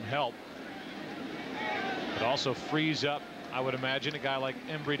get some help. It also frees up, I would imagine, a guy like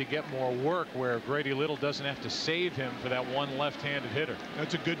Embry to get more work where Grady Little doesn't have to save him for that one left-handed hitter.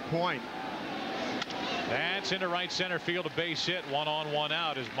 That's a good point. That's into right center field, a base hit. 1 on, 1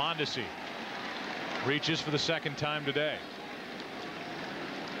 out as Mondesi reaches for the 2nd time today.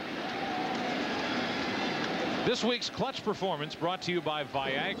 This week's clutch performance, brought to you by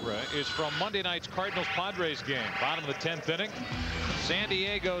Viagra, is from Monday night's Cardinals-Padres game. Bottom of the 10th inning. San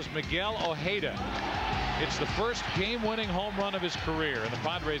Diego's Miguel Ojeda. It's the first game-winning home run of his career, and the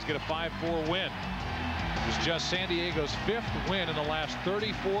Padres get a 5-4 win. It was just San Diego's 5th win in the last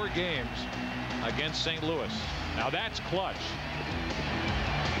 34 games against St. Louis. Now that's clutch.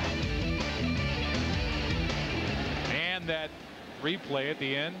 And that replay at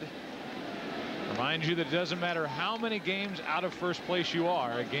the end reminds you that it doesn't matter how many games out of first place you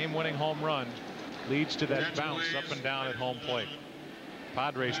are, a game-winning home run leads to that bounce up and down at home plate.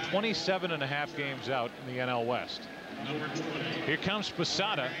 Padres 27.5 games out in the NL West. Here comes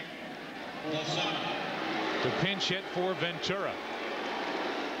Posada to pinch hit for Ventura.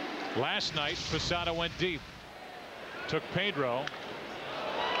 Last night, Posada went deep. Took Pedro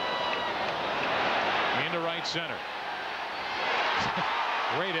into right center.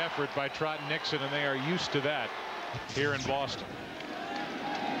 Great effort by Trot Nixon, and they are used to that here in Boston.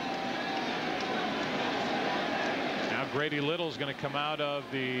 Now Grady Little's going to come out of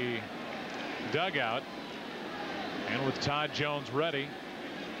the dugout, and with Todd Jones ready,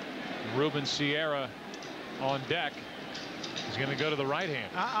 Ruben Sierra on deck, he's going to go to the right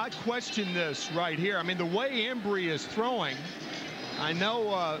hand. I question this right here. I mean, the way Embry is throwing, I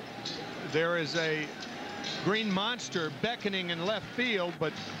know there is a green monster beckoning in left field,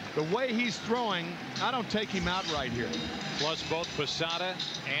 but the way he's throwing, I don't take him out right here. Plus, both Posada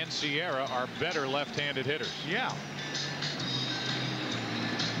and Sierra are better left-handed hitters. Yeah.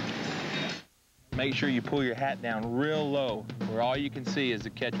 Make sure you pull your hat down real low, where all you can see is the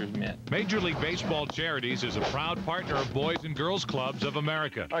catcher's mitt. Major League Baseball Charities is a proud partner of Boys and Girls Clubs of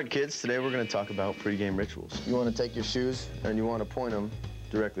America. All right, kids, today we're going to talk about pregame rituals. You want to take your shoes and you want to point them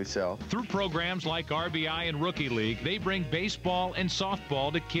directly south. Through programs like RBI and Rookie League, they bring baseball and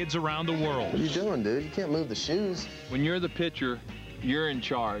softball to kids around the world. What are you doing, dude? You can't move the shoes. When you're the pitcher, you're in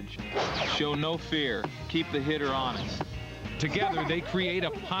charge. Show no fear. Keep the hitter honest. Together, they create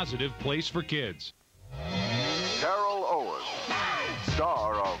a positive place for kids. Carol Owens,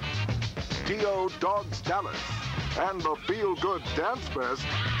 star of T.O. Dog's Dallas and the feel-good dance best,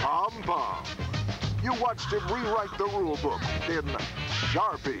 Pom Pom. You watched him rewrite the rule book in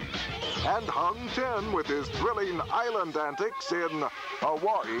Sharpie and hung 10 with his thrilling island antics in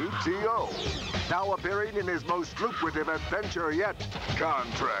Hawaii T.O. Now appearing in his most lucrative adventure yet,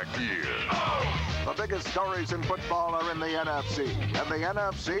 Contract Year. The biggest stories in football are in the NFC, and the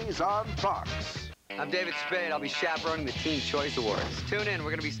NFC's on Fox. I'm David Spade. I'll be chaperoning the Teen Choice Awards. Tune in.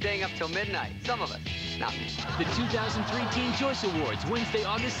 We're going to be staying up till midnight. Some of us. Not me. The 2003 Teen Choice Awards, Wednesday,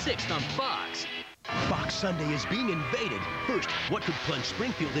 August 6th on Fox. Fox Sunday is being invaded. First, what could plunge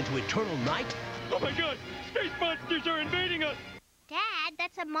Springfield into eternal night? Oh my God! Space monsters are invading us! Dad,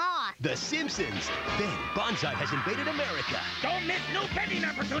 that's a moth. The Simpsons. Then, Bonsai has invaded America. Don't miss new betting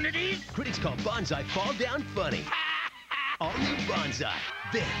opportunities! Critics call Bonsai fall down funny. All new Bonsai.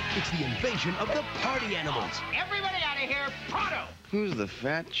 Then, it's the invasion of the party animals. Everybody out of here, pronto! Who's the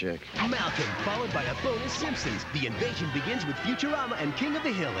fat chick? Malcolm, followed by a bonus Simpsons. The invasion begins with Futurama and King of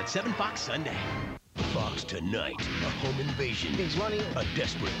the Hill at 7 Fox Sunday. Fox tonight, a home invasion, a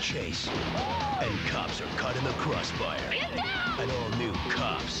desperate chase, and cops are caught in the crossfire. An all-new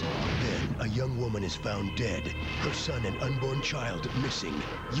Cops. Then a young woman is found dead, her son and unborn child missing.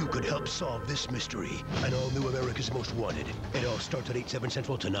 You could help solve this mystery. An all-new America's Most Wanted. It all starts at 8/7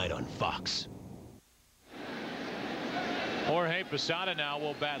 Central tonight on Fox. Jorge Posada now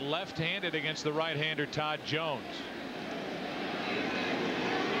will bat left-handed against the right-hander Todd Jones.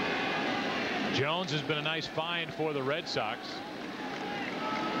 Jones has been a nice find for the Red Sox.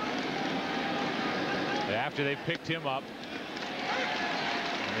 After they picked him up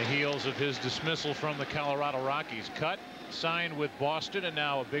on the heels of his dismissal from the Colorado Rockies. Cut, signed with Boston, and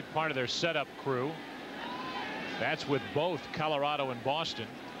now a big part of their setup crew. That's with both Colorado and Boston.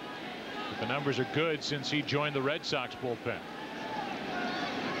 But the numbers are good since he joined the Red Sox bullpen.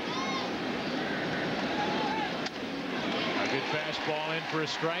 A good fastball in for a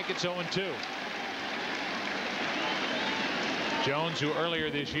strike. It's 0-2. Jones, who earlier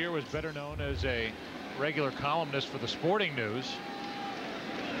this year was better known as a regular columnist for the Sporting News,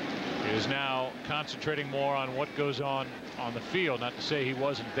 is now concentrating more on what goes on the field. Not to say he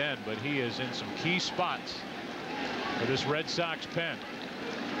wasn't then, but he is in some key spots for this Red Sox pen.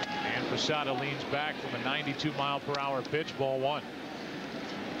 And Posada leans back from a 92-mile-per-hour pitch, ball one.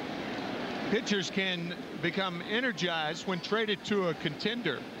 Pitchers can become energized when traded to a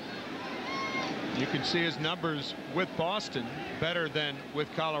contender. You can see his numbers with Boston better than with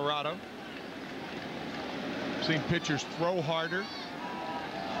Colorado. Seen pitchers throw harder,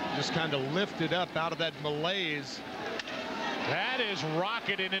 just kind of lifted up out of that malaise. That is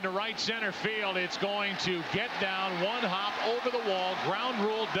rocketed into right center field. It's going to get down one hop over the wall. Ground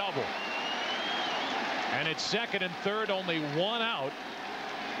rule double. And it's second and third, only one out.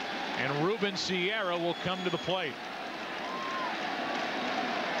 And Ruben Sierra will come to the plate.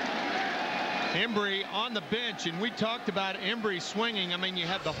 Embry on the bench, and we talked about Embry swinging. I mean, you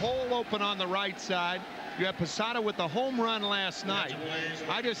have the hole open on the right side. You have Posada with the home run last night.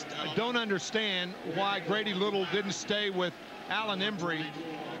 I just don't understand why Grady Little didn't stay with Alan Embry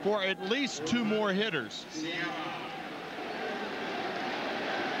for at least 2 more hitters.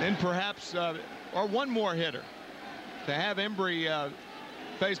 Then perhaps, or 1 more hitter to have Embry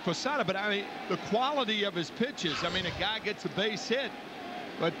face Posada. But I mean, the quality of his pitches. I mean, a guy gets a base hit.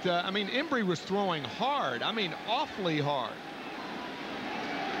 But, I mean, Embry was throwing hard. I mean, awfully hard.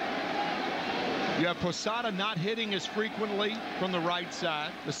 You have Posada not hitting as frequently from the right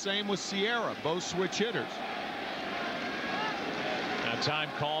side. The same with Sierra, both switch hitters. Now time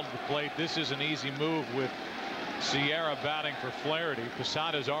called to the plate. This is an easy move with Sierra batting for Flaherty.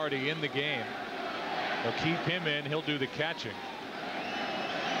 Posada's already in the game. They'll keep him in. He'll do the catching.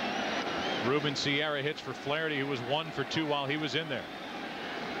 Ruben Sierra hits for Flaherty, who was 1 for 2 while he was in there.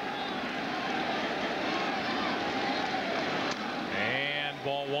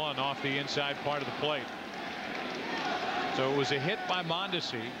 Ball 1 off the inside part of the plate. So it was a hit by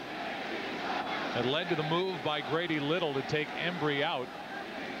Mondesi that led to the move by Grady Little to take Embry out,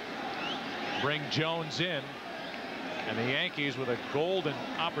 bring Jones in, and the Yankees with a golden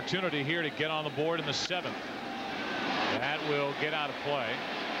opportunity here to get on the board in the 7th. That will get out of play.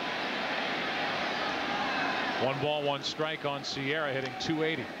 1 ball 1 strike on Sierra, hitting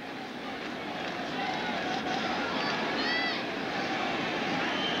 .280.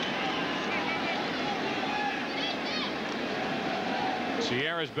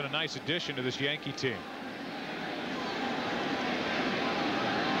 Sierra's been a nice addition to this Yankee team.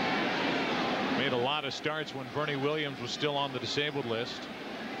 Made a lot of starts when Bernie Williams was still on the disabled list.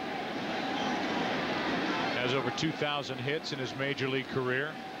 Has over 2,000 hits in his major league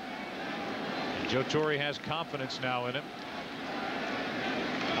career. And Joe Torre has confidence now in him.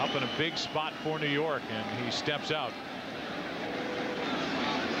 Up in a big spot for New York, and he steps out.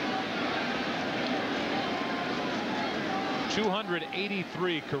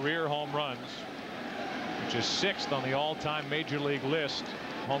 .283 career home runs, which is 6th on the all-time major league list.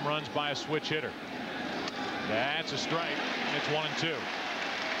 Home runs by a switch hitter. That's a strike. It's 1-2.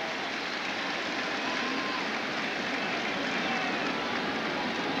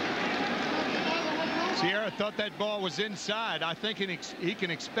 Sierra thought that ball was inside. I think he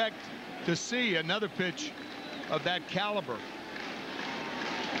can expect to see another pitch of that caliber.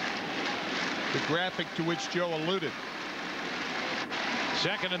 The graphic to which Joe alluded.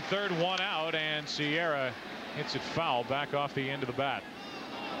 Second and third, 1 out, and Sierra hits it foul back off the end of the bat.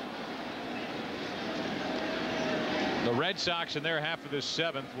 The Red Sox in their half of this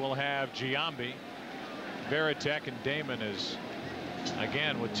 7th will have Giambi, Varitek, and Damon is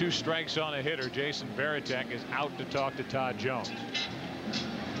again with 2 strikes on a hitter. Jason Varitek is out to talk to Todd Jones.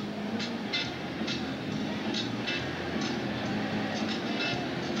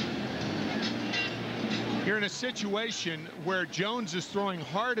 You're in a situation where Jones is throwing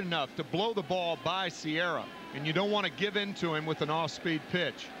hard enough to blow the ball by Sierra, and you don't want to give in to him with an off-speed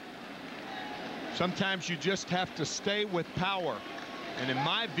pitch. Sometimes you just have to stay with power, and in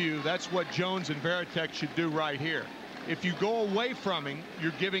my view, that's what Jones and Varitek should do right here. If you go away from him,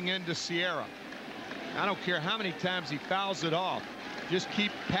 you're giving in to Sierra. I don't care how many times he fouls it off. Just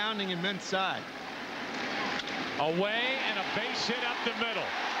keep pounding him inside. Away, and a base hit up the middle.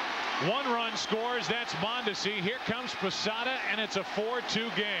 1 run scores. That's Mondesi. Here comes Posada, and it's a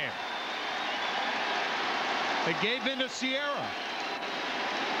 4-2 game. They gave in to Sierra.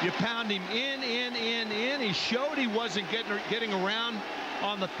 You pound him in. He showed he wasn't getting around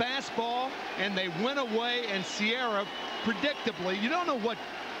on the fastball, and they went away, and Sierra, predictably, you don't know what,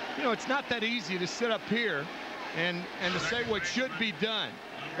 it's not that easy to sit up here and to say what should be done.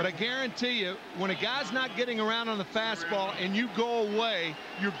 But I guarantee you, when a guy's not getting around on the fastball and you go away,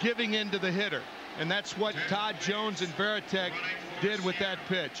 you're giving in to the hitter. And that's what Todd Jones and Varitek did with that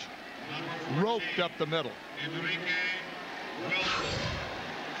pitch. Roped up the middle.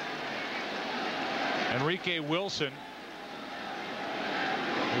 Enrique Wilson,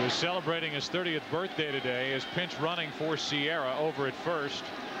 who is celebrating his 30th birthday today, is pinch running for Sierra over at first.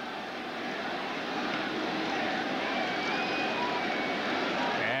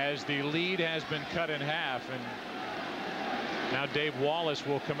 As the lead has been cut in half, and Now Dave Wallace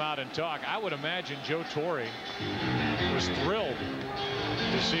will come out and talk. I would imagine Joe Torre was thrilled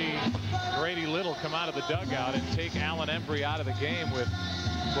to see Grady Little come out of the dugout and take Alan Embry out of the game with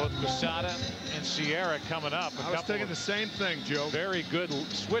both Posada and Sierra coming up. I was thinking the same thing, Joe. Very good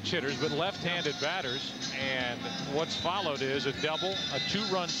switch hitters, but left-handed batters. And what's followed is a double, a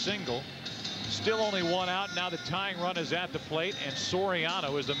 2-run single. Still only 1 out. Now the tying run is at the plate, and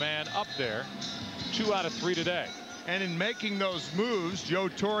Soriano is the man up there. 2 out of 3 today. And in making those moves, Joe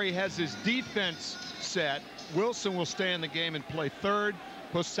Torre has his defense set. Wilson will stay in the game and play third.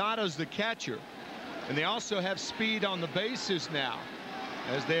 Posada's the catcher. And they also have speed on the bases now,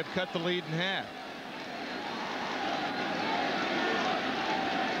 as they have cut the lead in half.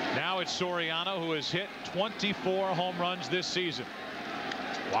 Now it's Soriano, who has hit 24 home runs this season.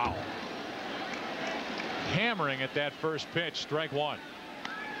 Wow. Hammering at that first pitch, strike 1.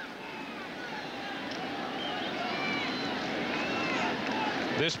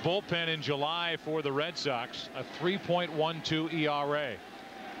 This bullpen in July for the Red Sox, a 3.12 ERA.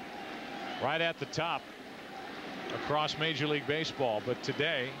 Right at the top across Major League Baseball. But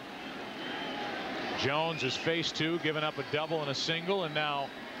today, Jones is phase 2, giving up a double and a single, and now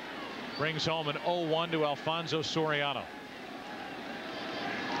brings home an 0-1 to Alfonso Soriano.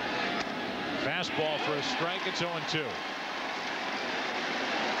 Fastball for a strike. It's 0-2.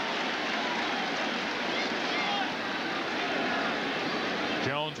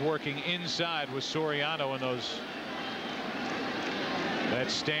 Jones working inside with Soriano in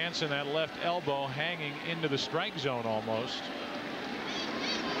that stance, and that left elbow hanging into the strike zone almost.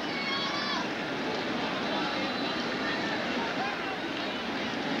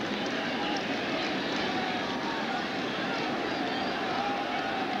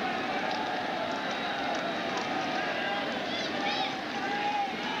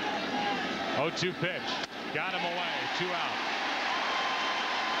 Oh-2 pitch. Got him away. 2 out.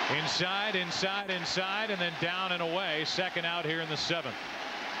 Inside, inside, inside, and then down and away. Second out here in the 7th.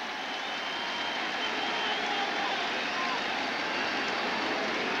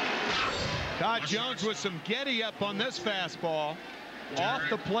 Todd Jones with some Getty up on this fastball. Off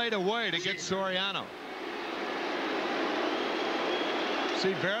the plate away to get Soriano.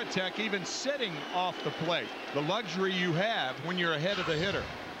 See Veritek even sitting off the plate. The luxury you have when you're ahead of the hitter.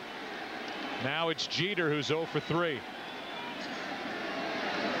 Now it's Jeter, who's 0 for 3.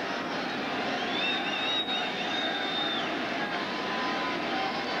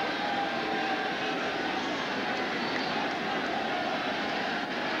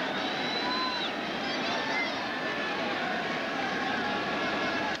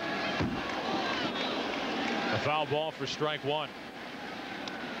 Foul ball for strike 1.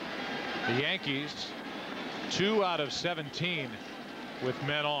 The Yankees 2 out of 17 with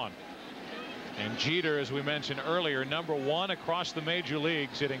men on. And Jeter, as we mentioned earlier, number 1 across the major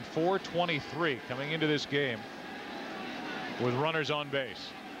leagues, hitting .423 coming into this game with runners on base.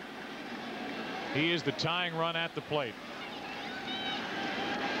 He is the tying run at the plate.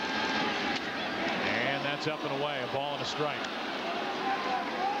 And that's up and away, a ball and a strike.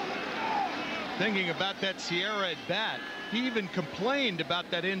 Thinking about that Sierra at bat, he even complained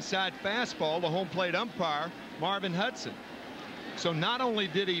about that inside fastball, the home plate umpire, Marvin Hudson. So not only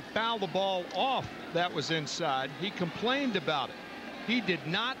did he foul the ball off that was inside, he complained about it. He did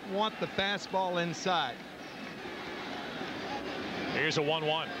not want the fastball inside. Here's a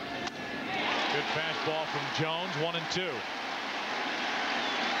 1-1. Good fastball from Jones, 1-2.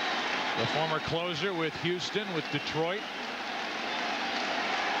 The former closer with Houston, with Detroit.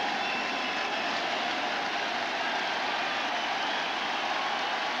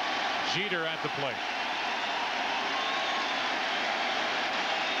 Jeter at the plate.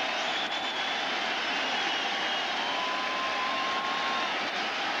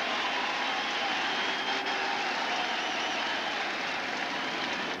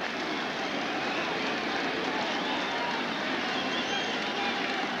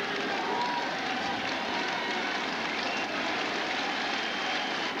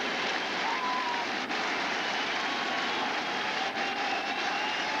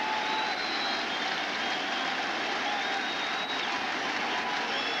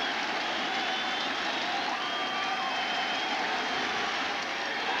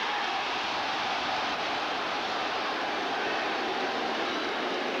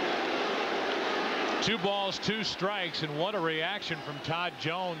 Two balls, 2 strikes, and what a reaction from Todd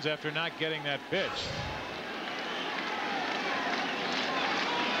Jones after not getting that pitch.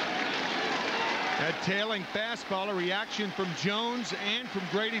 That tailing fastball, a reaction from Jones and from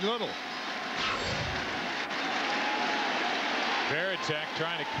Grady Little. Veritek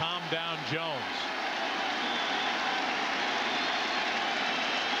trying to calm down Jones.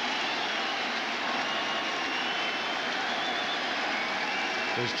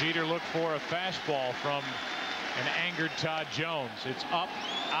 As Jeter looked for a fastball from an angered Todd Jones. It's up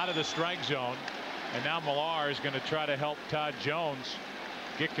out of the strike zone, and now Millar is going to try to help Todd Jones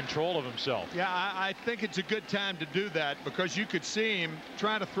get control of himself. Yeah, I think it's a good time to do that, because you could see him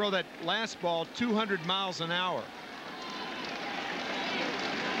trying to throw that last ball 200 miles an hour.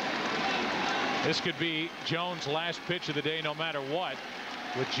 This could be Jones' last pitch of the day no matter what,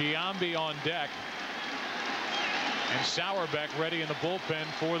 with Giambi on deck and Sauerbeck ready in the bullpen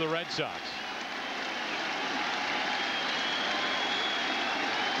for the Red Sox.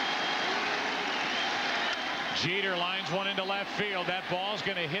 Jeter lines one into left field. That ball's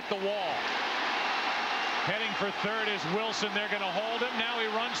going to hit the wall. Heading for third is Wilson. They're going to hold him. Now he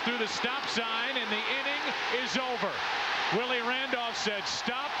runs through the stop sign, and the inning is over. Willie Randolph said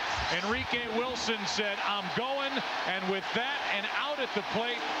stop. Enrique Wilson said I'm going. And with that and out at the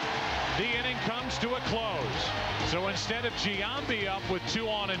plate, the inning comes to a close. So instead of Giambi up with 2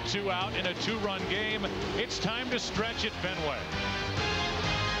 on and 2 out in a 2-run game, it's time to stretch at Fenway.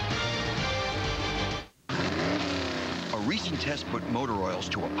 A recent test put motor oils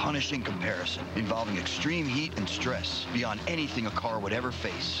to a punishing comparison involving extreme heat and stress beyond anything a car would ever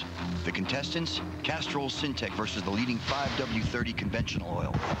face. The contestants, Castrol Syntec versus the leading 5W30 conventional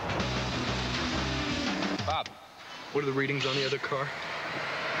oil. Bob, what are the readings on the other car?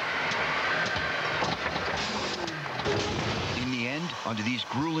 In the end, under these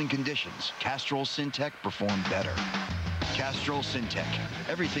grueling conditions, Castrol Syntec performed better. Castrol Syntec.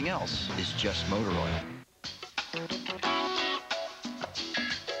 Everything else is just motor oil.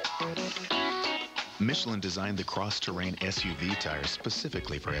 Michelin designed the cross-terrain SUV tires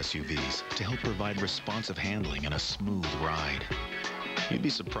specifically for SUVs to help provide responsive handling and a smooth ride. You'd be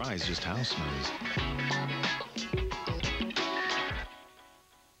surprised just how smooth.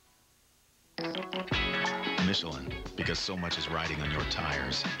 Michelin, because so much is riding on your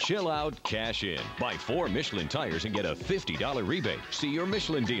tires. Chill out, cash in. Buy 4 Michelin tires and get a $50 rebate. See your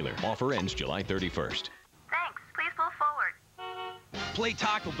Michelin dealer. Offer ends July 31st. Please pull forward. Play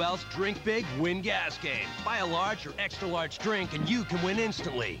Taco Bell's Drink Big, Win Gas game. Buy a large or extra large drink and you can win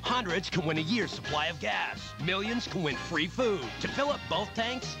instantly. Hundreds can win a year's supply of gas. Millions can win free food. To fill up both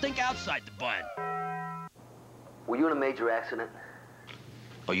tanks, think outside the bun. Were you in a major accident?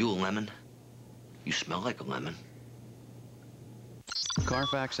 Are you a lemon? You smell like a lemon.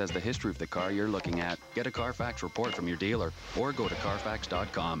 Carfax has the history of the car you're looking at. Get a Carfax report from your dealer or go to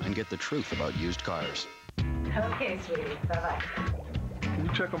Carfax.com and get the truth about used cars. Okay, sweetie. Bye-bye. Can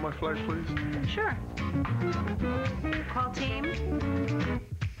you check on my flight, please? Sure. Call team.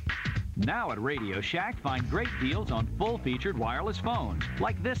 Now at Radio Shack, find great deals on full-featured wireless phones,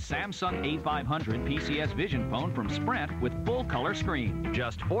 like this Samsung A500 PCS Vision phone from Sprint with full-color screen.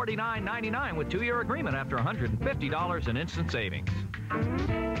 Just $49.99 with 2-year agreement after $150 in instant savings.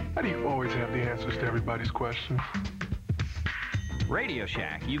 How do you always have the answers to everybody's questions? Radio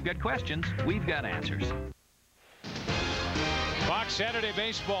Shack, you've got questions, we've got answers. Fox Saturday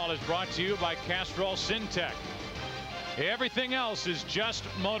Baseball is brought to you by Castrol Syntec. Everything else is just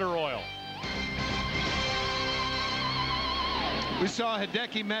motor oil. We saw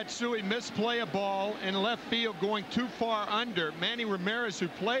Hideki Matsui misplay a ball in left field going too far under. Manny Ramirez, who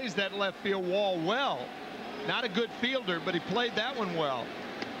plays that left field wall well. Not a good fielder, but he played that one well.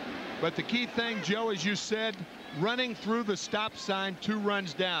 But the key thing, Joe, as you said, running through the stop sign 2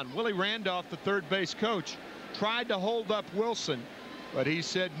 runs down. Willie Randolph, the third base coach, tried to hold up Wilson, but he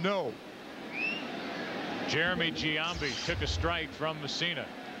said no. Jeremy Giambi took a strike from Messina.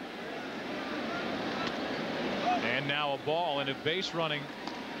 And now a ball, and if base running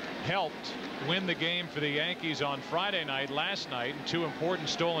helped win the game for the Yankees on Friday night, last night, and 2 important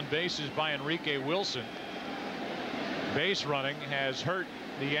stolen bases by Enrique Wilson, base running has hurt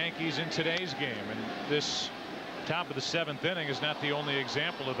the Yankees in today's game, and this top of the 7th inning is not the only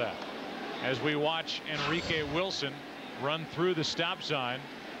example of that. As we watch Enrique Wilson run through the stop sign,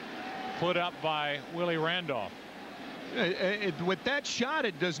 put up by Willie Randolph. With that shot,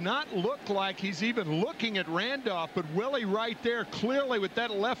 it does not look like he's even looking at Randolph, but Willie right there clearly with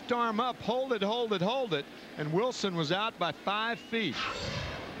that left arm up, hold it, hold it, hold it, and Wilson was out by 5 feet.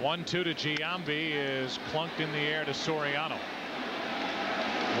 1-2 to Giambi is clunked in the air to Soriano.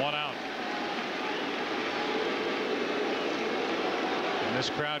 1 out. And this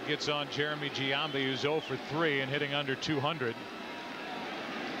crowd gets on Jeremy Giambi, who's 0 for 3 and hitting under 200.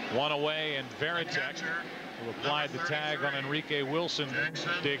 1 away, and Veritek, who applied the tag on Enrique Wilson,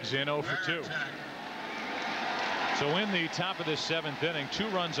 digs in 0 for 2. So in the top of this 7th inning, 2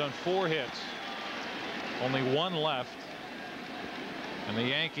 runs on 4 hits, only 1 left, and the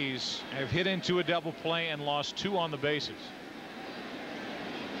Yankees have hit into a double play and lost 2 on the bases.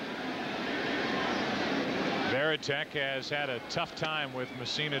 Veritek has had a tough time with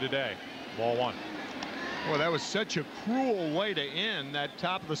Messina today. Ball one. Well, that was such a cruel way to end that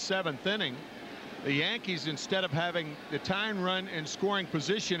top of the 7th inning. The Yankees, instead of having the tying run in scoring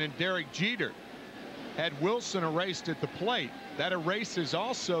position and Derek Jeter, had Wilson erased at the plate. That erases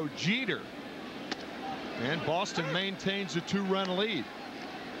also Jeter. And Boston maintains a 2-run lead.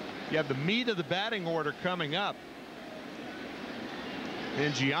 You have the meat of the batting order coming up.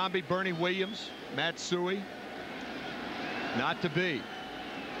 And Giambi, Bernie Williams, Matsui. Not to be.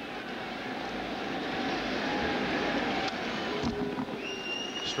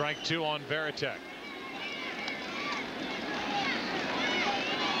 Strike 2 on Veritek.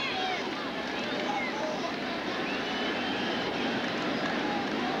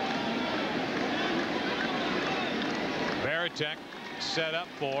 Veritek set up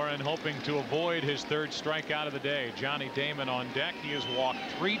for and hoping to avoid his 3rd strikeout of the day. Johnny Damon on deck. He has walked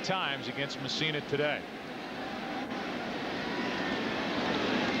 3 times against Messina today.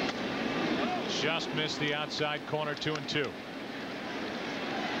 Just missed the outside corner. 2-2.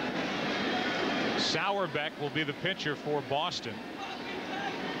 Sauerbeck will be the pitcher for Boston.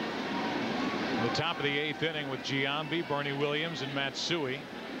 The top of the 8th inning with Giambi, Bernie Williams, and Matsui.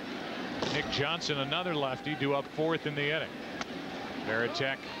 Nick Johnson, another lefty, due up 4th in the inning.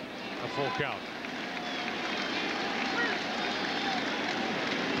 Veritek, a full count.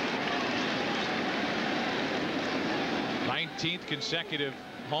 Nineteenth consecutive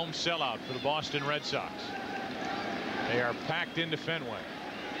home sellout for the Boston Red Sox. They are packed into Fenway.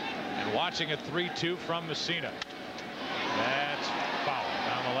 And watching a 3-2 from Messina. That's foul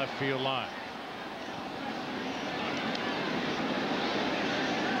down the left field line.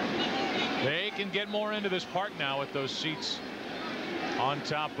 They can get more into this park now with those seats on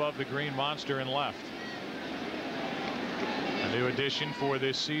top of the Green Monster in left. A new addition for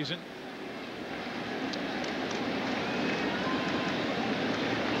this season.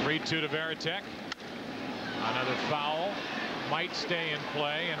 3-2 to Veritek. Another foul. Might stay in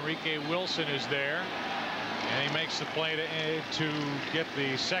play. Enrique Wilson is there. And he makes the play to get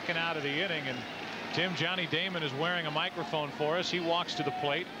the 2nd out of the inning. And Tim, Johnny Damon is wearing a microphone for us. He walks to the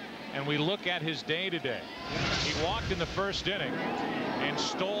plate. And we look at his day today. He walked in the 1st inning and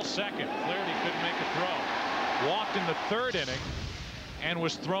stole 2nd. Flaherty couldn't make a throw. Walked in the 3rd inning and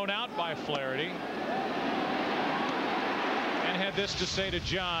was thrown out by Flaherty. And had this to say to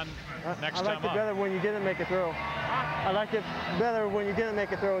John next time up. I liked it better when you didn't make a throw. I liked it better when you didn't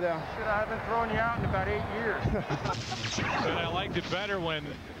make a throw down. I haven't thrown you out in about 8 years. Said I liked it better when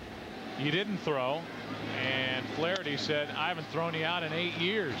you didn't throw. And Flaherty said, I haven't thrown you out in 8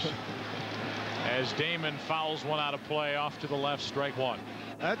 years. As Damon fouls one out of play off to the left, strike 1.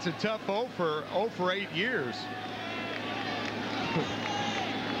 That's a tough 0 for 8 years.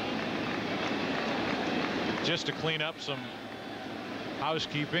 Just to clean up some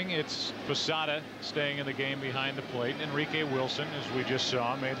housekeeping, it's Posada staying in the game behind the plate. Enrique Wilson, as we just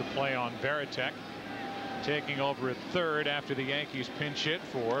saw, made the play on Veritek, taking over at 3rd after the Yankees pinch hit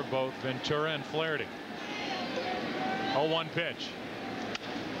for both Ventura and Flaherty. 0-1 pitch.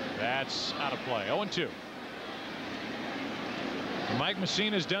 That's out of play. 0-2. Mike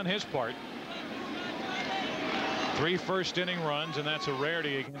Messina's done his part. 3 first-inning runs, and that's a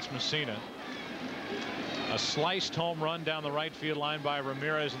rarity against Messina. A sliced home run down the right field line by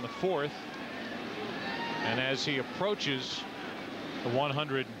Ramirez in the 4th. And as he approaches the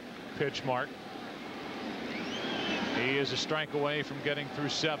 100 pitch mark, he is a strike away from getting through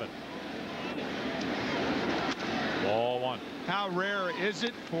 7. Ball 1. How rare is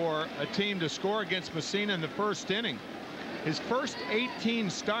it for a team to score against Messina in the 1st inning? His first 18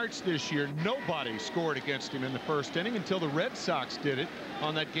 starts this year, nobody scored against him in the 1st inning until the Red Sox did it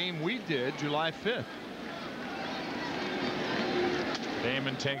on that game we did July 5th.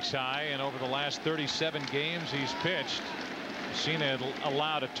 Damon takes high, and over the last 37 games he's pitched, Messina had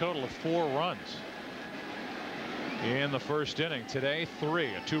allowed a total of 4 runs in the 1st inning. Today,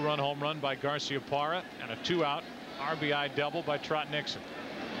 3. A 2-run home run by Garciaparra and a 2-out RBI double by Trot Nixon.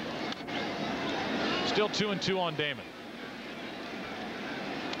 Still 2-2 on Damon.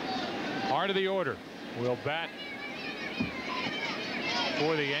 Heart of the order will bat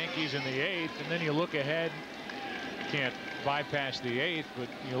for the Yankees in the 8th, and then you look ahead. Can't bypass the 8th, but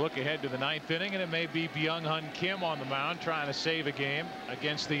you look ahead to the 9th inning, and it may be Byung-Hun Kim on the mound trying to save a game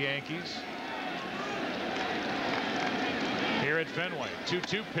against the Yankees. Here at Fenway,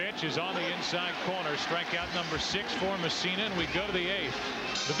 2-2 pitch is on the inside corner. Strikeout number 6 for Messina, and we go to the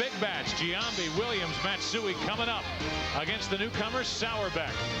 8th. The big bats, Giambi, Williams, Matsui coming up against the newcomers,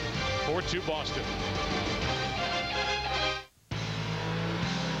 Sauerbeck. 4-2 Boston.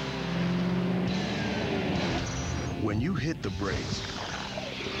 When you hit the brakes,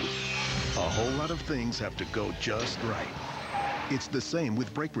 a whole lot of things have to go just right. It's the same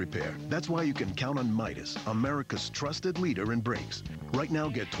with brake repair. That's why you can count on Midas, America's trusted leader in brakes. Right now,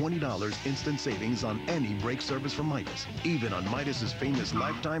 get $20 instant savings on any brake service from Midas, even on Midas's famous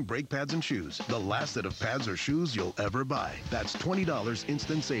lifetime brake pads and shoes, the last set of pads or shoes you'll ever buy. That's $20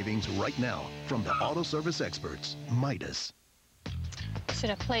 instant savings right now from the auto service experts, Midas. Should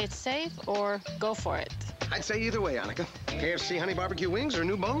I play it safe or go for it? I'd say either way, Annika. KFC honey barbecue wings or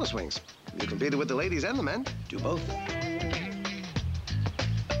new boneless wings. You can beat it with the ladies and the men. Do both.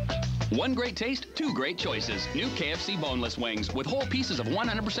 One great taste, two great choices. New KFC boneless wings with whole pieces of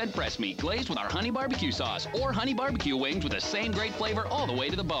 100% breast meat glazed with our honey barbecue sauce, or honey barbecue wings with the same great flavor all the way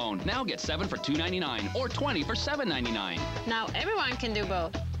to the bone. Now get 7 for $2.99 or 20 for $7.99. Now everyone can do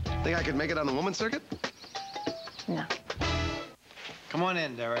both. Think I could make it on the women's circuit? No. Come on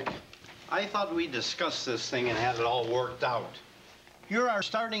in, Derek. I thought we discussed this thing and had it all worked out. You're our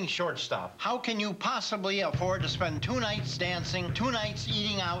starting shortstop. How can you possibly afford to spend 2 nights dancing, 2 nights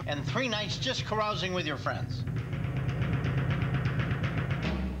eating out, and 3 nights just carousing with your friends?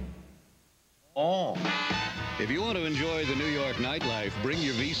 Oh. If you want to enjoy the New York nightlife, bring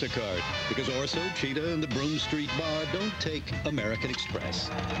your Visa card, because Orso, Cheetah, and the Broome Street Bar don't take American Express.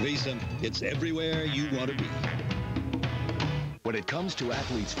 Visa, it's everywhere you want to be. When it comes to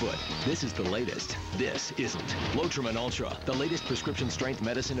athlete's foot, this is the latest. This isn't. Lotrimin Ultra, the latest prescription strength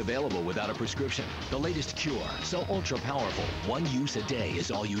medicine available without a prescription. The latest cure, so ultra powerful. 1 use a day is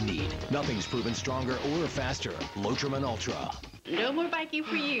all you need. Nothing's proven stronger or faster. Lotrimin Ultra. No more biking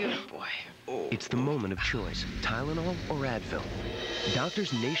for you. Boy. Oh. It's the moment of choice. Tylenol or Advil.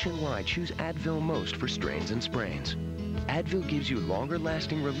 Doctors nationwide choose Advil most for strains and sprains. Advil gives you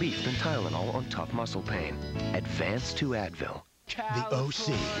longer-lasting relief than Tylenol on tough muscle pain. Advance to Advil. The OC,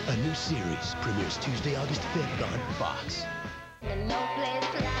 a new series, premieres Tuesday, August 5th on Fox.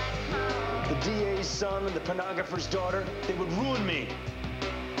 The DA's son and the pornographer's daughter, they would ruin me.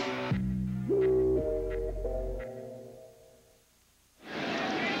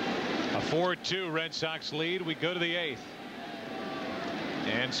 A 4-2 Red Sox lead. We go to the 8th.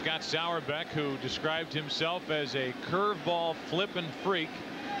 And Scott Sauerbeck, who described himself as a curveball flipping freak,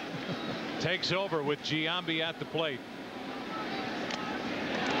 takes over with Giambi at the plate.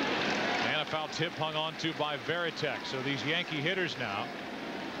 And a foul tip hung on to by Veritek. So these Yankee hitters now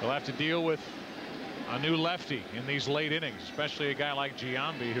will have to deal with a new lefty in these late innings, especially a guy like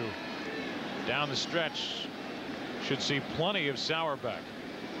Giambi, who down the stretch should see plenty of Sauerbeck.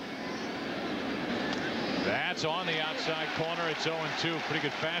 That's on the outside corner. It's 0-2. Pretty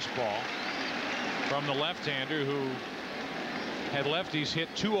good fastball from the left-hander, who had lefties hit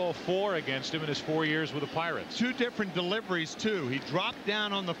 .204 against him in his 4 years with the Pirates. 2 different deliveries, too. He dropped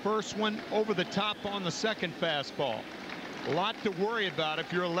down on the first one, over the top on the second fastball. A lot to worry about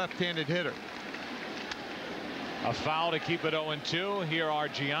if you're a left-handed hitter. A foul to keep it 0-2. Here are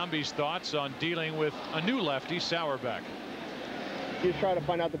Giambi's thoughts on dealing with a new lefty, Sauerbeck. You try to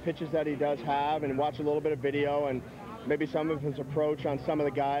find out the pitches that he does have and watch a little bit of video and maybe some of his approach on some of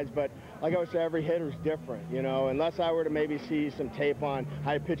the guys. But like I would say, every hitter's different, you know, unless I were to maybe see some tape on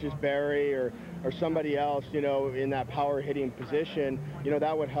how he pitches Barry or somebody else, you know, in that power hitting position, you know,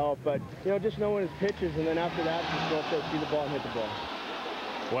 that would help. But, you know, just knowing his pitches, and then after that, just go up there, see the ball and hit the ball.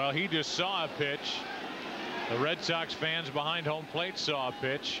 Well, he just saw a pitch. The Red Sox fans behind home plate saw a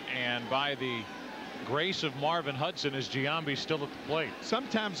pitch, and by the grace of Marvin Hudson, is Giambi still at the plate.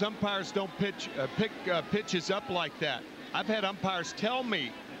 Sometimes umpires don't pick pitches up like that. I've had umpires tell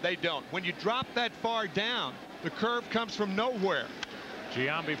me they don't. When you drop that far down, the curve comes from nowhere.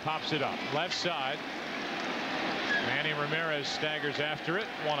 Giambi pops it up left side. Manny Ramirez staggers after it.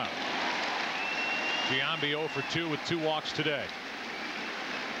 1 out. Giambi 0 for 2 with 2 walks today.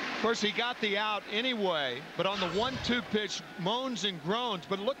 Of course, he got the out anyway, but on the 1-2 pitch, moans and groans.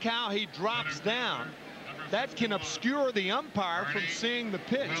 But look how he drops down. That can obscure the umpire from seeing the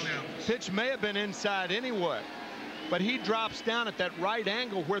pitch. Pitch may have been inside anyway, but he drops down at that right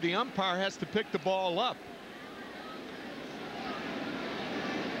angle where the umpire has to pick the ball up.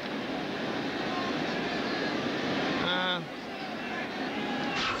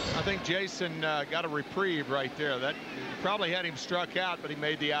 I think Jason got a reprieve right there. That probably had him struck out, but he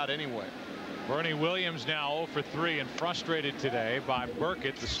made the out anyway. Bernie Williams now 0 for 3 and frustrated today by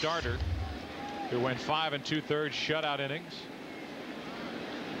Burkett, the starter, who went 5 2/3 shutout innings.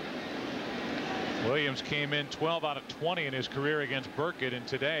 Williams came in 12 out of 20 in his career against Burkett, and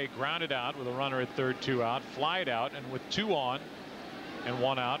today grounded out with a runner at third, 2 out, flied out, and with 2 on and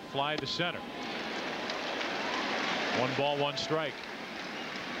 1 out, fly to center. 1 ball, 1 strike.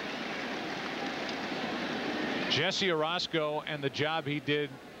 Jesse Orozco and the job he did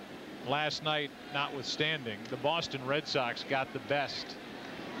last night notwithstanding, the Boston Red Sox got the best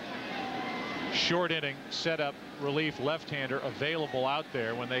short inning setup relief left-hander available out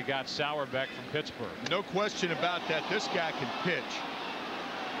there when they got Sauerbeck from Pittsburgh. No question about that. This guy can pitch.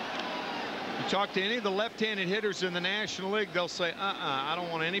 You talk to any of the left-handed hitters in the National League, they'll say, I don't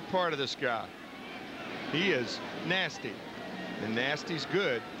want any part of this guy. He is nasty, and nasty's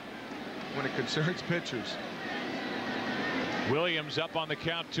good when it concerns pitchers. Williams up on the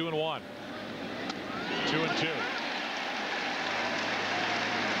count, 2-1. 2-2.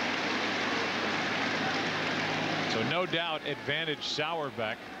 So no doubt advantage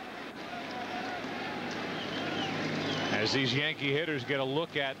Sauerbeck as these Yankee hitters get a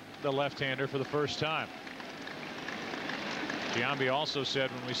look at the left-hander for the first time. Giambi also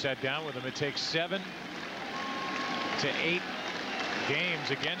said when we sat down with him, it takes 7 to 8 games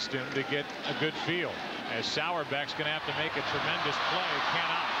against him to get a good feel, as Sauerbeck's going to have to make a tremendous play.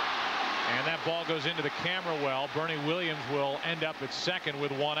 Cannot. And that ball goes into the camera well. Bernie Williams will end up at second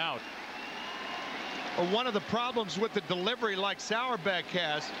with 1 out. One of the problems with the delivery like Sauerbeck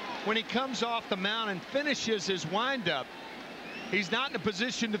has, when he comes off the mound and finishes his windup, he's not in a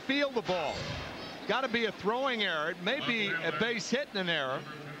position to field the ball. Got to be a throwing error. It may be a base hitting an error.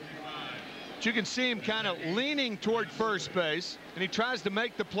 But you can see him kind of leaning toward first base, and he tries to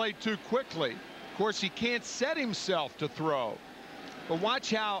make the play too quickly. Of course, he can't set himself to throw. But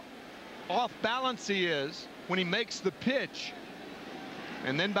watch how off balance he is when he makes the pitch.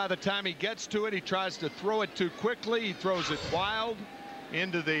 And then by the time he gets to it, he tries to throw it too quickly. He throws it wild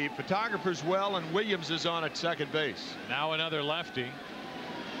into the photographer's well, and Williams is on at second base. Now another lefty,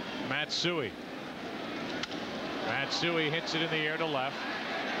 Matsui. Matsui hits it in the air to left.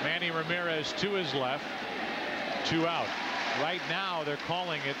 Manny Ramirez to his left. 2 out. Right now they're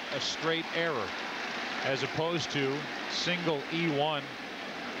calling it a straight error as opposed to single E1.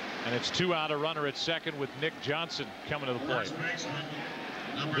 And it's 2 out, a runner at second with Nick Johnson coming to the plate.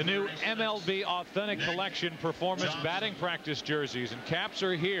 The new MLB Authentic Collection Performance Batting Practice jerseys and caps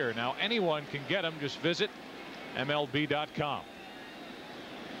are here. Now anyone can get them. Just visit MLB.com.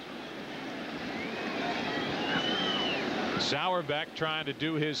 Sauerbeck trying to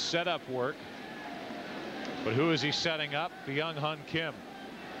do his setup work. But who is he setting up? Byung-Hun Kim,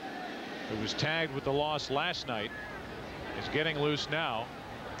 who was tagged with the loss last night, is getting loose now.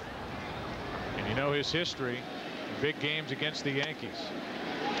 And you know his history, big games against the Yankees.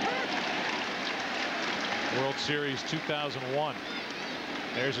 World Series 2001.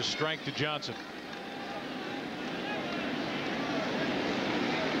 There's a strike to Johnson.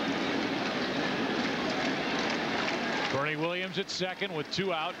 Bernie Williams at second with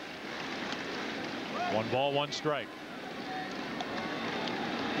 2 out. 1 ball, 1 strike.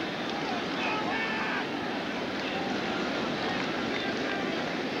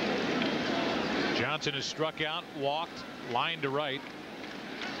 Johnson has struck out, walked, line to right.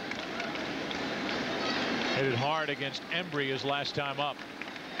 Hit it hard against Embry his last time up.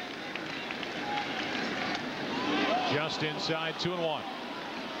 Just inside, 2-1.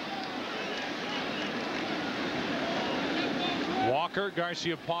 Walker,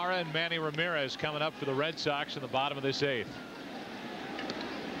 Garciaparra, and Manny Ramirez coming up for the Red Sox in the bottom of this 8th.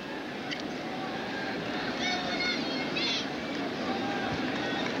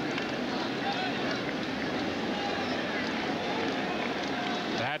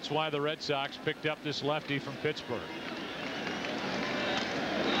 That's why the Red Sox picked up this lefty from Pittsburgh.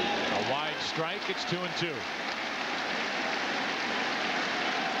 A wide strike. It's 2-2.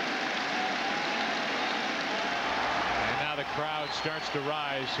 And now the crowd starts to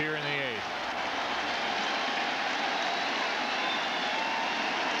rise here in the 8th.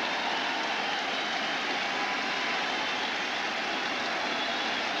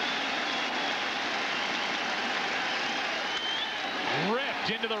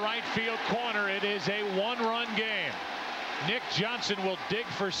 Into the right field corner. It is a 1-run game. Nick Johnson will dig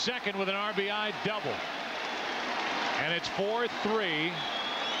for second with an RBI double. And it's 4-3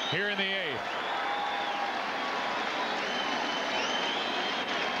 here in the 8th.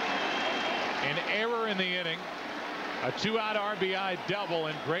 An error in the inning. A 2-out RBI double,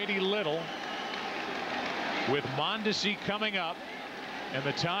 and Grady Little with Mondesi coming up, and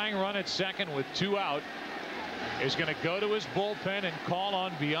the tying run at second with 2 out is going to go to his bullpen and call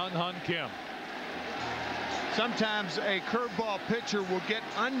on Byung-Hun Kim. Sometimes a curveball pitcher will get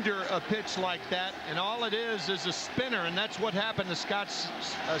under a pitch like that, and all it is a spinner, and that's what happened to Scott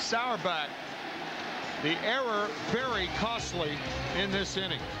Sauerbeck. The error very costly in this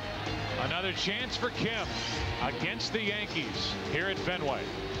inning. Another chance for Kim against the Yankees here at Fenway.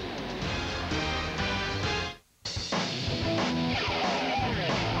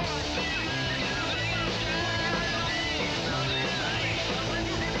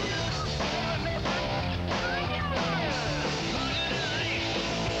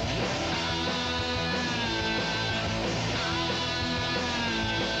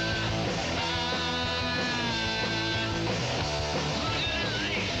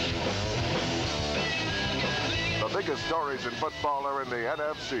 biggest stories in football are in the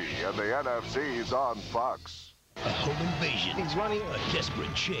NFC, and the NFC's on Fox. A home invasion. He's running. A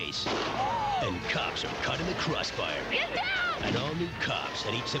desperate chase. And cops are caught in the crossfire. Get down! An all-new Cops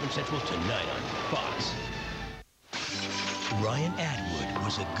at 8/7 Central tonight on Fox. Ryan Atwood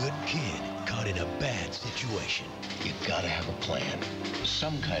was a good kid caught in a bad situation. You gotta have a plan.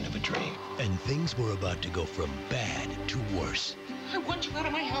 Some kind of a dream. And things were about to go from bad to worse. I want you out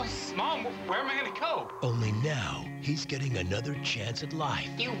of my house. Mom, where am I going to go? Only now, he's getting another chance at life.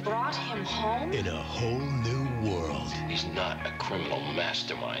 You brought him home? In a whole new world. He's not a criminal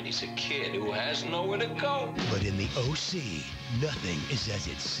mastermind. He's a kid who has nowhere to go. But in the OC, nothing is as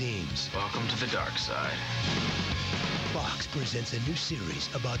it seems. Welcome to the dark side. Fox presents a new series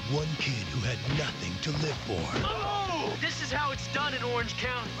about one kid who had nothing to live for. Oh! This is how it's done in Orange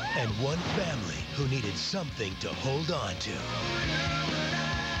County. And one family who needed something to hold on to.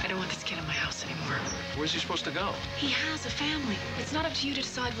 I don't want this kid in my house anymore. Where's he supposed to go? He has a family. It's not up to you to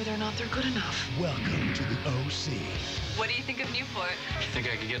decide whether or not they're good enough. Welcome to the OC. What do you think of Newport? I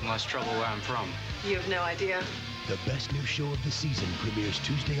think I could get in less trouble where I'm from. You have no idea. The best new show of the season premieres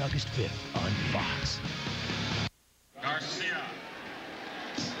Tuesday, August 5th on Fox. Garcia.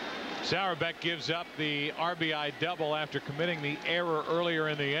 Sauerbeck gives up the RBI double after committing the error earlier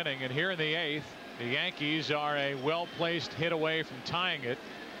in the inning. And here in the 8th, the Yankees are a well-placed hit away from tying it.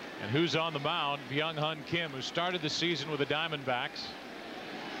 And who's on the mound? Byung-Hun Kim, who started the season with the Diamondbacks.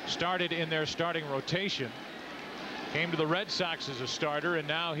 Started in their starting rotation. Came to the Red Sox as a starter, and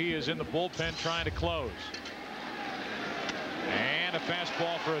now he is in the bullpen trying to close. And a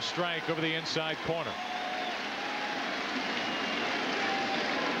fastball for a strike over the inside corner.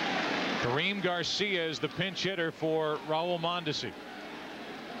 Kareem Garcia is the pinch hitter for Raul Mondesi.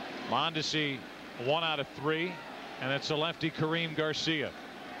 Mondesi 1 out of 3, and it's a lefty Kareem Garcia.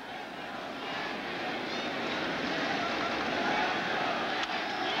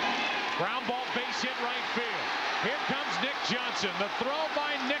 Ground ball, base hit right field. Here comes Nick Johnson. The throw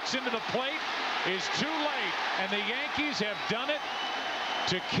by Nixon to the plate is too late, and the Yankees have done it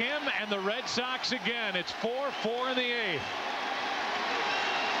to Kim and the Red Sox again. It's 4-4 in the 8th.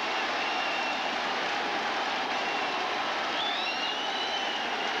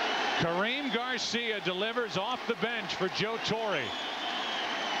 Kareem Garcia delivers off the bench for Joe Torre.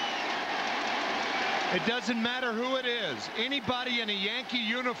 It doesn't matter who it is. Anybody in a Yankee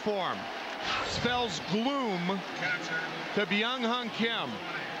uniform spells gloom to Byung-Hun Kim.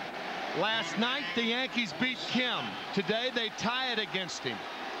 Last night, the Yankees beat Kim. Today, they tie it against him.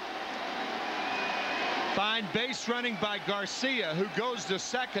 Fine base running by Garcia, who goes to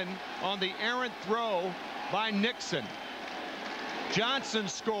second on the errant throw by Nixon. Johnson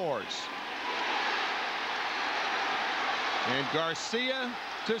scores. And Garcia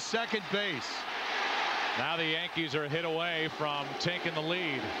to second base. Now the Yankees are a hit away from taking the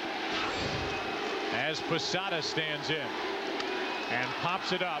lead as Posada stands in and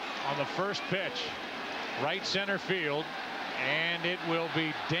pops it up on the first pitch. Right center field, and it will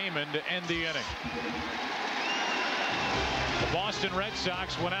be Damon to end the inning. The Boston Red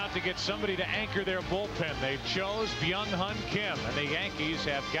Sox went out to get somebody to anchor their bullpen. They chose Byung-Hun Kim, and the Yankees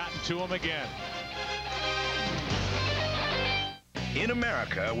have gotten to him again. In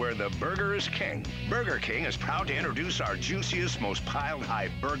America, where the burger is king, Burger King is proud to introduce our juiciest, most piled-high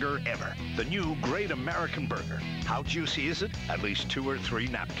burger ever. The new Great American Burger. How juicy is it? At least 2 or 3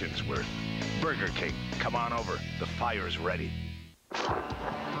 napkins worth. Burger King, come on over. The fire's ready.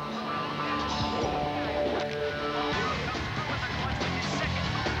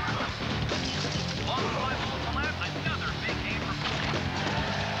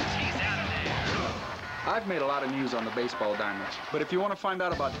 I've made a lot of news on the baseball diamonds, but if you want to find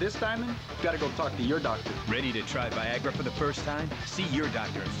out about this diamond, you've got to go talk to your doctor. Ready to try Viagra for the first time? See your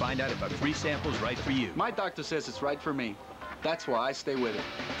doctor and find out if a free sample's right for you. My doctor says it's right for me. That's why I stay with it.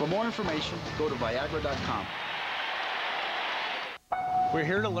 For more information, go to Viagra.com. We're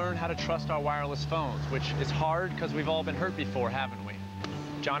here to learn how to trust our wireless phones, which is hard because we've all been hurt before, haven't we?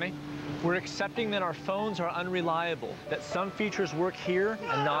 Johnny? We're accepting that our phones are unreliable, that some features work here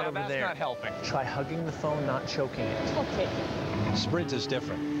and not over there. That's not helping. Try hugging the phone, not choking it. Okay. Sprint is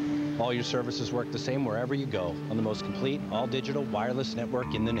different. All your services work the same wherever you go on the most complete, all-digital wireless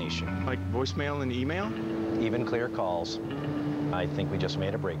network in the nation. Like voicemail and email? Even clear calls. I think we just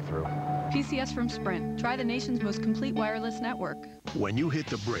made a breakthrough. PCS from Sprint. Try the nation's most complete wireless network. When you hit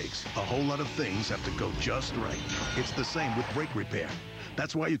the brakes, a whole lot of things have to go just right. It's the same with brake repair.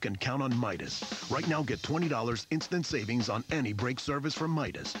 That's why you can count on Midas. Right now, get $20 instant savings on any brake service from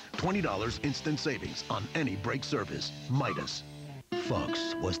Midas. $20 instant savings on any brake service. Midas.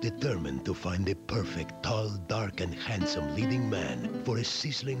 Fox was determined to find the perfect, tall, dark, and handsome leading man for a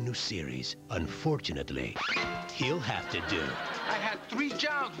sizzling new series. Unfortunately, he'll have to do. I had 3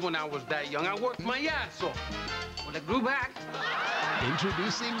 jobs when I was that young. I worked my ass off. When I grew back.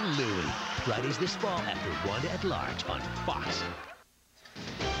 Introducing Louie. Fridays this fall after 1 at Large on Fox.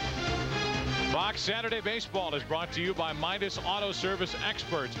 Fox Saturday Baseball is brought to you by Midas Auto Service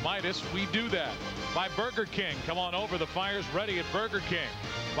Experts. Midas, we do that. By Burger King. Come on over. The fire's ready at Burger King.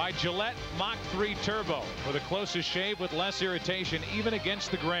 By Gillette Mach 3 Turbo for the closest shave with less irritation, even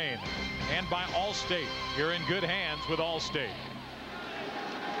against the grain. And by Allstate. You're in good hands with Allstate.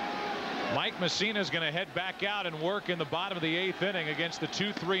 Mike Messina is going to head back out and work in the bottom of the 8th inning against the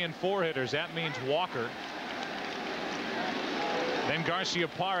 2, 3, and 4 hitters. That means Walker. Then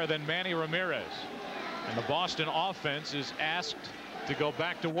Garciaparra, then Manny Ramirez. And the Boston offense is asked to go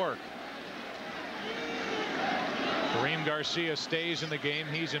back to work. Kareem Garcia stays in the game.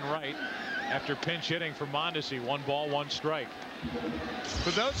 He's in right after pinch hitting for Mondesi. 1 ball, 1 strike.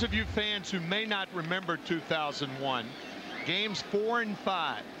 For those of you fans who may not remember 2001, games 4 and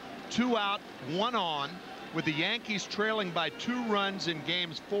 5, 2 out, 1 on, with the Yankees trailing by 2 runs in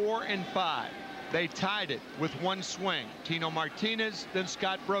games 4 and 5. They tied it with 1 swing. Tino Martinez, then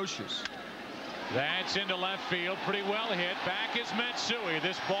Scott Brocious. That's into left field. Pretty well hit. Back is Matsui.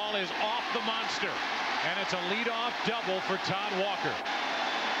 This ball is off the monster. And it's a leadoff double for Todd Walker.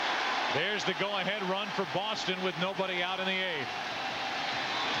 There's the go-ahead run for Boston with nobody out in the 8th.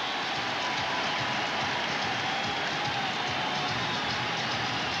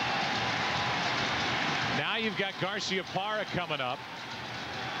 Now you've got Garciaparra coming up.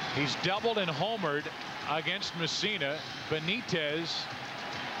 He's doubled and homered against Messina. Benitez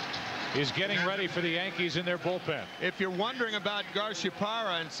is getting ready for the Yankees in their bullpen. If you're wondering about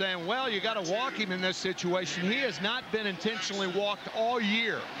Garciaparra and saying, well, you got to walk him in this situation, he has not been intentionally walked all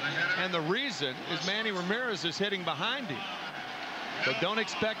year. And the reason is Manny Ramirez is hitting behind him. But don't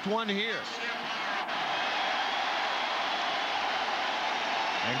expect one here.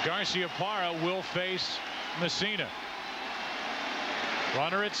 And Garciaparra will face Messina.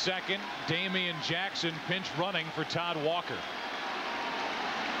 Runner at second. Damian Jackson pinch running for Todd Walker.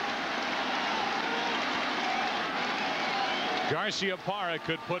 Garciaparra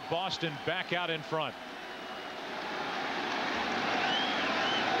could put Boston back out in front.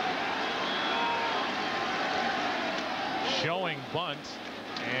 Showing bunt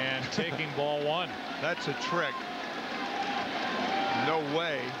and taking ball 1. That's a trick. No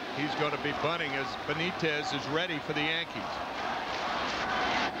way he's going to be bunting as Benitez is ready for the Yankees.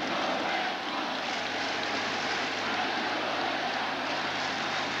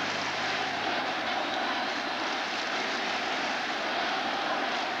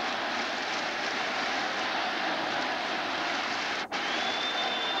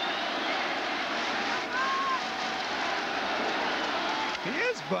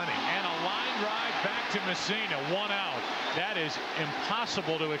 Bunny. And a line drive back to Messina. 1 out. That is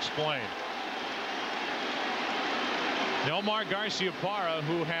impossible to explain. Nomar Garciaparra,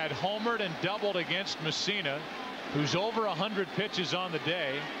 who had homered and doubled against Messina, who's over 100 pitches on the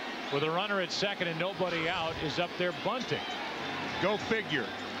day, with a runner at second and nobody out, is up there bunting. Go figure.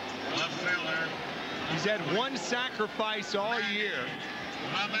 He's had 1 sacrifice all year,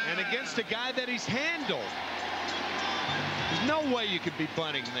 and against a guy that he's handled. There's no way you could be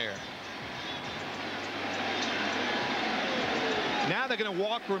bunting there. Now they're going to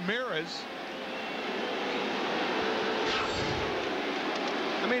walk Ramirez.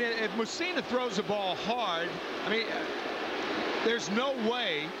 I mean, if Messina throws the ball hard, I mean, there's no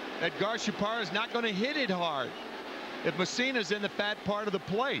way that Garciaparra is not going to hit it hard if Messina's in the fat part of the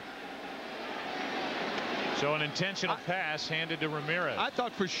plate. So an intentional pass handed to Ramirez. I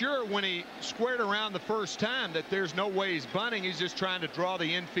thought for sure when he squared around the first time that there's no way he's bunting. He's just trying to draw the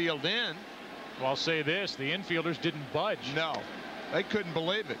infield in. Well, I'll say this. The infielders didn't budge. No, they couldn't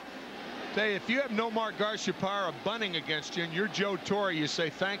believe it. Say, if you have Nomar Garciaparra bunting against you and you're Joe Torre, you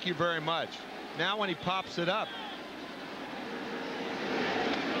say thank you very much. Now when he pops it up,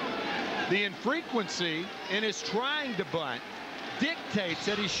 the infrequency in his trying to bunt dictates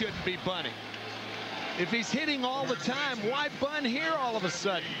that he shouldn't be bunting. If he's hitting all the time, why bunt here all of a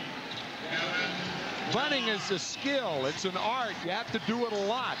sudden? Bunting is a skill. It's an art. You have to do it a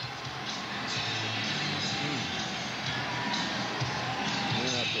lot.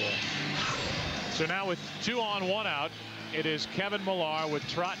 So now with 2 on 1 out, it is Kevin Millar with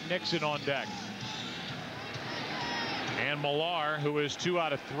Trot Nixon on deck. And Millar, who is 2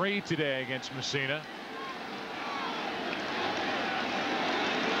 out of 3 today against Messina,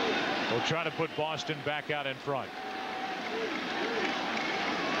 will try to put Boston back out in front.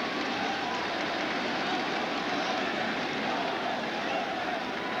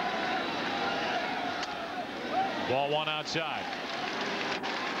 Ball one outside.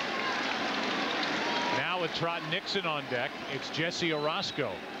 Now with Trot Nixon on deck, it's Jesse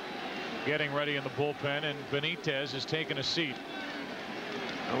Orozco getting ready in the bullpen, and Benitez has taken a seat.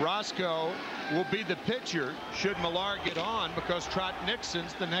 Orozco will be the pitcher should Millar get on, because Trot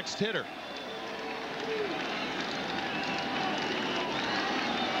Nixon's the next hitter.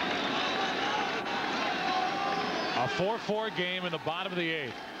 A 4-4 game in the bottom of the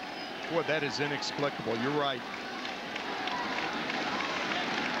 8th. Boy, that is inexplicable. You're right.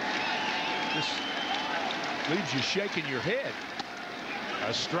 Just leaves you shaking your head.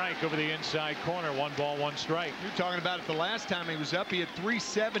 A strike over the inside corner. 1 ball, 1 strike. You're talking about it the last time he was up. He had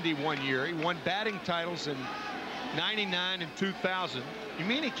 370 one year. He won batting titles in '99 and 2000. You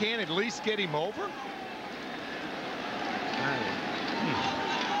mean he can't at least get him over?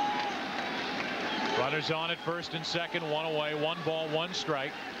 Runners on at first and second, 1 away, 1 ball, 1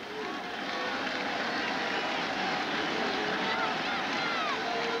 strike.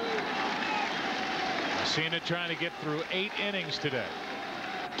 Messina trying to get through 8 innings today.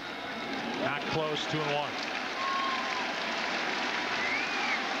 Not close, 2-1.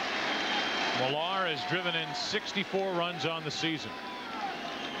 Millar has driven in 64 runs on the season.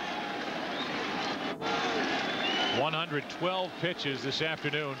 112 pitches this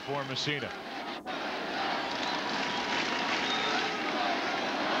afternoon for Messina.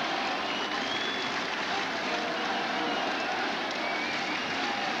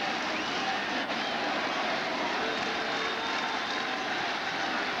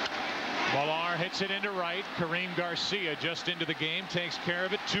 Millar hits it into right. Kareem Garcia just into the game, takes care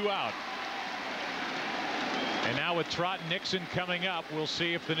of it, 2 out. And now with Trot Nixon coming up, we'll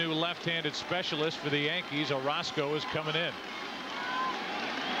see if the new left-handed specialist for the Yankees, Orozco, is coming in.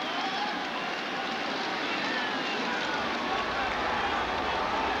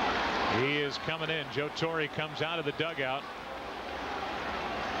 He is coming in. Joe Torre comes out of the dugout.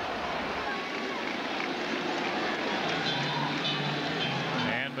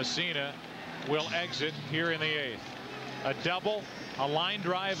 And Messina will exit here in the 8th. A double, a line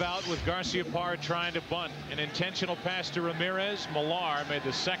drive out with Garciaparra trying to bunt. An intentional pass to Ramirez. Millar made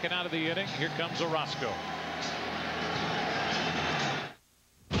the second out of the inning. Here comes Orozco.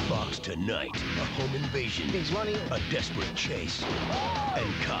 Fox tonight, a home invasion. He's running. A desperate chase.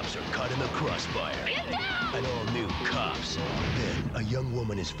 And cops are caught in the crossfire. An all-new Cops. Then a young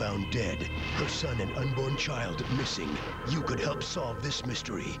woman is found dead. Her son and unborn child missing. You could help solve this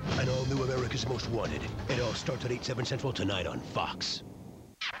mystery. An all-new America's Most Wanted. It all starts at 8/7 Central tonight on Fox.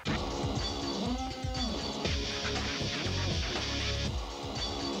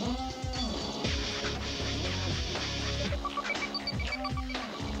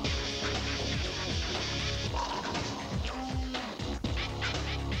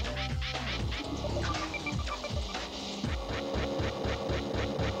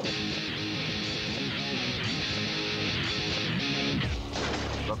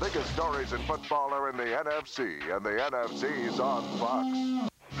 The biggest stories in football are in the NFC, and the NFC's on Fox.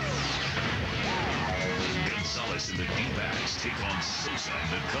 Gonzalez and the D-backs take on Sosa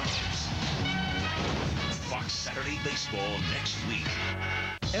and the Cubs. Fox Saturday Baseball next week.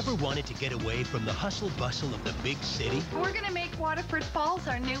 Ever wanted to get away from the hustle bustle of the big city? We're gonna make Waterford Falls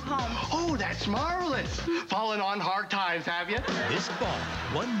our new home. Oh, that's marvelous. Fallen on hard times, have you? This fall,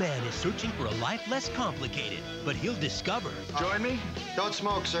 one man is searching for a life less complicated, but he'll discover. Join me? Don't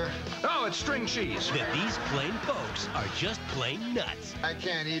smoke, sir. Oh, it's string cheese. That these plain folks are just plain nuts. I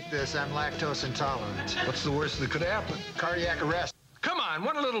can't eat this. I'm lactose intolerant. What's the worst that could happen? Cardiac arrest. Come on,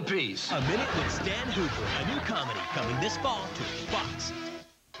 one little piece. A Minute with Stan Hooper, a new comedy coming this fall to Fox.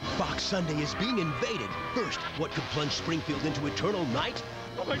 Fox Sunday is being invaded. First, what could plunge Springfield into eternal night?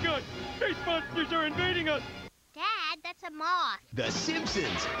 Oh my God! Space monsters are invading us! Dad, that's a moth. The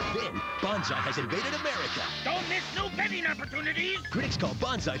Simpsons. Then, Bonsai has invaded America. Don't miss new betting opportunities! Critics call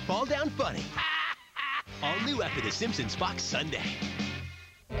Bonsai fall down funny. All new after The Simpsons Fox Sunday.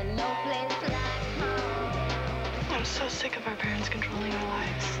 No place like home. I'm so sick of our parents controlling our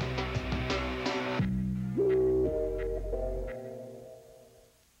lives.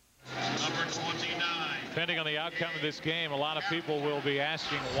 Number 29. Depending on the outcome of this game, a lot of people will be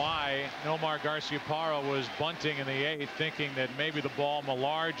asking why Nomar Garciaparra was bunting in the 8th, thinking that maybe the ball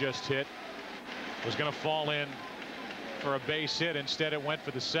Millar just hit was going to fall in for a base hit. Instead, it went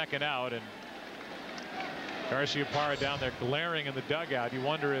for the second out, and Garciaparra down there glaring in the dugout. You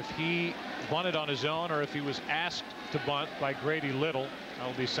wonder if he bunted on his own or if he was asked to bunt by Grady Little.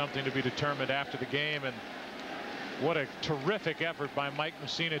 That'll be something to be determined after the game. And what a terrific effort by Mike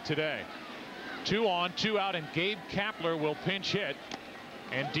Messina today. 2 on, 2 out, and Gabe Kapler will pinch hit.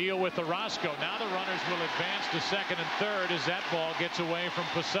 and deal with Orozco. Now the runners will advance to second and third as that ball gets away from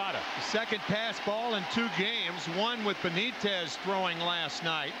Posada. Second pass ball in 2 games, one with Benitez throwing last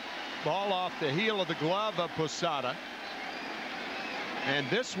night. Ball off the heel of the glove of Posada. And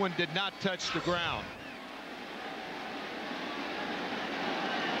this one did not touch the ground.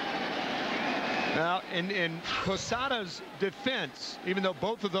 Now, in Posada's defense, even though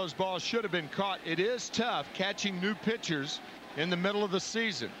both of those balls should have been caught, it is tough catching new pitchers in the middle of the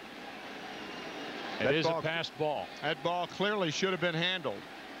season. It is a passed ball. That ball clearly should have been handled.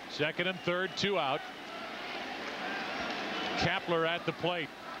 Second and third, 2 out. Kapler at the plate,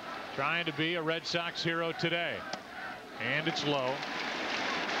 trying to be a Red Sox hero today. And it's low.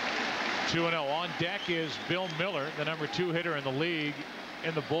 2-0. On deck is Bill Miller, the #2 hitter in the league.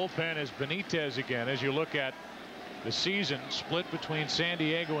 In the bullpen is Benitez again. As you look at the season split between San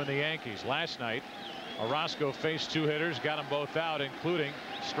Diego and the Yankees. Last night, Orozco faced 2 hitters, got them both out, including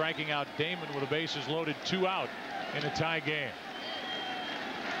striking out Damon with the bases loaded, 2 out in a tie game.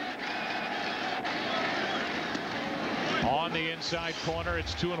 On the inside corner,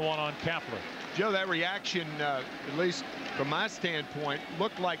 it's 2-1 on Kapler. Joe, that reaction, at least from my standpoint,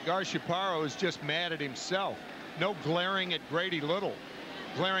 looked like Garciaparro is just mad at himself. No glaring at Grady Little,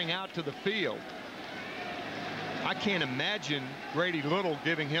 glaring out to the field. I can't imagine Grady Little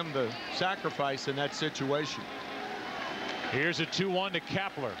giving him the sacrifice in that situation. Here's a 2-1 to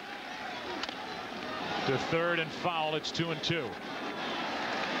Kapler. To third and foul. It's 2-2.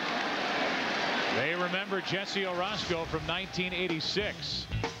 They remember Jesse Orozco from 1986.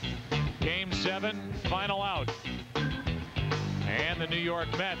 Game 7, final out. And the New York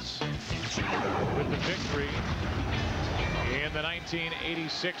Mets with the victory in the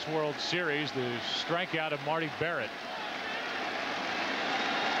 1986 World Series. The strikeout of Marty Barrett.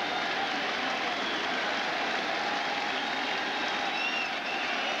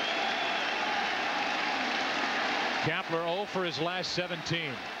 Kapler 0 for his last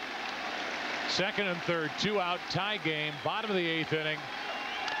 17. Second and third, 2 out, tie game, bottom of the 8th inning.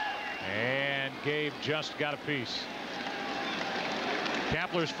 And Gabe just got a piece.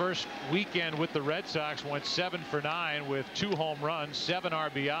 Kapler's first weekend with the Red Sox went 7 for 9 with 2 home runs, 7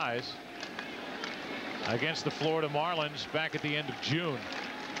 RBIs against the Florida Marlins back at the end of June.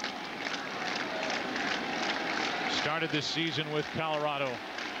 Started this season with Colorado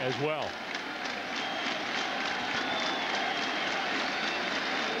as well.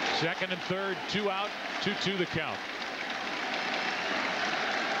 Second and third, 2 out, 2-2 the count.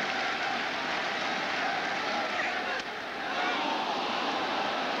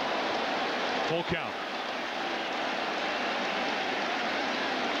 Full count.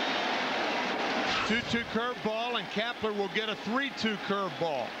 2-2 curveball, and Kapler will get a 3-2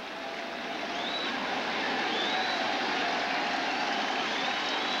 curveball.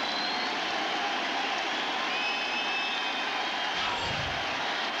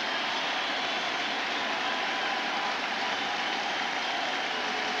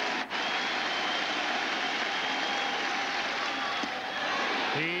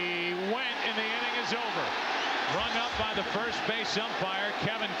 The first base umpire,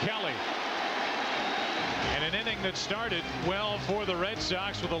 Kevin Kelly. And an inning that started well for the Red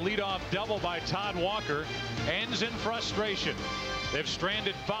Sox with a leadoff double by Todd Walker ends in frustration. They've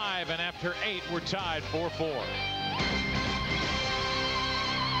stranded 5, and after 8 we're tied 4-4.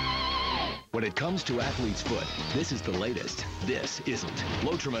 When it comes to athlete's foot, this is the latest. This isn't.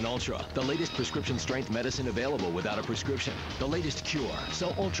 Lotrimin Ultra, the latest prescription strength medicine available without a prescription. The latest cure,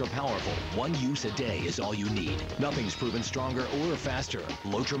 so ultra powerful. 1 use a day is all you need. Nothing's proven stronger or faster.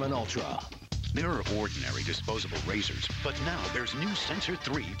 Lotrimin Ultra. There are ordinary disposable razors, but now there's new Sensor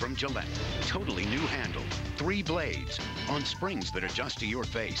 3 from Gillette. Totally new handle, 3 blades, on springs that adjust to your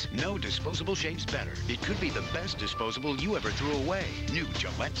face. No disposable shaves better. It could be the best disposable you ever threw away. New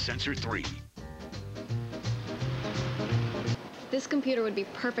Gillette Sensor 3. This computer would be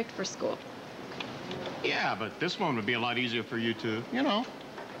perfect for school. Yeah, but this one would be a lot easier for you to, you know,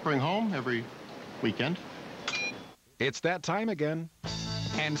 bring home every weekend. It's that time again.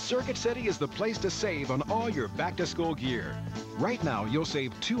 And Circuit City is the place to save on all your back-to-school gear. Right now, you'll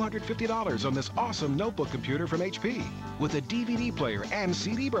save $250 on this awesome notebook computer from HP with a DVD player and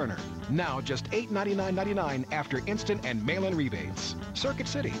CD burner. Now just $899.99 after instant and mail-in rebates. Circuit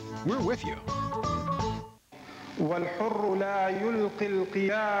City, we're with you. I'm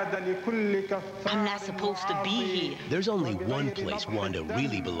not supposed to be here. There's only one place Wanda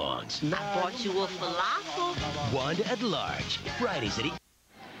really belongs. I bought you a falafel. Wanda at Large. Fridays at 8.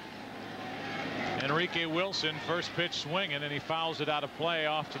 Enrique Wilson, first pitch swinging, and he fouls it out of play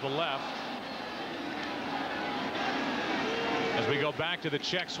off to the left. As we go back to the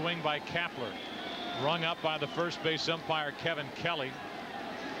check swing by Kapler, rung up by the first base umpire Kevin Kelly.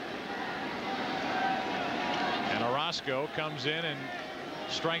 And Orozco comes in and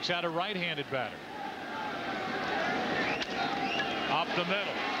strikes out a right-handed batter. Up the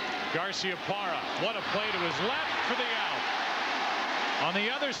middle, Garciaparra. What a play to his left for the out. On the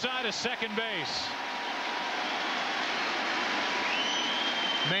other side of second base.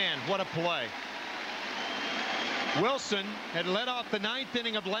 Man, what a play. Wilson had led off the 9th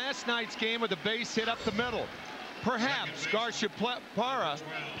inning of last night's game with a base hit up the middle. Perhaps Garciaparra,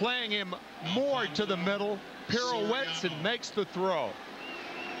 playing him more to the middle, pirouettes and makes the throw.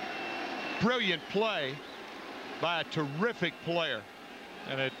 Brilliant play by a terrific player.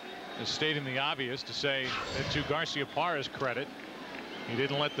 And it is stating the obvious to say that to Garciaparra's credit, he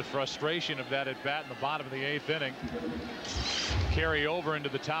didn't let the frustration of that at bat in the bottom of the 8th inning carry over into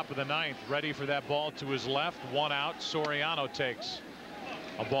the top of the 9th. Ready for that ball to his left. One out. Soriano takes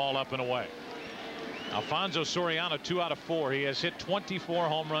a ball up and away. Alfonso Soriano, 2 out of 4. He has hit 24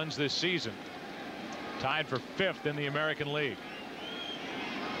 home runs this season, tied for 5th in the American League.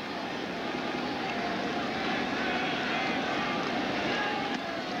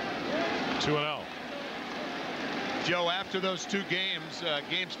 Two and 0. Joe, after those two games,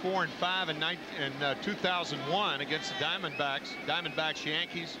 games 4 and 5 in 2001 against the Diamondbacks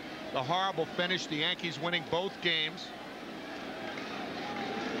Yankees, the horrible finish, the Yankees winning both games.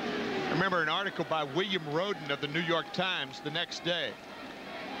 I remember an article by William Roden of the New York Times the next day.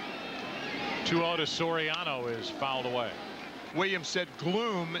 2-0 to Soriano is fouled away. William said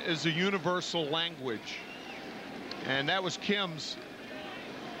gloom is a universal language. And that was Kim's,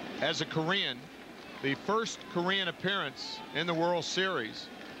 as a Korean, the first Korean appearance in the World Series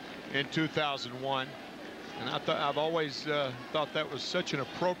in 2001. And I've always thought that was such an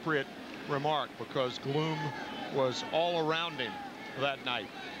appropriate remark, because gloom was all around him that night.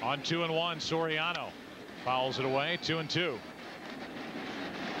 On 2-1, Soriano fouls it away. 2-2.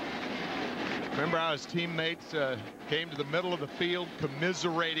 Remember how his teammates came to the middle of the field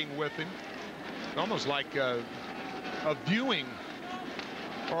commiserating with him, almost like a viewing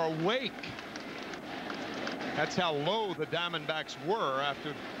or a wake. That's how low the Diamondbacks were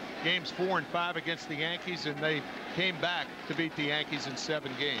after games 4 and 5 against the Yankees, and they came back to beat the Yankees in 7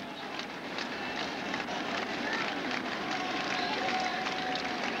 games.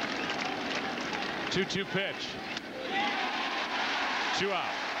 Two pitch. 2 out.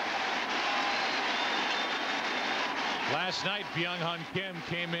 Last night, Byung-Hun Kim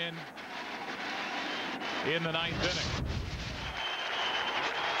came in the 9th inning.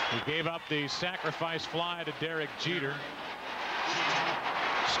 He gave up the sacrifice fly to Derek Jeter.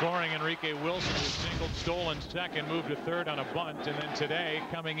 Scoring Enrique Wilson, who singled, stolen second, moved to third on a bunt. And then today,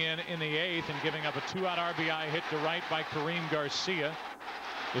 coming in the 8th and giving up a 2-out RBI hit to right by Kareem Garcia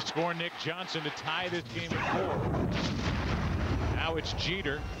to score Nick Johnson to tie this game at 4. Now it's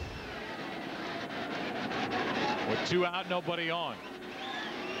Jeter with 2 out, nobody on.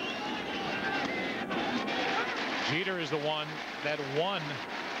 Jeter is the one that won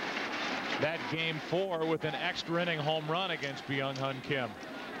that game 4 with an extra inning home run against Byung-Hun Kim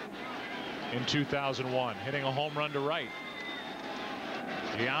in 2001, hitting a home run to right.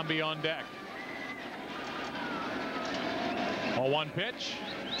 Giambi on deck. 0-1 pitch.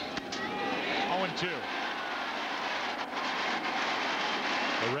 0-2.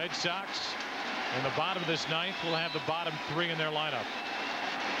 The Red Sox in the bottom of this 9th will have the bottom 3 in their lineup.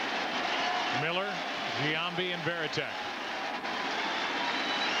 Miller, Giambi, and Varitek.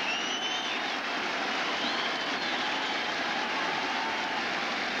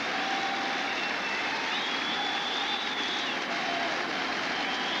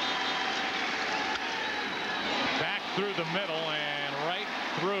 Back through the middle and right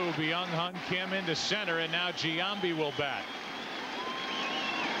through Byung-Hun Kim into center, and now Giambi will bat.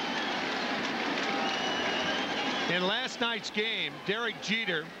 In last night's game, Derek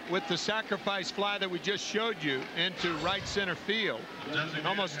Jeter, with the sacrifice fly that we just showed you into right center field,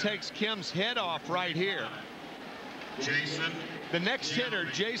 almost takes Kim's head off right here. The next hitter,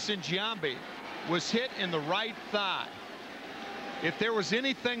 Jason Giambi, was hit in the right thigh. If there was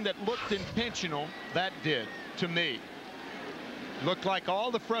anything that looked intentional, that did to me. Looked like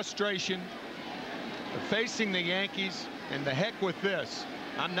all the frustration of facing the Yankees, and the heck with this.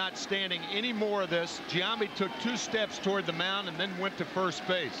 I'm not standing any more of this. Giambi took 2 steps toward the mound and then went to first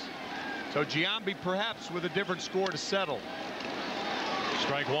base. So Giambi perhaps with a different score to settle.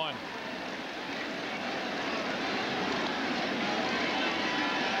 Strike 1.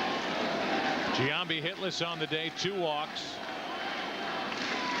 Giambi hitless on the day, 2 walks.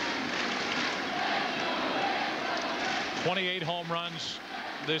 28 home runs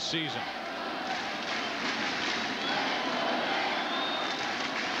this season.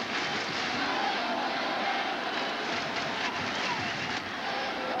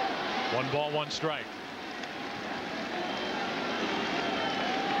 One ball, one strike.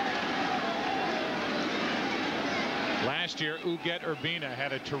 Last year, Burkett Urbina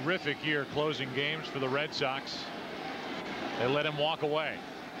had a terrific year closing games for the Red Sox. They let him walk away.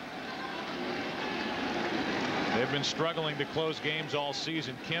 They've been struggling to close games all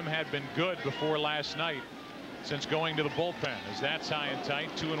season. Kim had been good before last night since going to the bullpen, as that's high and tight.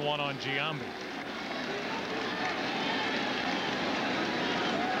 2-1 on Giambi.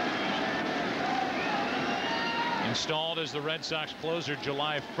 Installed as the Red Sox closer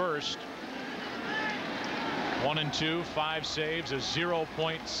July 1st. 1-2, 5 saves, a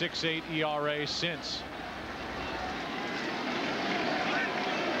 0.68 ERA since.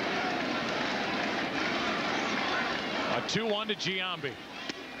 A 2-1 to Giambi.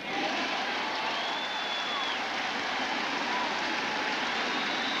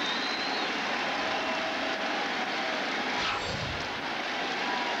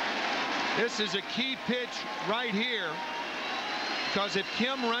 This is a key pitch right here, because if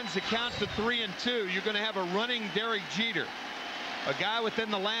Kim runs the count to 3-2, you're going to have a running Derek Jeter, a guy within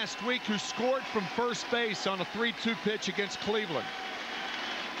the last week who scored from first base on a 3-2 pitch against Cleveland.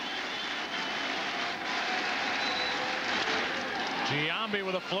 Giambi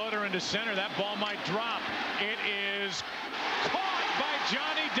with a floater into center. That ball might drop. It is caught by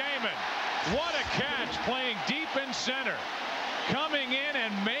Johnny Damon. What a catch, playing deep in center, coming in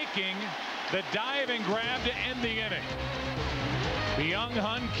and making the dive and grab to end the inning. The young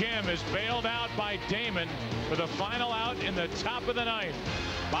Hun Kim is bailed out by Damon for the final out in the top of the ninth.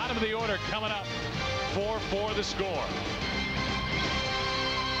 Bottom of the order coming up. 4-4 the score.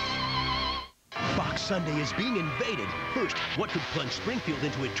 Fox Sunday is being invaded. First, what could plunge Springfield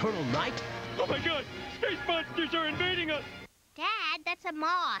into eternal night? Oh my God! Space monsters are invading us! Dad, that's a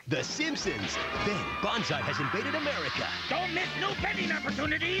moth. The Simpsons. Then, Bonsai has invaded America. Don't miss new betting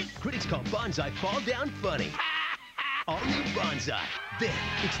opportunities! Critics call Bonsai fall down funny. All new Bonsai. Then,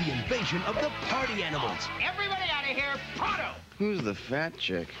 it's the invasion of the party animals. Everybody out of here, pronto! Who's the fat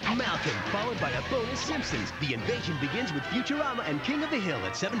chick? Malcolm, followed by a bonus Simpsons. The invasion begins with Futurama and King of the Hill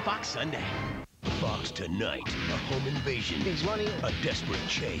at 7 Fox Sunday. Fox tonight, a home invasion, a desperate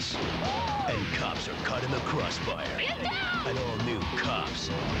chase, and cops are caught in the crossfire. An all-new Cops.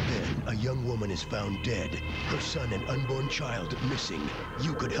 Then, a young woman is found dead, her son and unborn child missing.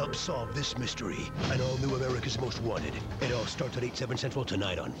 You could help solve this mystery. An all-new America's Most Wanted. It all starts at 8/7 Central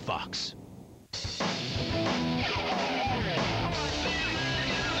tonight on Fox.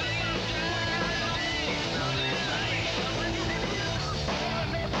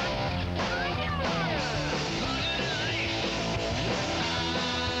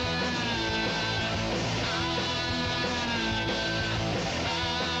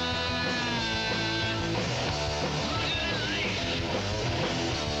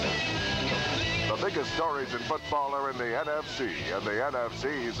 The biggest stories in football are in the NFC, and the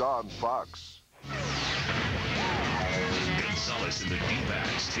NFC's on Fox. Gonzalez and the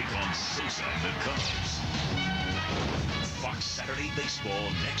D-backs take on Sosa and the Cubs. Fox Saturday Baseball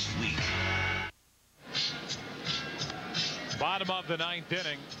next week. Bottom of the ninth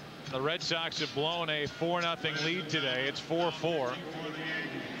inning. The Red Sox have blown a 4-0 lead today. It's 4-4.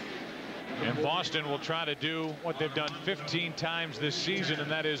 And Boston will try to do what they've done 15 times this season,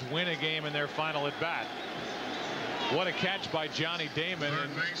 and that is win a game in their final at bat. What a catch by Johnny Damon.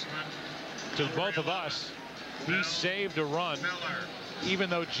 And to both of us, he saved a run,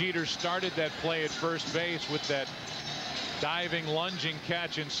 even though Jeter started that play at first base with that diving, lunging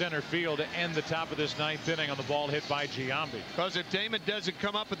catch in center field to end the top of this ninth inning on the ball hit by Giambi. Because if Damon doesn't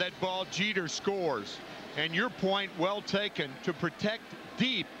come up with that ball, Jeter scores. And your point, well taken, to protect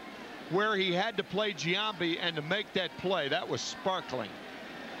deep where he had to play Giambi and to make that play. That was sparkling.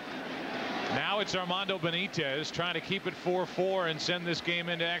 Now it's Armando Benitez trying to keep it 4-4 and send this game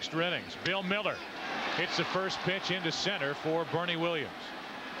into extra innings. Bill Miller hits the first pitch into center for Bernie Williams.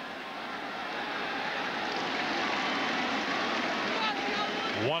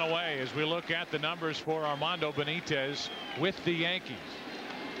 One away as we look at the numbers for Armando Benitez with the Yankees.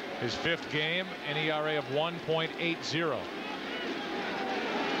 His 5th game, an ERA of 1.80.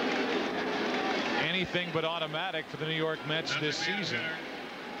 Anything but automatic for the New York Mets this season.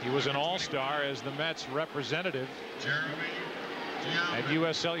 He was an all-star as the Mets representative at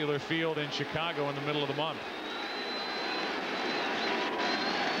U.S. Cellular Field in Chicago in the middle of the month.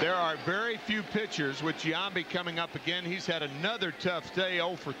 There are very few pitchers, with Giambi coming up again. He's had another tough day,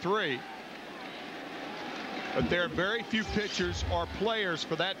 0 for 3. But there are very few pitchers or players,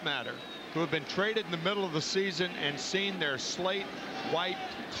 for that matter, who have been traded in the middle of the season and seen their slate wiped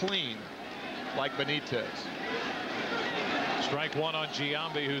clean like Benitez. Strike one on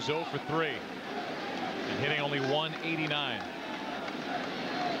Giambi, who's 0 for 3 and hitting only 189.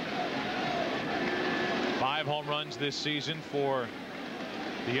 5 home runs this season for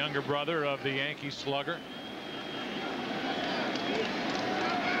the younger brother of the Yankees slugger.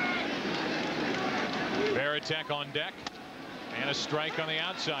 Varitek on deck, and a strike on the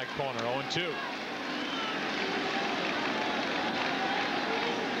outside corner. 0-2.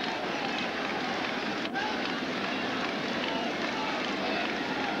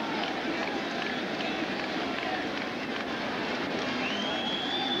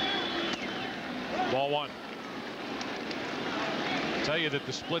 Ball one. I'll tell you that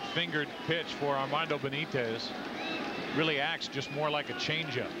the split-fingered pitch for Armando Benitez really acts just more like a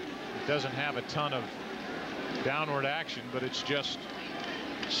changeup. It doesn't have a ton of downward action, but it's just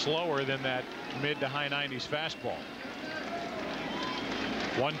slower than that mid to high 90s fastball.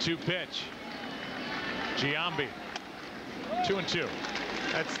 1-2 pitch. Giambi. 2-2.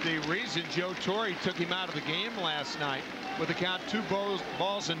 That's the reason Joe Torre took him out of the game last night with the count 2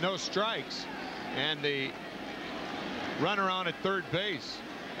 balls and no strikes, and the runner on at third base.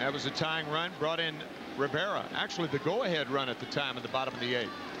 That was a tying run. Brought in Rivera, actually the go-ahead run at the time in the bottom of the 8th.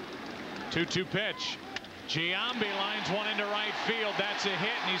 2-2 pitch. Giambi lines one into right field. That's a hit,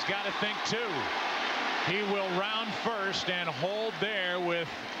 and he's got to think 2. He will round first and hold there with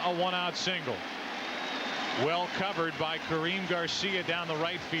a 1-out single. Well covered by Karim Garcia down the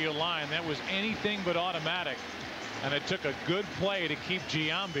right field line. That was anything but automatic, and it took a good play to keep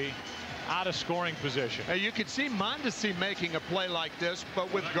Giambi out of scoring position. Hey, you could see Mondesi making a play like this,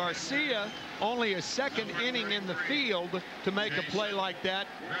 but with Garcia only a second inning in the field to make a play like that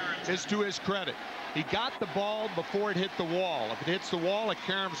is to his credit. He got the ball before it hit the wall. If it hits the wall, it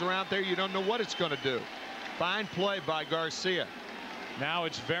caroms around there. You don't know what it's going to do. Fine play by Garcia. Now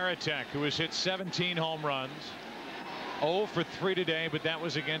it's Varitek, who has hit 17 home runs. 0 for 3 today, but that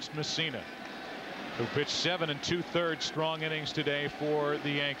was against Messina, who pitched 7 2/3 strong innings today for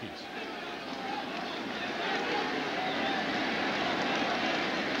the Yankees.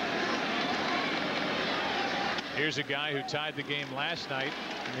 Here's a guy who tied the game last night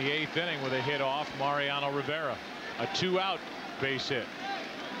in the 8th inning with a hit off Mariano Rivera. A 2-out base hit.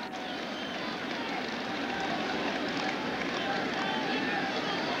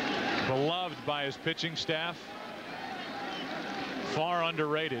 Beloved by his pitching staff. Far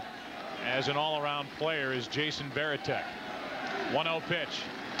underrated as an all-around player is Jason Varitek. 1-0 pitch.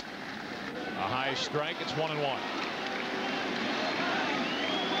 A high strike. It's 1-1.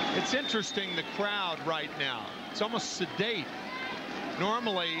 It's interesting, the crowd right now. It's almost sedate.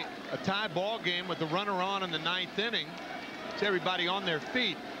 Normally a tie ball game with the runner on in the 9th inning, it's everybody on their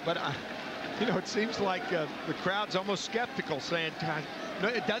feet, but you know, it seems like the crowd's almost skeptical, saying no,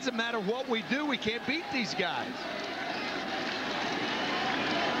 it doesn't matter what we do, we can't beat these guys.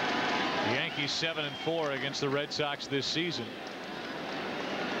 The Yankees 7-4 against the Red Sox this season,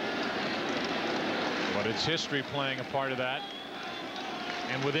 but it's history playing a part of that.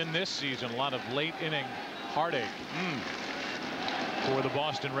 And within this season, a lot of late inning heartache for the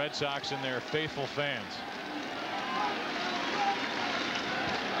Boston Red Sox and their faithful fans.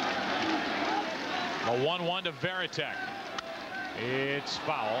 A 1-1 to Varitek. It's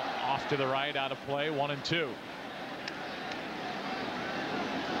foul, off to the right, out of play. 1-2.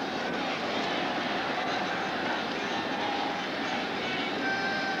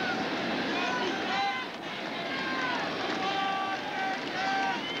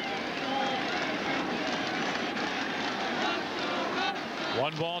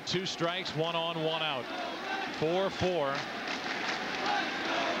 One ball, 2 strikes, 1 on, 1 out. 4-4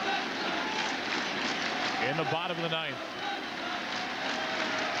 in the bottom of the 9th.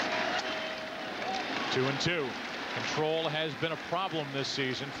 2-2. Control has been a problem this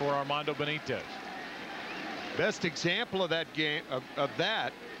season for Armando Benitez. Best example of that game,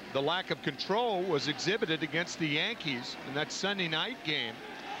 the lack of control, was exhibited against the Yankees in that Sunday night game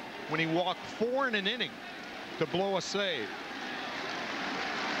when he walked 4 in an inning to blow a save.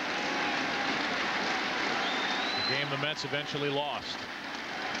 Game the Mets eventually lost.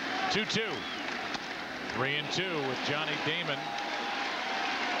 2-2. 3-2 with Johnny Damon,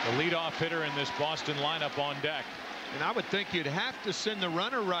 the leadoff hitter in this Boston lineup, on deck. And I would think you'd have to send the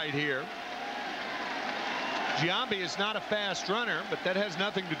runner right here. Giambi is not a fast runner, but that has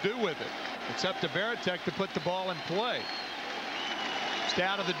nothing to do with it. It's up to Varitek to put the ball in play. Stay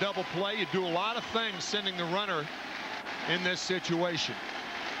out of the double play. You do a lot of things sending the runner in this situation.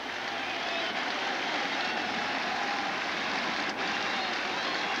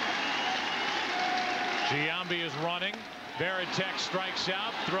 Giambi is running. Veritek strikes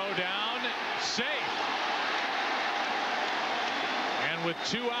out. Throw down. Safe. And with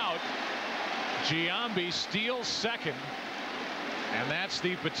 2 out, Giambi steals second. And that's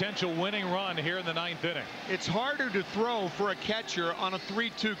the potential winning run here in the 9th inning. It's harder to throw for a catcher on a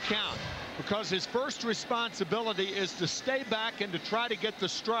 3-2 count because his first responsibility is to stay back and to try to get the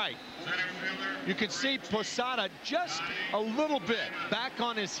strike. You can see Posada just a little bit back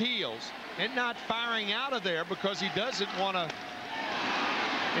on his heels and not firing out of there because he doesn't want to,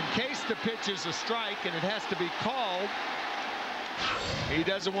 in case the pitch is a strike and it has to be called, he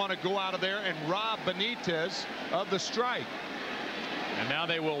doesn't want to go out of there and rob Benitez of the strike. And now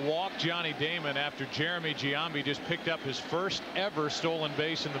they will walk Johnny Damon after Jeremy Giambi just picked up his first ever stolen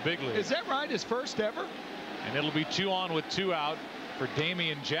base in the big league. Is that right? His first ever? And it'll be 2 on with 2 out for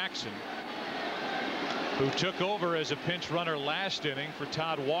Damian Jackson, who took over as a pinch runner last inning for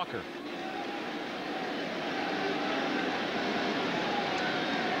Todd Walker.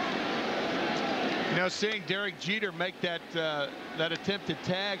 You know, seeing Derek Jeter make that attempted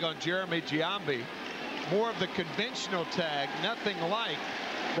tag on Jeremy Giambi, more of the conventional tag, nothing like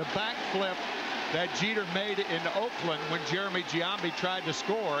the backflip that Jeter made in Oakland when Jeremy Giambi tried to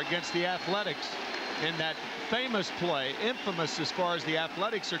score against the Athletics in that famous play, infamous as far as the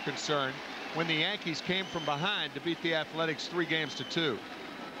Athletics are concerned, when the Yankees came from behind to beat the Athletics 3-2.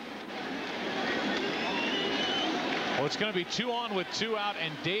 Well, it's going to be 2 on with 2 out,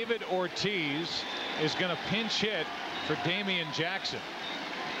 and David Ortiz is going to pinch hit for Damian Jackson,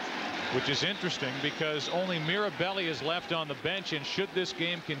 which is interesting because only Mirabelli is left on the bench, and should this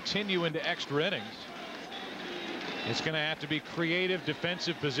game continue into extra innings, it's going to have to be creative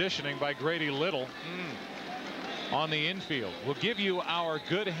defensive positioning by Grady Little on the infield. We'll give you our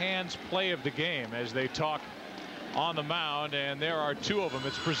good hands play of the game as they talk on the mound, and there are 2 of them.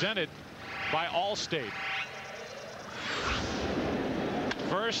 It's presented by Allstate.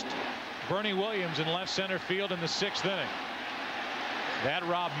 First, Bernie Williams in left center field in the 6th inning. That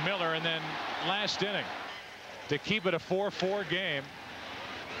robbed Miller, and then last inning to keep it a 4-4 game.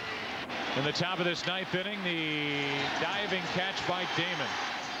 In the top of this 9th inning, the diving catch by Damon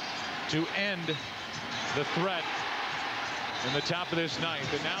to end the threat in the top of this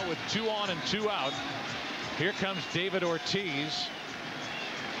 9th. And now with 2 on and 2 out, here comes David Ortiz,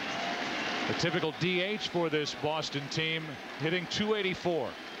 a typical DH for this Boston team, hitting .284.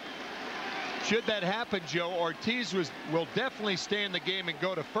 Should that happen, Joe, Ortiz will definitely stay in the game and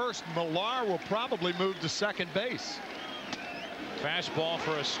go to first. Millar will probably move to second base. Fastball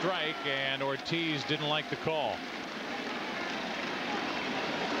for a strike, and Ortiz didn't like the call.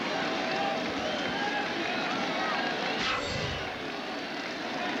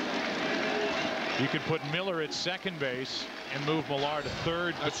 You could put Miller at second base and move Millar to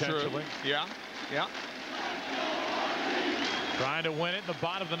third. That's potentially. True. Yeah. Trying to win it in the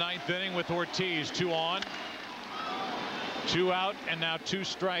bottom of the 9th inning with Ortiz. 2 on, 2 out, and now 2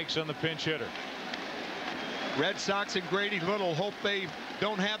 strikes on the pinch hitter. Red Sox and Grady Little hope they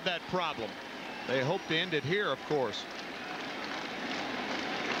don't have that problem. They hope to end it here, of course.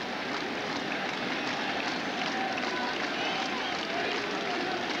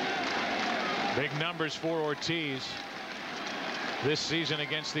 Big numbers for Ortiz this season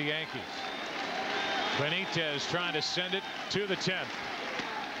against the Yankees. Benitez trying to send it to the 10th.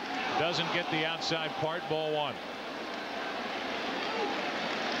 Doesn't get the outside part. Ball 1.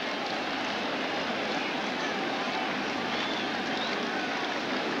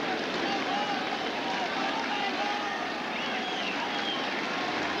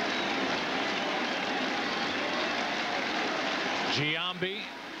 Giambi,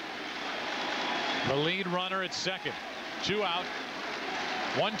 the lead runner at second. 2 out.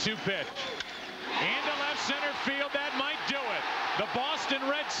 1-2 pitch. Into left center field. That might do it. The Boston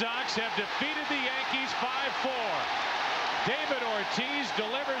Red Sox have defeated the Yankees 5-4. David Ortiz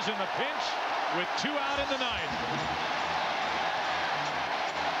delivers in the pinch with 2 out in the 9th.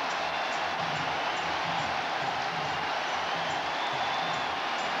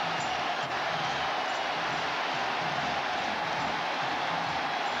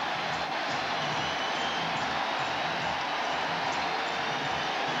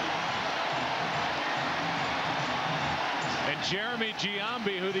 Jeremy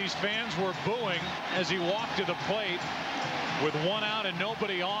Giambi, who these fans were booing as he walked to the plate with 1 out and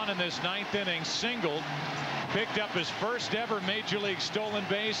nobody on in this 9th inning, singled, picked up his first ever major league stolen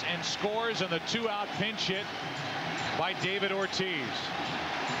base, and scores on the 2-out pinch hit by David Ortiz.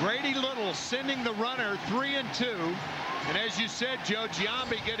 Grady Little sending the runner 3-2. And as you said, Joe,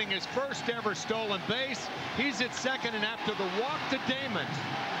 Giambi getting his first ever stolen base. He's at second, and after the walk to Damon,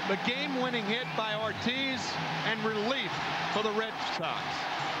 The game-winning hit by Ortiz and relief for the Red Sox,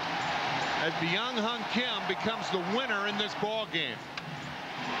 as the Young-Hun Kim becomes the winner in this ball game.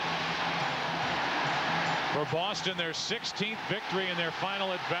 For Boston, their 16th victory in their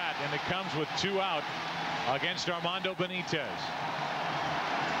final at-bat, and it comes with 2 out against Armando Benitez.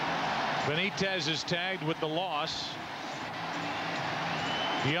 Benitez is tagged with the loss.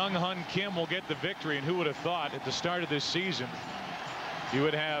 Young-Hun Kim will get the victory, and who would have thought at the start of this season you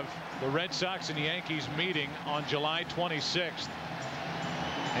would have the Red Sox and Yankees meeting on July 26th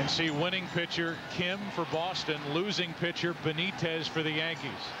and see winning pitcher Kim for Boston, losing pitcher Benitez for the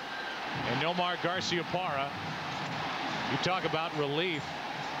Yankees. And Nomar Garciaparra, you talk about relief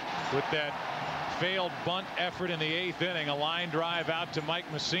with that failed bunt effort in the 8th inning, a line drive out to Mike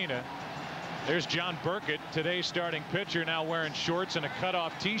Messina. There's John Burkett, today's starting pitcher, now wearing shorts and a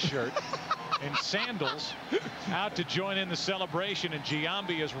cutoff t-shirt and sandals, out to join in the celebration, and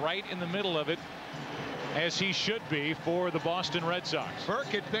Giambi is right in the middle of it, as he should be for the Boston Red Sox.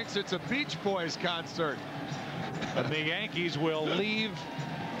 Burkett thinks it's a Beach Boys concert. And the Yankees will leave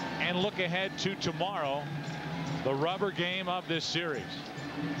and look ahead to tomorrow, the rubber game of this series.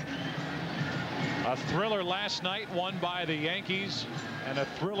 A thriller last night won by the Yankees, and a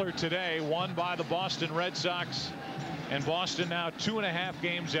thriller today won by the Boston Red Sox, and Boston now 2.5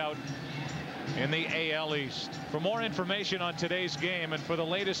 games out in the AL East. For more information on today's game and for the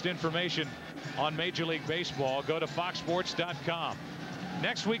latest information on Major League Baseball, go to foxsports.com.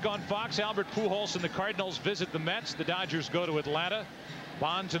 Next week on Fox, Albert Pujols and the Cardinals visit the Mets. The Dodgers go to Atlanta.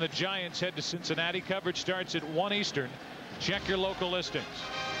 Bonds and the Giants head to Cincinnati. Coverage starts at 1 Eastern. Check your local listings.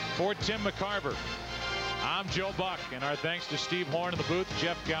 For Tim McCarver, I'm Joe Buck, and our thanks to Steve Horn in the booth,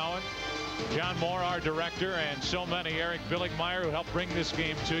 Jeff Gowen, John Moore, our director, and so many, Eric Billigmeyer, who helped bring this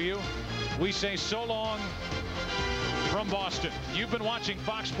game to you. We say so long from Boston. You've been watching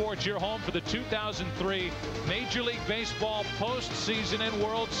Fox Sports, your home for the 2003 Major League Baseball postseason and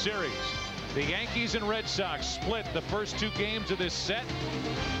World Series. The Yankees and Red Sox split the first 2 games of this set.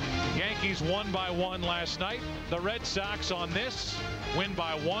 Yankees won by 1 last night. The Red Sox on this win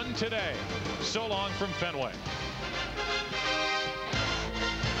by 1 today. So long from Fenway.